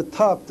Chayil, they're the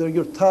top, they're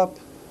your top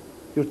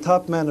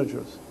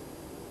managers.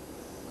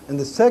 And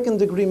the second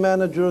degree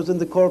managers in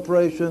the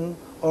corporation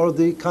are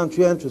the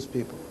conscientious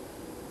people.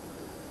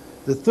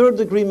 The third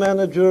degree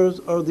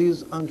managers are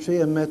these Anshei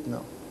Emet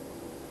now.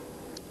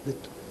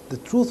 The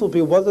truth will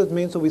be, what does it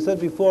mean? So we said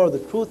before, the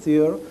truth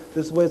here,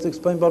 this way it's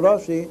explained by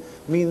Rashi,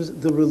 means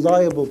the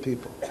reliable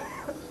people.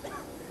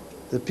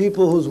 The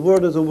people whose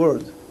word is a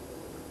word.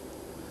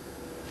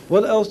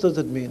 What else does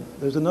it mean?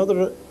 There's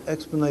another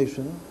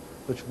explanation,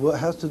 which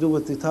has to do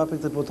with the topic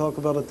that we'll talk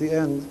about at the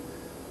end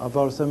of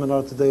our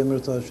seminar today,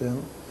 Mirza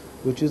Hashem,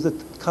 which is the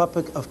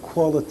topic of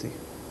quality.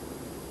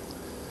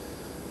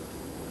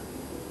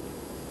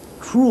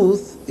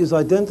 Truth is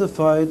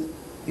identified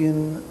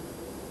in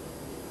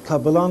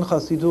Kabbalah and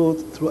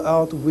Chassidut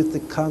throughout with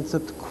the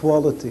concept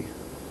quality.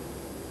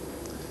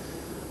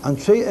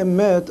 Anshei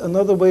Emet,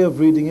 another way of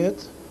reading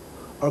it,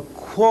 are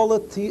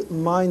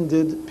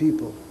quality-minded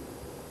people,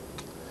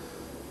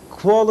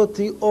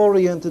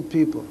 quality-oriented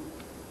people.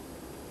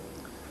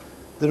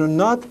 They're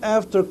not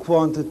after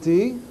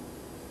quantity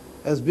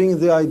as being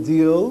the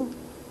ideal,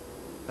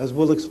 as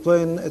we'll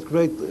explain at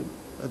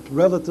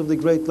relatively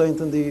great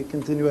length in the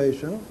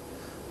continuation,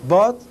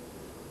 but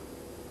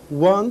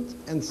want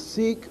and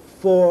seek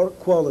for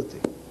quality.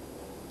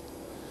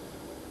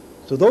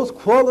 So those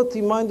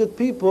quality-minded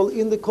people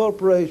in the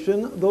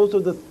corporation, those are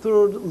the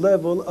third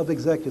level of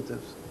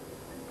executives.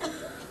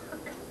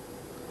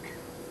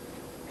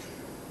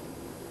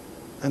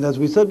 And as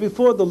we said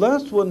before, the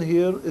last one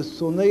here is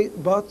Sonei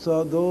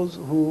Batza, those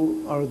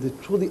who are the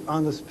truly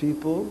honest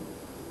people,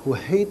 who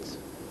hate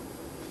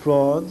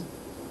fraud.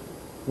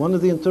 One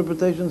of the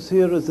interpretations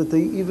here is that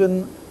they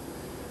even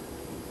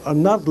are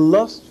not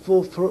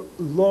lustful for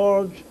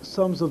large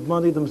sums of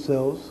money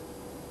themselves.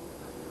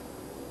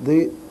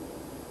 They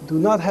do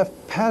not have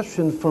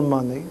passion for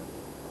money.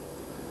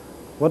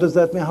 What does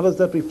that mean? How does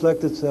that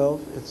reflect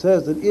itself? It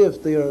says that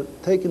if they are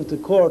taken to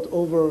court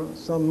over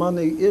some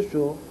money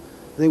issue,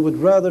 they would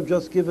rather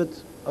just give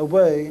it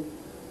away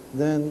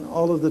than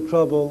all of the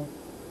trouble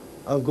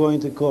of going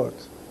to court.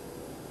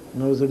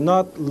 In other words, they're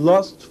not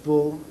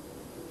lustful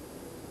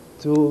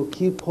to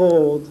keep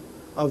hold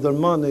of their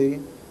money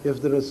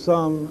if there is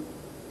some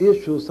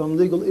issue, some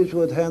legal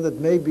issue at hand that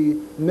maybe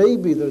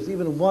there's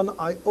even one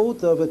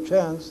iota of a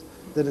chance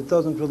that it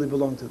doesn't really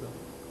belong to them.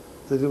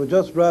 So they would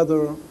just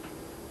rather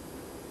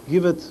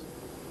give it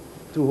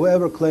to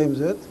whoever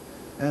claims it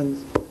and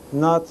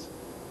not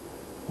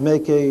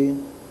make a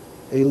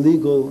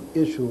legal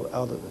issue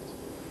out of it.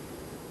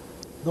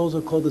 Those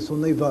are called the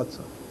Sonei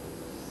Vatza.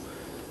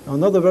 Now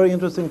another very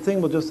interesting thing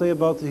we'll just say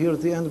about here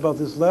at the end about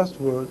this last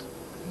word.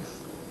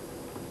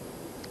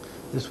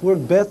 This word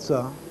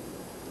Betza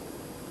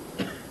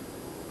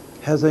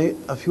has a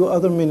few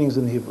other meanings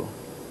in Hebrew.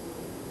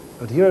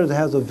 But here it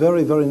has a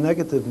very, very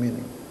negative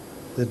meaning.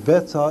 That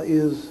Betza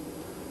is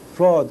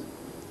fraud,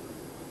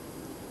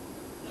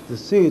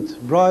 deceit,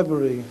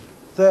 bribery,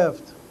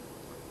 theft,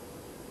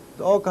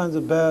 all kinds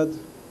of bad.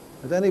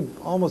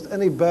 Almost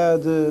any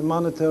bad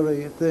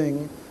monetary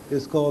thing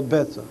is called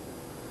betza.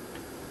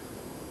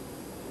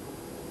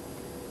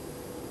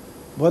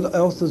 What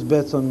else does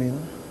betza mean?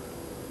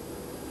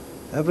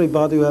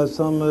 Everybody who has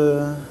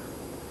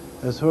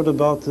has heard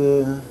about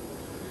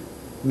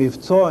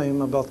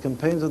mivtzoim, about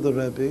campaigns of the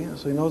Rabbi,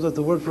 so he knows that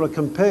the word for a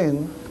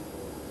campaign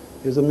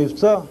is a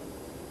mivtza,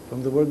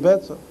 from the word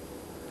betza.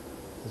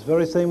 This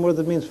very same word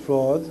that means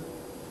fraud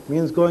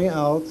means going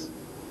out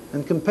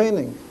and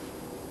campaigning.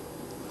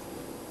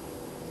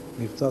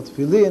 Mivtza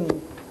Tfilin,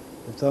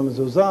 Mivtza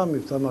Mezuzah,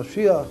 Mivtza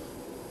Mashiach.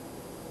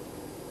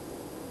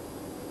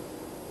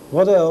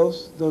 What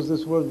else does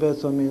this word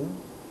Betza mean?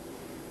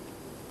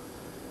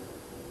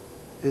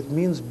 It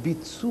means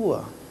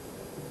bitzua.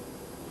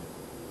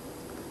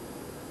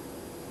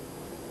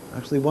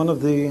 Actually, one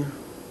of the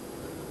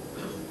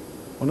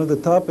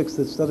topics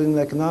that's studied in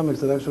economics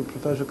that actually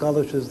Professor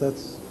Kalish is,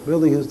 that's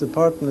really his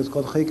department, is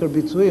called Cheker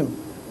Bitzuim.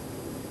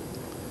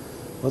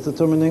 What's the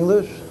term in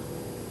English?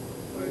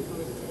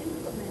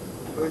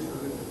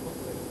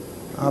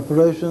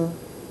 Operation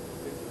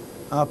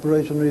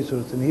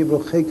research. In Hebrew,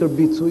 Cheker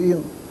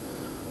Bitzuim.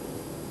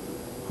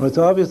 Right,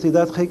 so obviously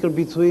that Cheker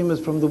Bitzuim is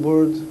from the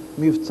word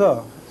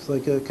Mivtza. It's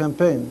like a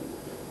campaign.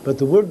 But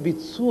the word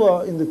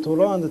Bitzua in the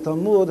Torah and the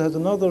Talmud has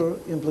another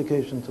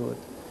implication to it.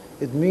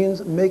 It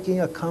means making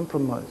a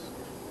compromise.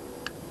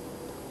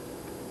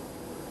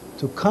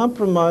 To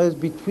compromise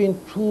between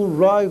two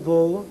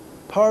rival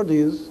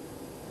parties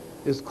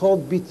is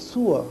called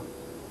Bitzua.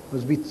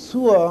 Because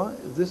bitzua,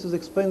 this is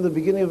explained at the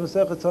beginning of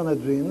Masechet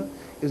Sanhedrin,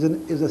 is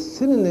a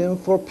synonym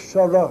for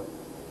pshara.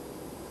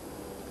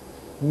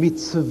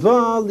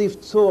 Mitzvah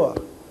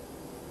liftzua.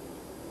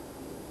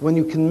 When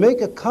you can make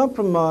a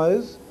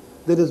compromise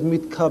that is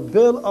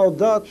mitkabel al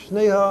dat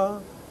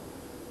shneha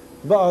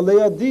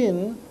ba'alei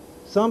adin,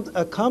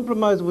 a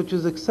compromise which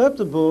is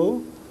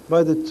acceptable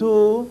by the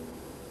two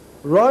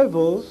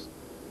rivals,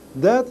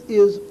 that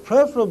is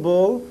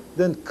preferable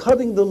than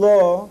cutting the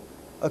law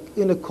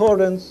in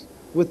accordance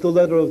with the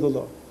letter of the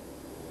law.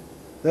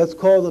 That's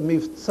called a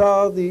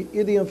mivtza. The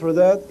idiom for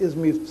that is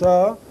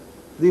mivtza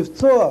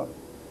livtzoa.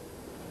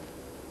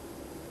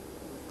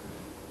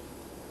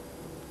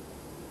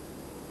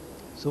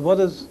 So what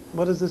does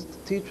this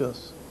teach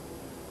us?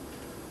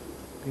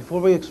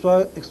 Before we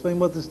explain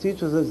what this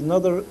teaches, there's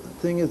another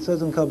thing it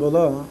says in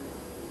Kabbalah,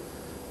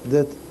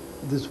 that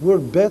this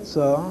word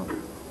betza,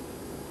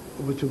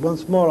 which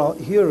once more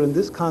here in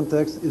this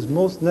context is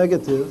most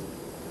negative,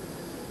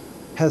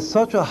 has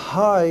such a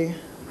high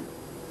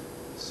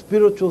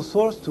spiritual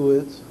source to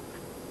it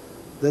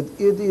that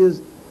it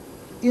is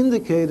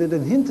indicated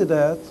and hinted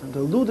at and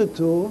alluded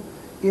to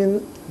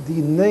in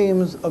the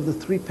names of the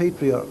three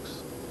patriarchs.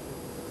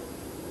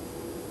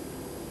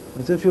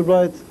 As if you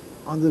write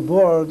on the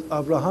board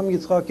Abraham,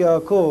 Yitzchak,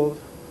 Yaakov,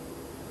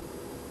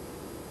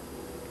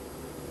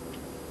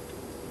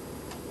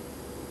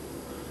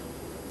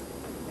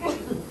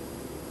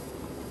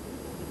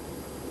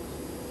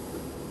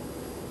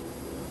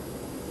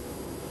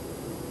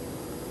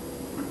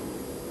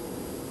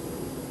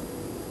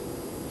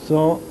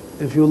 so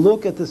if you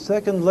look at the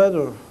second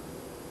letter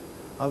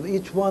of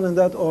each one in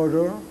that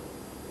order,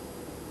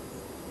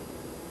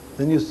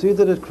 then you see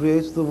that it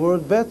creates the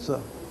word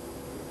Betza.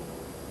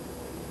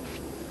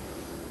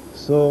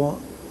 So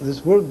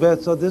this word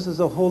Betza, this is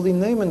a holy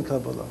name in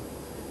Kabbalah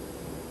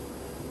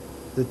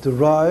that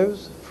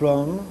derives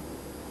from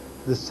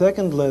the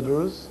second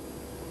letters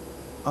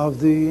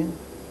of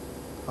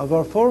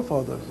our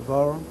forefathers, of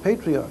our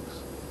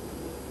patriarchs.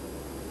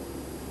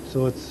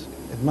 So it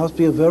must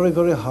be a very,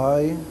 very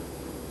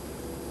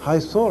high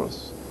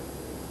source,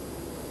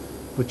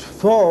 which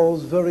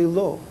falls very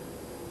low.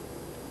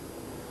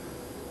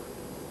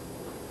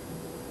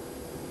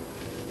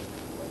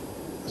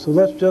 So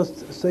let's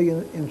just say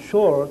in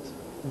short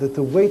that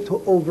the way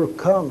to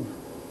overcome,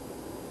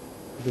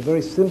 at the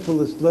very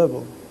simplest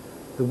level,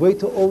 the way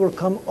to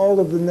overcome all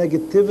of the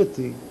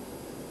negativity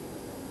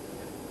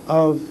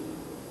of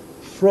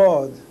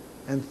fraud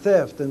and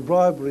theft and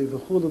bribery,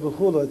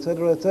 v'chula,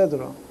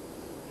 etc.,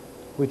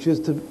 which is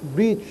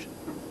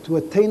to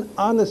attain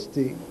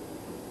honesty,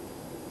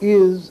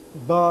 is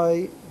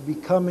by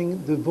becoming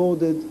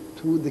devoted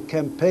to the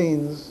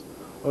campaigns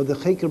or the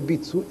cheker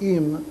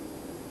bitzuim,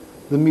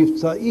 the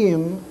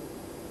mivtzaim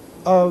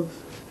of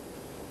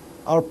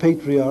our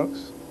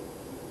patriarchs,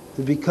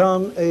 to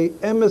become an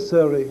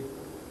emissary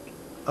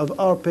of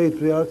our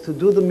patriarchs, to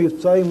do the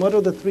mivtzaim. What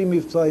are the three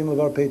mivtzaim of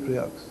our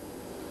patriarchs?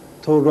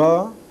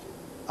 Torah,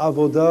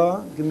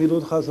 Avodah,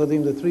 Gemilut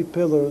Chasadim, the three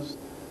pillars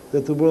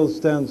that the world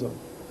stands on.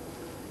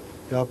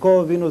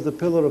 Yaakov Avinu is the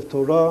pillar of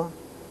Torah,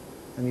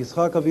 and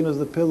Yitzchak Avinu is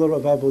the pillar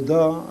of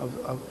Avodah.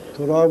 Of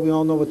Torah, we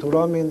all know what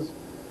Torah means.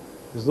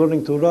 Is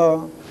learning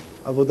Torah.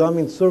 Avodah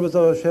means service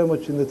of Hashem,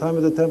 which in the time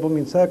of the temple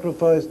means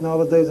sacrifice.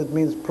 Nowadays it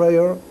means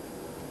prayer,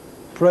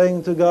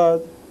 praying to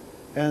God.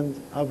 And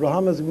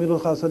Abraham is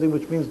Gemilut Chasadim,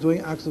 which means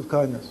doing acts of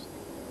kindness.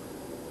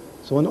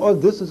 So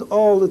this is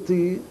all that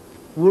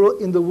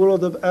in the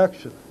world of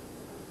action.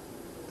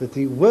 That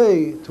the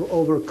way to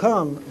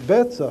overcome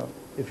Betza,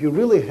 if you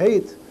really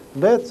hate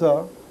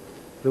Betza,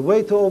 the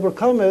way to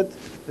overcome it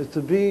is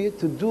to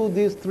do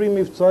these three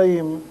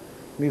mivtzaim,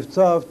 mivtza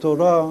of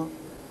Torah,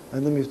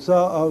 and the mivtza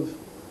of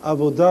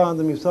Avodah, and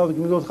the mivtza of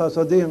Gemilut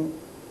Chasadim,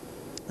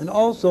 and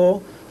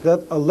also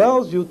that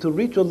allows you to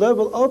reach a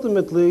level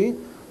ultimately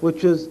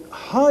which is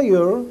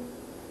higher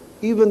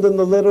even than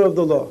the letter of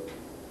the law.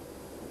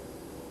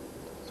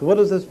 So what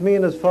does this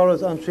mean as far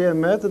as Anshe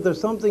Emet? That there's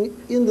something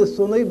in the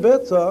Sonei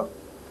Betza,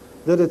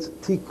 that its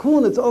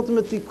tikkun, its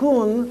ultimate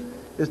tikkun,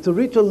 is to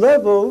reach a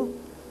level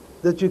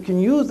that you can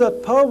use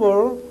that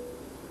power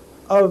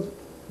of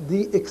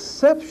the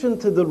exception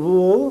to the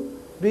rule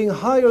being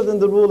higher than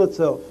the rule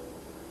itself.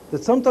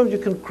 That sometimes you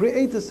can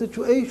create a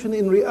situation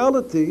in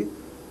reality,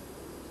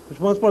 which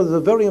once more is a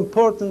very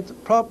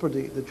important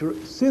property, that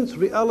since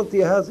reality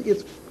has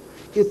its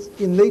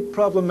innate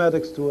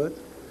problematics to it,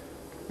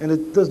 and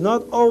it does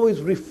not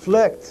always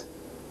reflect,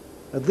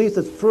 at least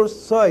at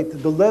first sight,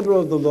 the letter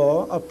of the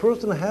law, a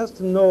person has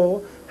to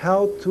know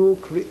how to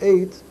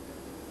create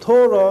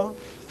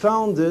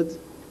Torah-founded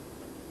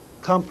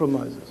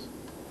compromises.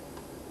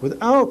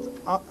 Without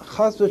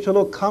chas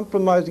v'shalom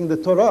compromising the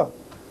Torah,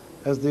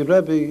 as the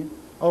Rabbi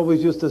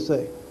always used to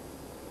say.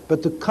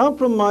 But to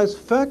compromise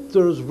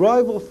factors,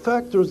 rival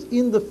factors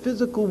in the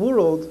physical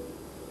world.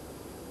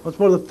 What's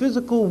more, the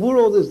physical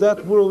world is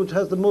that world which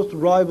has the most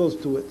rivals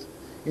to it.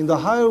 In the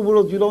higher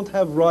world, you don't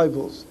have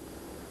rivals.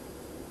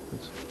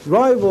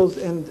 Rivals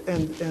and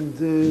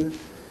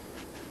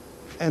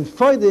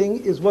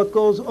fighting is what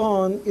goes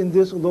on in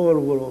this lower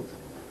world.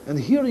 And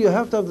here you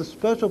have to have the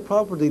special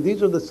property.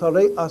 These are the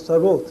Sarei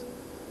Asarot,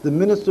 the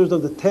ministers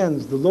of the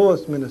tens, the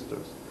lowest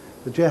ministers.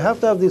 That you have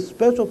to have this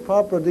special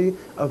property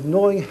of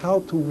knowing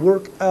how to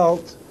work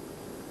out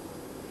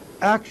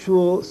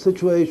actual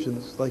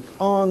situations, like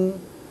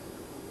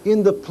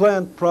in the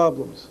plant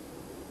problems.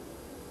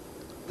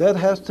 That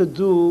has to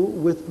do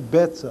with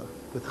Betza,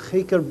 with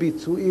Cheker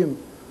Bitzuim,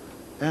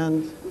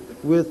 and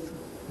with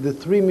the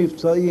three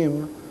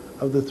Mivtzaim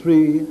of the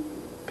three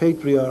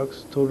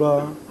patriarchs,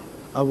 Torah,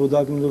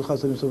 Avodah, Gemilut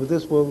Chasadim. So with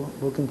this,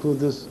 we'll conclude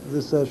this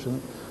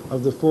session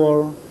of the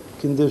four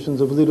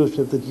conditions of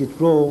leadership that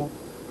Yitro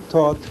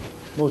taught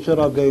Moshe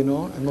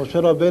Rabbeinu, and Moshe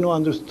Rabbeinu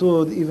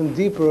understood even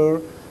deeper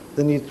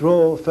than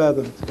Yitro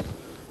fathomed.